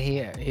think that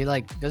he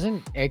like,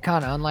 doesn't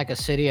Akon own like a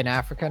city in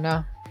Africa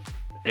now?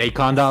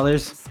 Akon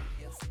dollars?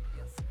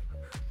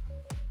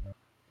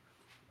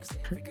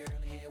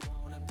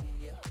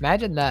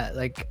 Imagine that,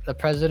 like the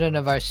president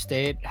of our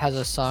state has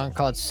a song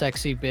called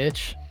Sexy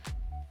Bitch.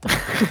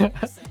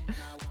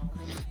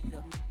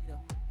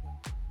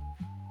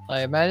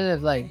 Like imagine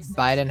if like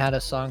Biden had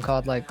a song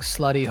called like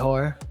Slutty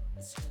Whore.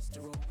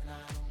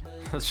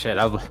 Shit,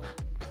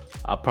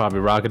 I'll probably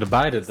rock it to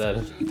Biden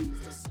then.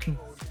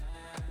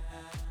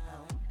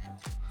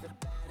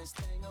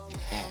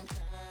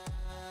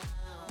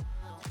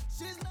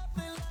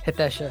 Hit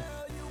that shit.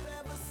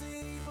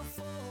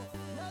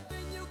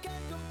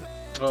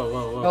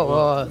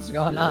 Whoa, what's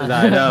going on?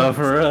 I know,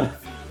 for real.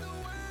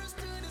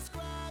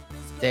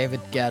 David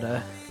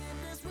Guetta.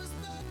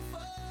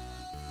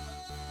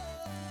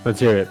 Let's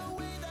hear it.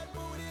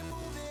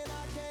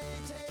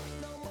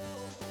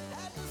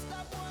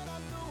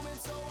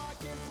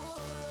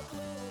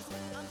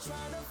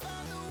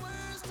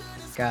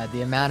 God,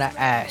 the amount of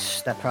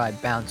ass that probably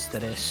bounced to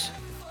this.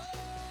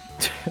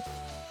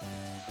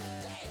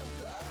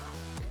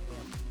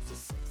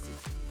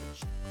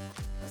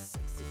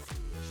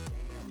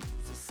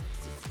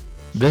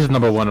 This is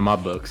number one in my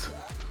books.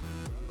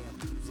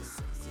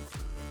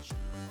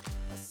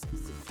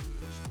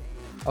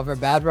 Over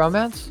Bad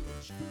Romance?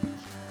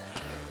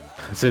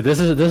 So this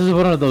is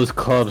one of those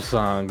club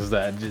songs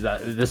that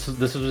this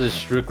was just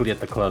strictly at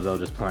the clubs I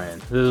was just playing.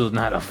 This was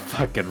not a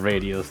fucking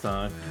radio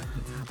song.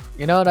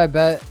 You know what I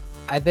bet?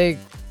 I think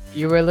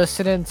you were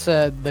listening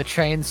to the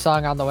train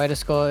song on the way to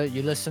school.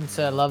 You listened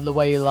to Love the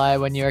Way You Lie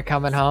when you were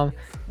coming home.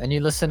 And you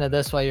listen to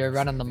this while you were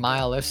running the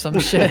mile or some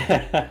shit.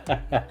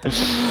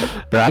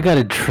 Bro, I got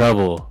in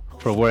trouble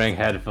for wearing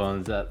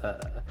headphones.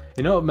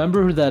 You know,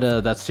 remember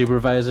that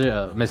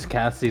supervisor, Miss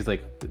Cassie's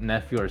like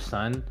nephew or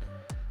son?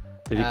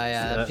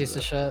 Yeah, that piece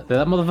of shit.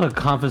 That motherfucker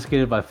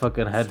confiscated my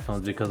fucking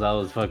headphones because I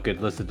was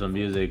fucking listening to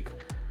music,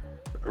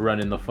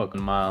 running the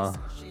fucking mile.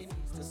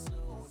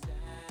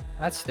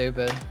 That's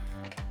stupid.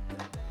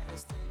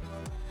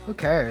 Who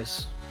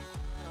cares?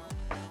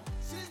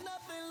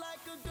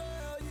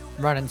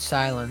 Run in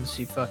silence,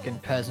 you fucking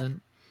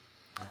peasant.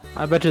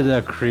 I bet you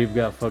that creep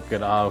got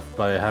fucking off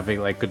by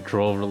having like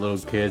control over little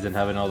kids and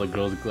having all the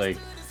girls like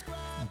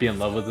be in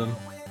love with him.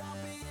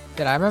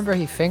 Dude, I remember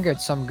he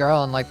fingered some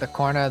girl in like the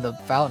corner of the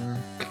fountain.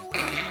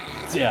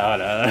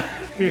 Yeah,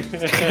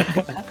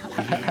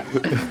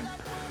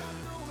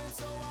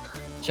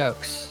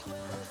 Jokes.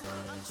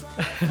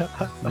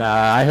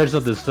 Nah, I heard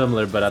something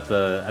similar, but at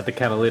the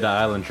Catalina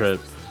Island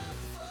trip.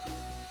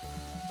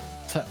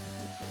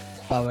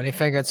 Oh, when he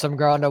fingered some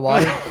girl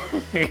underwater?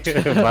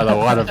 By the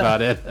water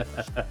fountain.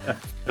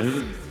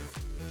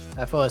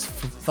 That fool was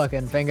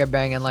fucking finger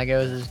banging like it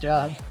was his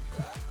job.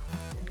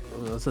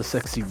 Oh, that's a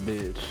sexy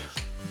bitch.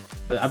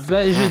 I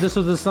bet you this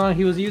was the song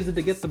he was using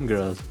to get them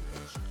girls.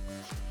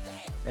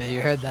 Yeah,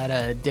 you heard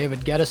that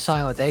David Guetta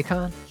song with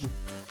Akon?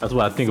 That's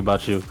what I think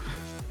about you.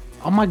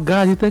 Oh my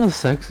god, you think I'm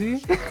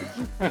sexy?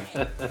 I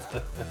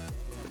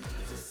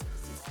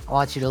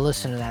want you to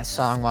listen to that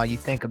song while you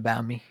think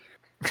about me.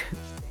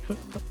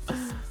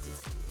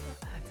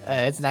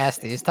 It's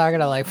nasty. He's talking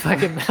to like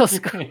fucking middle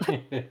school.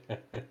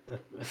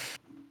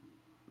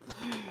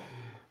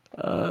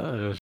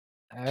 Oh,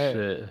 Alright.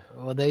 shit.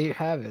 Well, there you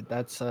have it.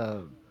 That's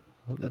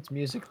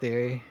music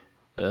theory.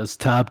 That's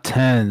top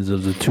 10s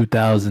of the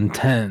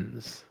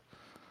 2010s.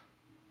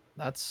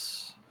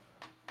 That's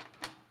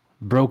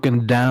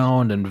Broken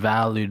down and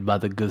valued by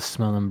the good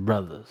smelling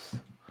brothers.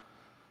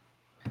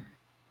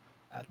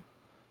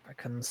 I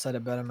couldn't have said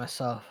it better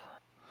myself.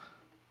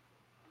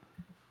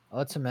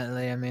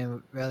 Ultimately, I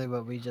mean, really,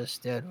 what we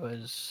just did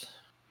was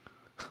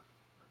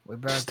we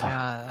broke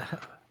down.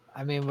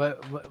 I mean,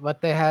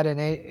 what they had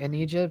in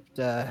Egypt,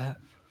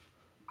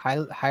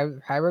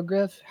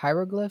 hieroglyphs,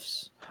 hydro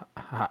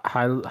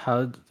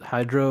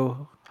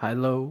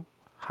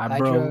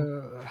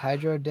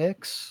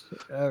dicks,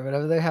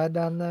 whatever they had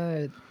down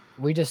there.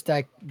 We just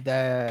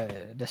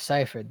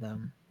deciphered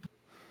them.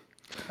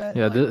 But,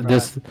 Yeah, like,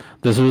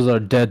 this was our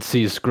Dead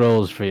Sea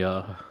Scrolls for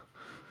y'all.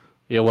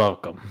 You're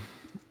welcome.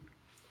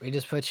 we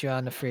just put you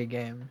on the free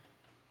game.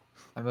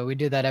 I mean, we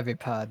do that every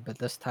pod, but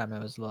this time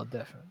it was a little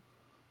different.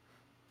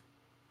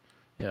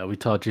 Yeah, we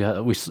taught you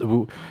how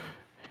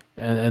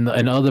and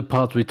in other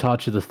pods we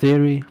taught you the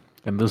theory,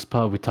 and this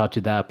pod we taught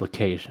you the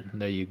application.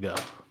 There you go.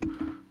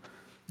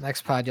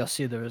 Next pod, you'll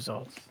see the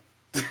results.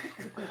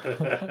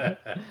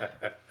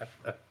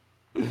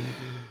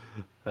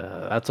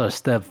 That's our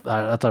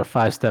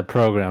 5-step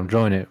program.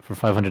 Join it for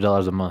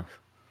 $500 a month.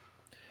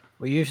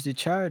 We usually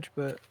charge,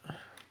 but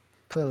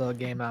put a little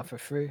game out for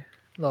free.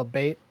 A little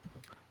bait.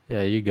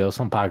 Yeah, you go.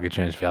 Some pocket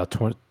change for y'all.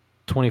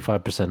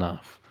 25%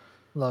 off.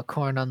 A little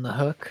corn on the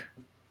hook.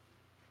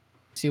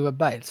 See what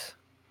bites.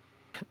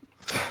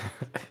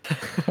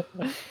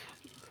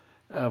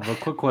 But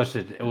quick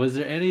question: was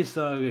there any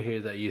song here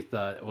that you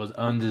thought was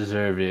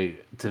undeserving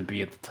to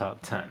be at the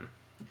top 10?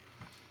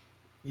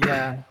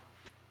 Yeah.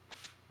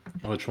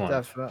 Which one?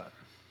 Definitely.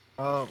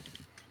 Oh.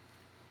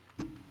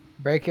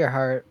 Break Your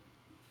Heart.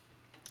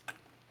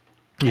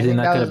 You think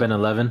that could have been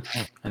 11,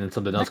 and then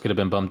something else could have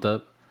been bumped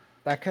up?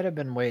 That could have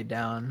been way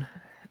down.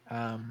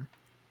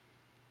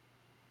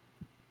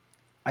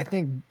 I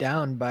think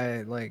down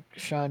by like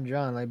Sean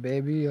John, like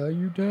baby, are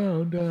you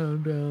down?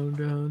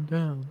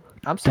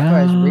 I'm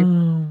surprised.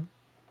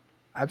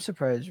 I'm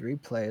surprised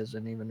Replay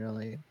isn't even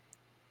really.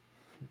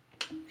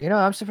 You know,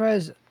 I'm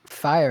surprised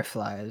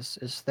Fireflies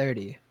is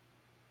 30.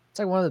 It's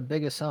like one of the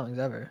biggest songs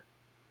ever.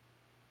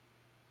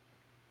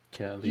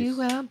 Yeah, You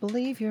won't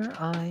believe your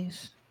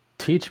eyes.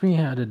 Teach me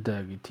how to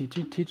Dougie.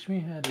 Teach me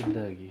how to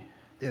Dougie.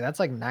 Dude, that's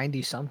like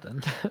 90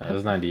 something. That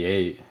was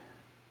 98.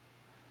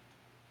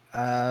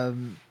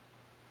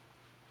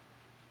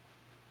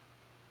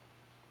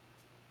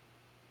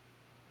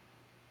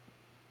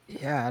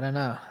 Yeah, I don't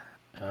know.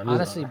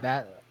 Honestly,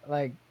 bad.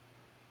 Like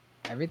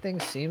everything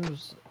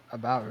seems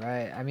about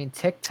right. I mean,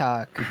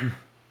 TikTok.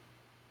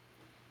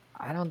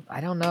 I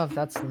don't know if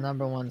that's the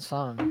 #1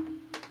 song.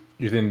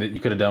 You think that you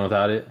could have done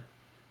without it?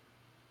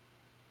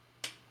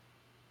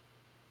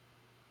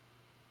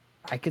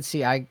 I could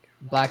see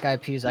Black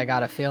Eyed Peas. I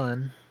got a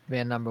feeling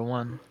being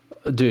 #1.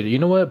 Dude, you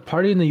know what?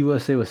 Party in the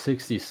USA was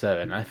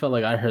 67. I felt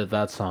like I heard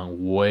that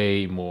song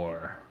way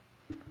more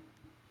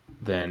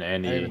than I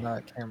didn't even any. know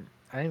it came.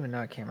 I didn't even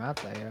know it came out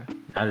that year.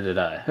 Neither did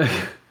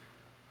I.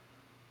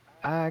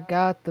 I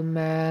got the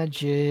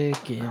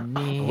magic in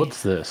me.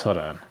 What's this? Hold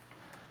on.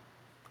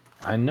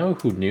 I know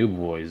who New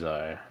Boys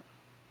are,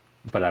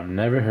 but I've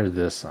never heard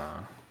this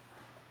song.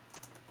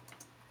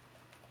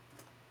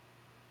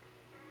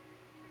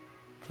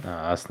 No,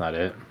 that's not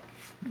it.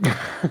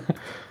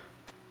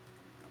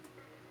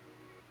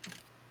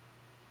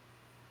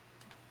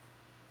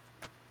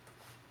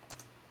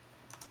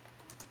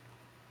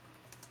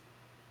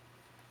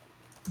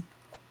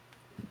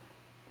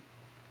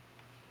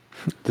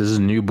 This is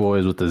New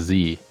Boys with a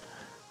Z.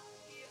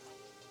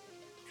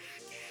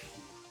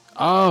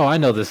 Oh, I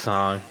know this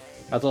song.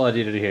 That's all I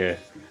needed to hear.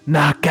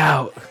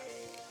 Knockout.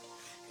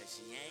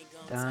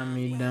 Tie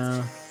me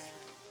down.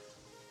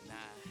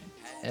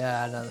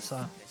 Yeah, I know the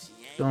song.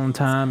 Don't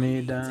tie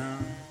me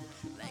down.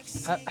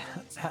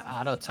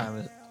 Auto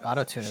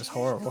tune is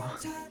horrible.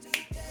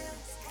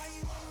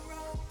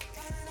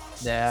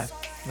 Yeah,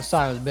 the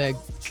song was big.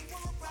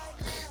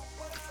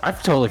 I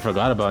totally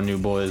forgot about New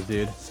Boys,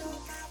 dude.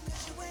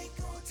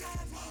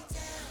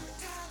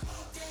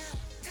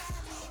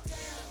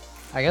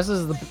 I guess this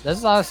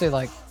is honestly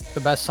like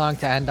the best song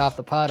to end off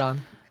the pod on.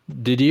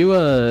 Did you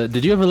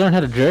ever learn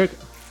how to jerk?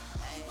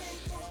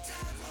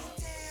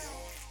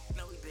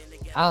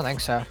 I don't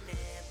think so.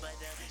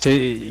 So,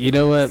 you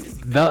know what?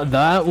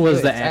 That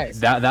was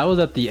Dude, that was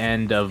at the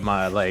end of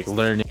my like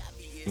learning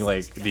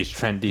like these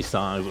trendy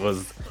songs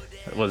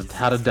was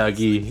how to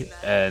Dougie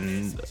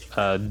and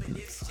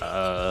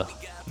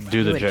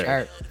do the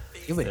jerk.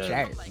 You would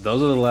jerk.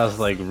 Those are the last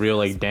like real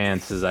like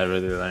dances I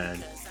really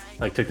learned.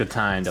 Like took the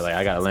time to like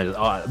I gotta learn this.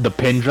 Oh, the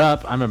pin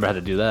drop. I remember how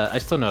to do that. I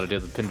still know how to do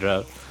the pin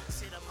drop.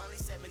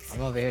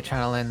 I'm over here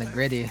trying to learn the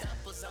gritty.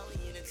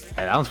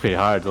 Hey, that one's pretty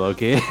hard,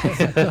 Loki. You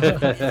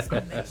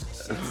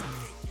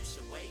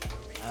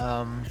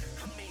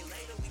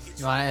want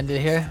to end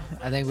it here?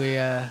 I think we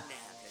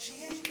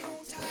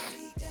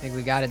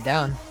got it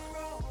down.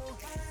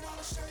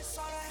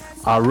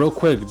 Real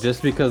quick,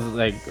 just because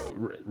like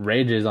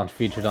Ray J's on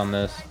featured on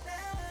this.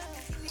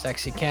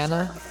 Sexy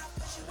Canna.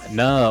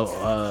 No,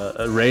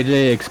 Ray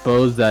J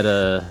exposed that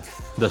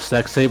the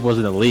sex tape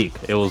wasn't a leak.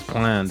 It was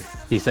planned.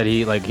 He said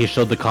he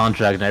showed the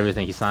contract and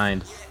everything he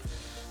signed.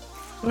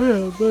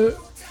 Yeah, but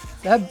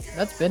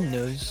that's been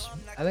news.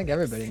 I think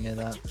everybody knew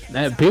that.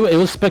 It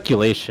was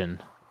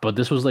speculation, but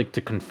this was like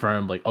to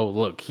confirm like, oh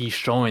look, he's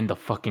showing the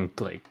fucking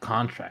like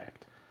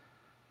contract.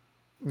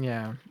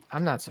 Yeah,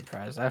 I'm not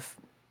surprised.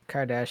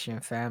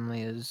 Kardashian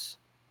family is.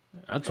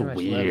 That's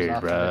weird,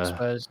 bro.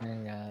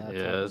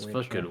 Yeah, it's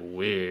fucking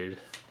weird.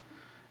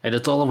 And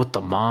it's all with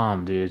the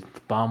mom, dude.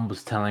 The mom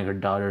was telling her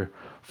daughter,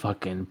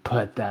 fucking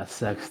put that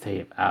sex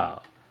tape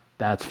out.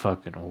 That's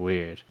fucking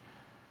weird.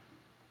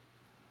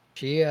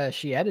 She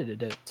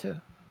edited it too.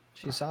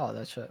 She saw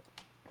that shit.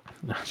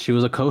 She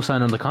was a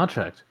co-signer on the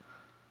contract.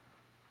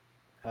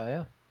 Oh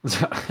yeah.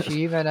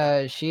 she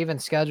even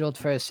scheduled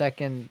for a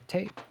second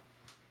tape.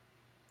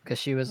 Cause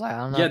she was like, I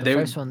don't know. Yeah, if the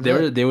first one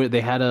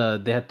they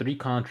had 3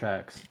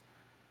 contracts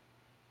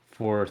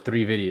for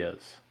 3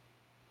 videos.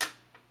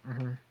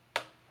 Mhm.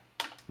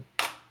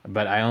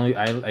 But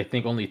I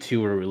think only 2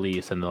 were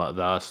released, and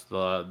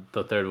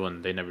the third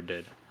one they never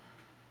did.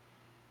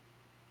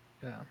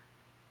 Yeah.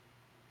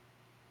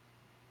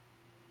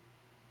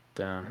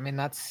 Damn. I mean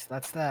that's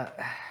that.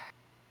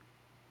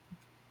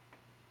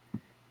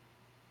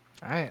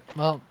 All right.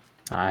 Well,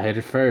 I hit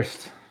it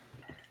first.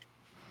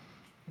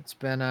 it's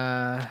been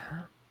a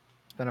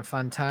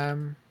fun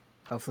time.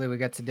 Hopefully we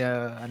get to do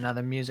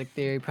another music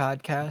theory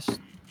podcast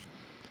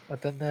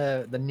within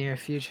the near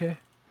future.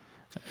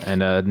 And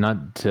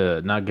not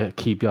to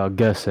keep y'all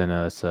guessing,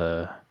 it's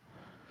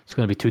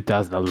gonna be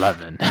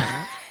 2011.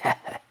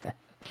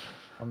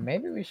 Well,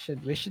 maybe we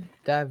should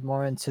dive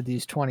more into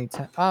these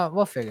 2010.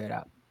 We'll figure it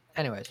out.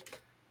 Anyways,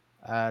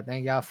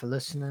 thank y'all for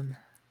listening,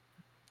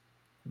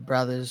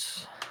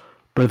 brothers.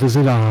 Brothers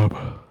in arms.